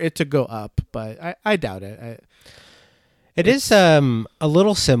for it to go up, but I doubt it. It is a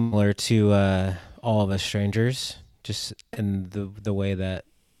little similar to All of Us Strangers, just in the way that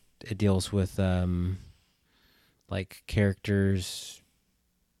it deals with like characters,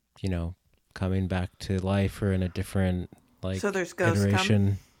 coming back to life or in a different So there's ghosts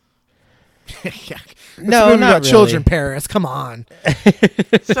iteration. Yeah. No, It's a movie not about children, really. Paris. Come on.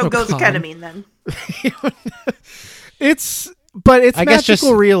 So ghosts Come kind of on. mean then. It's I guess magical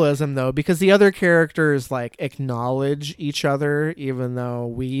just- realism though, because the other characters like acknowledge each other, even though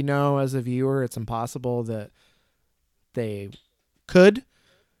we know as a viewer it's impossible that they could.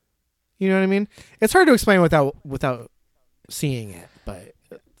 You know what I mean? It's hard to explain without seeing it, but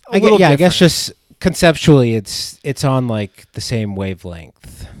I guess just conceptually, it's on like the same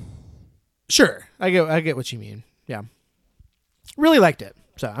wavelength. sure. I get what you mean. Yeah, really liked it.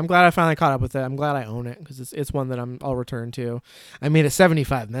 So I'm glad I finally caught up with it. I'm glad I own it because it's one that I'll return to. I mean, it's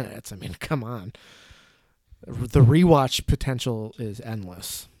 75 minutes. I mean, come on. the rewatch potential is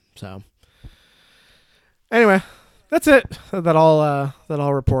endless. So anyway, that's it. That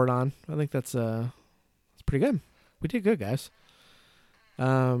I'll report on. I think that's pretty good. We did good, guys.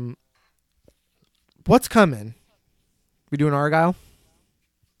 What's coming? We doing Argyle?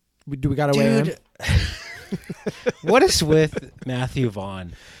 We got to weigh in? What is with Matthew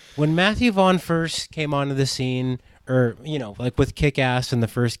Vaughn? When Matthew Vaughn first came onto the scene, or, you know, like with Kick-Ass and the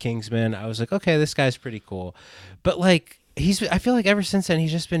first Kingsman, I was like, okay, this guy's pretty cool. But, like, I feel like ever since then,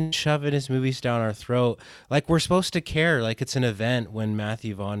 he's just been shoving his movies down our throat. Like, we're supposed to care. Like, it's an event when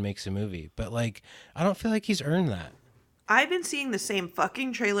Matthew Vaughn makes a movie. But, like, I don't feel like he's earned that. I've been seeing the same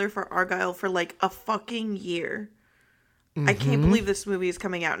fucking trailer for Argyle for, like, a fucking year. Mm-hmm. I can't believe this movie is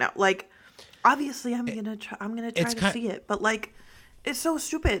coming out now. Like, obviously, I'm gonna try to see it. But, like, it's so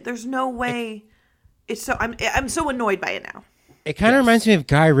stupid. There's no way... I'm so annoyed by it now. It kind of reminds me of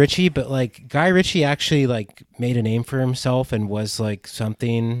Guy Ritchie, but like Guy Ritchie actually like made a name for himself and was like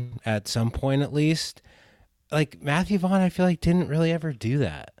something at some point at least. Like Matthew Vaughn, I feel like didn't really ever do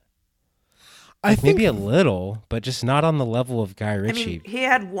that. Like, I think maybe a little, but just not on the level of Guy Ritchie. I mean, he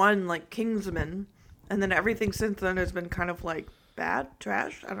had one like Kingsman, and then everything since then has been kind of like bad,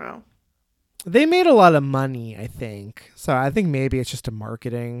 trash. I don't know. They made a lot of money, I think. So I think maybe it's just a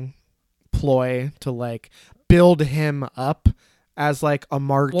marketing ploy to like build him up as like a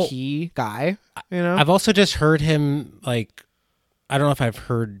marquee guy, you know. I've also just heard him like, I don't know if I've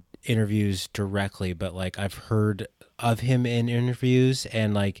heard interviews directly, but like I've heard of him in interviews,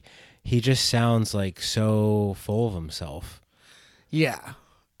 and like he just sounds like so full of himself. Yeah,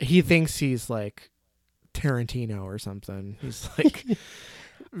 he thinks he's like Tarantino or something. He's like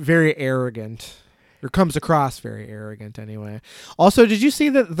very arrogant. Or comes across very arrogant anyway. Also, did you see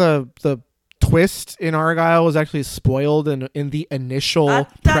that the twist in Argyle was actually spoiled in the initial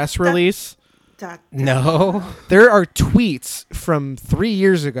press release? No. There are tweets from 3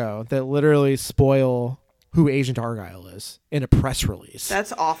 years ago that literally spoil who Agent Argyle is in a press release.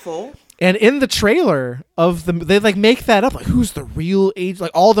 That's awful. And in the trailer of they like make that up, like who's the real agent?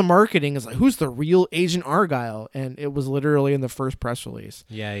 Like all the marketing is like who's the real Agent Argyle, and it was literally in the first press release.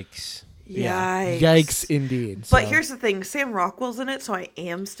 Yikes. Yikes. Yikes indeed. But here's the thing, Sam Rockwell's in it, so I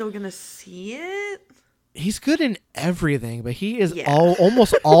am still gonna see it. He's good in everything, but he is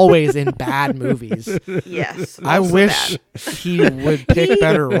almost always in bad movies. Yes. I wish he would pick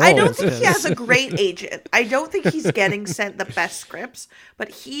better roles. I don't think he has a great agent. I don't think he's getting sent the best scripts, but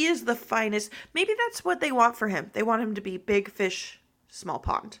he is the finest. Maybe that's what they want for him. They want him to be big fish, small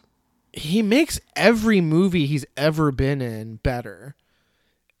pond. He makes every movie he's ever been in better.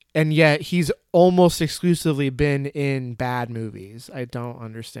 And yet he's almost exclusively been in bad movies. I don't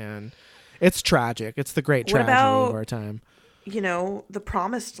understand. It's tragic. It's the great tragedy of our time. You know, The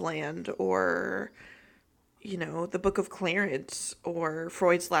Promised Land, or, you know, The Book of Clarence, or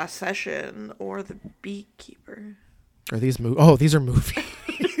Freud's Last Session, or The Beekeeper. Are these these are movies.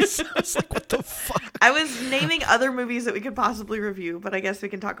 I was like, what the fuck? I was naming other movies that we could possibly review, but I guess we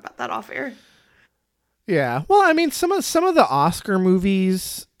can talk about that off air. Yeah. Well, I mean, some of the Oscar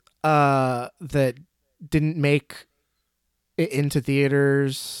movies that didn't make it into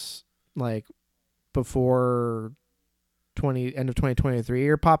theaters like before end of 2023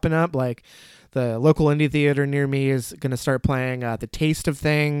 are popping up. Like the local indie theater near me is going to start playing The Taste of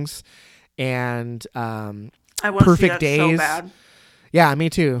Things and I Perfect Days. So bad. Yeah, me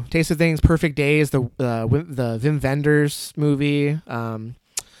too. Taste of Things, Perfect Days, the Wim Wenders movie,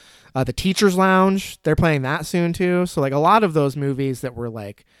 The Teacher's Lounge. They're playing that soon too. So like a lot of those movies that were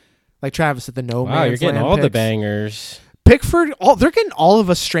like Travis at the No Man's Land. Wow, you're getting all picks. the bangers. Pickford, they're getting all of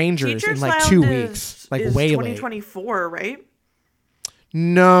Us Strangers Teacher's in like Lounge 2 weeks. Like is way 2024, late. Right?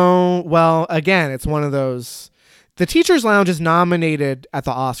 No, well, again, it's one of those. The Teacher's Lounge is nominated at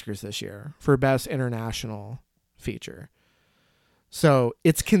the Oscars this year for Best International Feature. So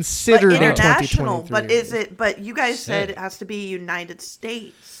it's considered international, 2023. but is it? But you guys said it has to be United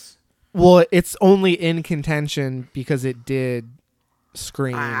States. Well, it's only in contention because it did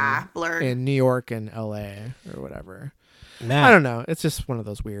screen blurred. in New York and LA or whatever. Matt, I don't know. It's just one of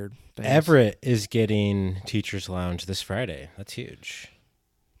those weird things. Everett is getting Teacher's Lounge this Friday. That's huge.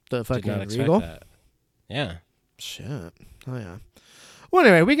 The fucking Did not expect Regal? that. Yeah. Shit. Oh, yeah. Well,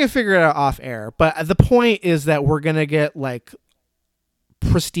 anyway, we can figure it out off air. But the point is that we're going to get like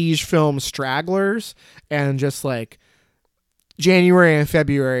prestige film stragglers, and just like January and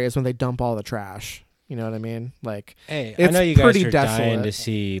February is when they dump all the trash. You know what I mean? Like, hey, it's I know you guys pretty are desolate. dying to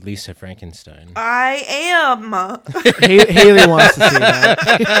see Lisa Frankenstein. I am. Haley wants to see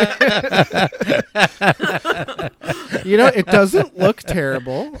that. You know, it doesn't look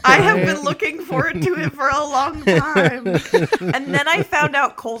terrible. I have been looking forward to it for a long time. And then I found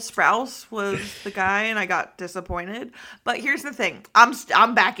out Cole Sprouse was the guy and I got disappointed. But here's the thing.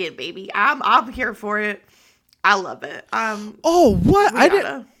 I'm back in, baby. I'm here for it. I love it. Oh, what? I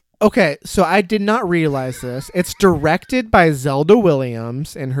did. Okay, so I did not realize this. It's directed by Zelda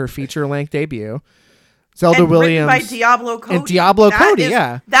Williams in her feature-length debut. Zelda Williams by Diablo Cody. And Diablo Cody,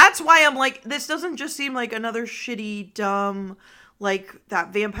 yeah. That's why I'm like, this doesn't just seem like another shitty, dumb, like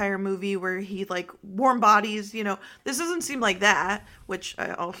that vampire movie where he like warm bodies, you know. This doesn't seem like that, which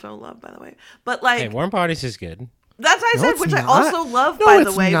I also love, by the way. But like, Hey, Warm Bodies is good. That's what I said, it's which not. I also love, No, by the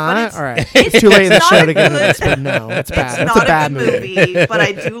it's way. not. But it's, all right. It's too late in the not show a to get into good- this, but no, it's bad. It's It's not a bad good movie. but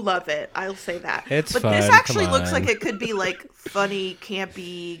I do love it. I'll say that. It's but this fun, actually come looks on. like it could be like funny,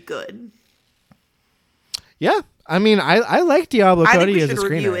 campy, good. Yeah, I mean, I like Diablo I think Cody we as a should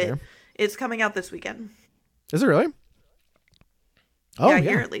review screenwriter. it. It's coming out this weekend. Is it really? Oh, yeah, yeah,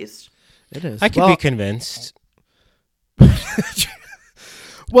 here at least. it is. I could well, be convinced.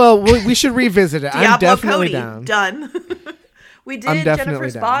 well, we should revisit it. I'm Diablo definitely Cody, down. done. We I'm did definitely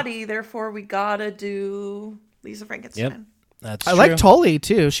Jennifer's down. Body, therefore we gotta do Lisa Frankenstein. Yep. That's I true. like Tully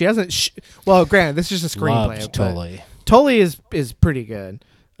too. She hasn't. Well, granted, this is just a screenplay. Loved but Tully. Tully is pretty good.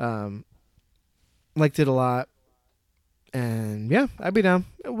 Liked it a lot, and yeah, I'd be down.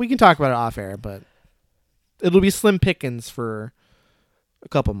 We can talk about it off air, but it'll be slim pickings for a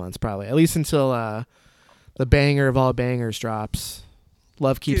couple months, probably at least until the banger of all bangers drops.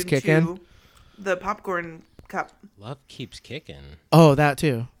 Love Keeps Dune Kicking. 2, the popcorn cup. Love keeps kicking. Oh, that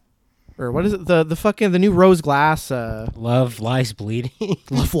too. Or what is it? The fucking the new Rose Glass. Love lies bleeding.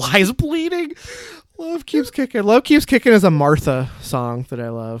 Love Lies Bleeding. Love Keeps Kicking. Love Keeps Kicking is a Martha song that I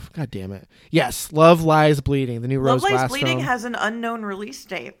love. God damn it. Yes, Love Lies Bleeding. The new Rose Love Lies Glass Bleeding film. has an unknown release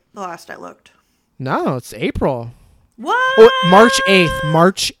date. The last I looked. No, it's April. What? Oh, March 8th.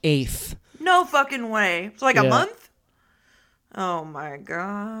 March 8th. No fucking way. So like Yeah. a month? Oh my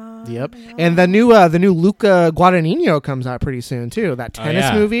god. Yep. And the new Luca Guadagnino comes out pretty soon too. That Oh, tennis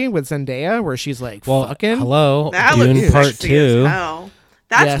yeah. movie with Zendaya where she's like Well, fucking. hello. That Dune looks Part sexy 2. as hell.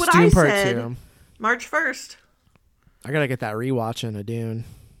 That's Yes, what Dune I Part said. 2. March 1st. I gotta get that rewatching of Dune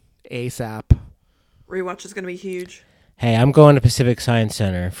ASAP. Rewatch is gonna be huge. Hey, I'm going to Pacific Science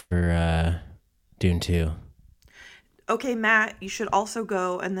Center for Dune 2. Okay, Matt, you should also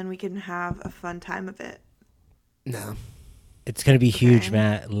go and then we can have a fun time of it. No. It's going to be huge, Okay.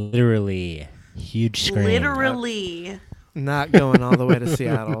 Matt. Literally. Huge screen. Literally. Not going all the way to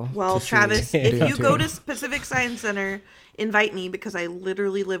Seattle. Well, to see Travis, if Dune you 2. go to Pacific Science Center, invite me because I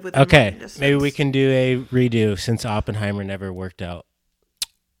literally live within Okay, walking distance. maybe we can do a redo since Oppenheimer never worked out.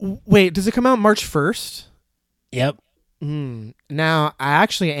 Wait, does it come out March 1st? Yep. Now, I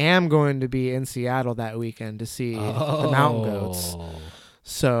actually am going to be in Seattle that weekend to see the Mountain Goats. Oh.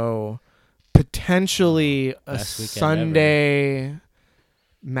 So, potentially a Best weekend Sunday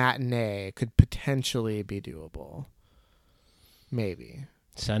matinee could potentially be doable. Maybe.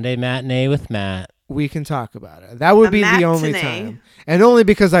 Sunday matinee with Matt. We can talk about it. That would A be the only matinee. time. And only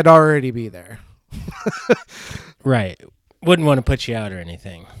because I'd already be there. Right. Wouldn't want to put you out or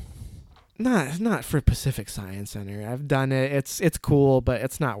anything. Not for Pacific Science Center. I've done it. It's cool, but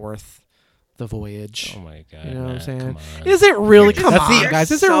it's not worth the voyage. Oh my god. You know what I'm Matt, saying? come on. Is it really? You're just- Come That's on, the- guys.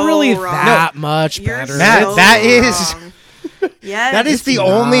 Is it you're really so wrong. that much You're better? Matt, so that is- wrong. Yes. That is the It's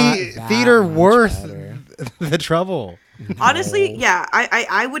only not that theater much worth better. the trouble. Honestly, yeah,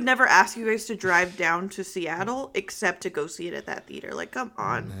 I would never ask you guys to drive down to Seattle except to go see it at that theater. Like, come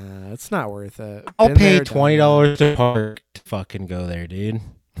on. Nah, it's not worth it. I'll Been pay there, done $20 to park to fucking go there, dude.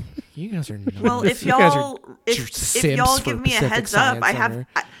 that. You guys are nuts. Well, if You guys are y'all if simps y'all for give me a Pacific heads up, Science I have Center.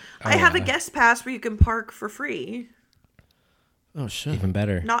 I have a yeah. guest pass where you can park for free. Oh shit. Even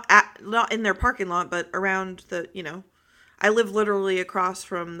better. Not in their parking lot, but around the, I live literally across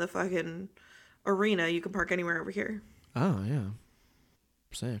from the fucking arena. You can park anywhere over here. Oh yeah.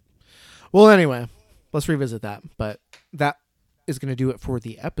 Sick. Well, anyway, let's revisit that. But that is going to do it for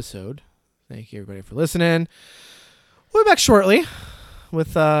the episode. Thank you everybody for listening. We'll be back shortly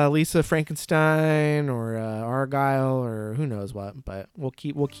with Lisa Frankenstein or Argyle or who knows what. But we'll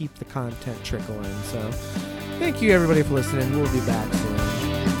keep the content trickling. So thank you everybody for listening. We'll be back soon.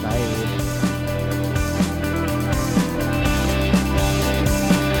 Bye.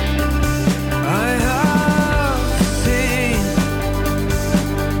 I have seen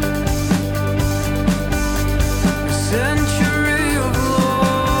a century of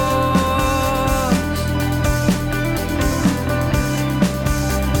loss.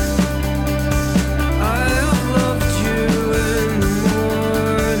 I have loved you in the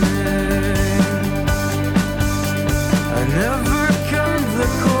morning. never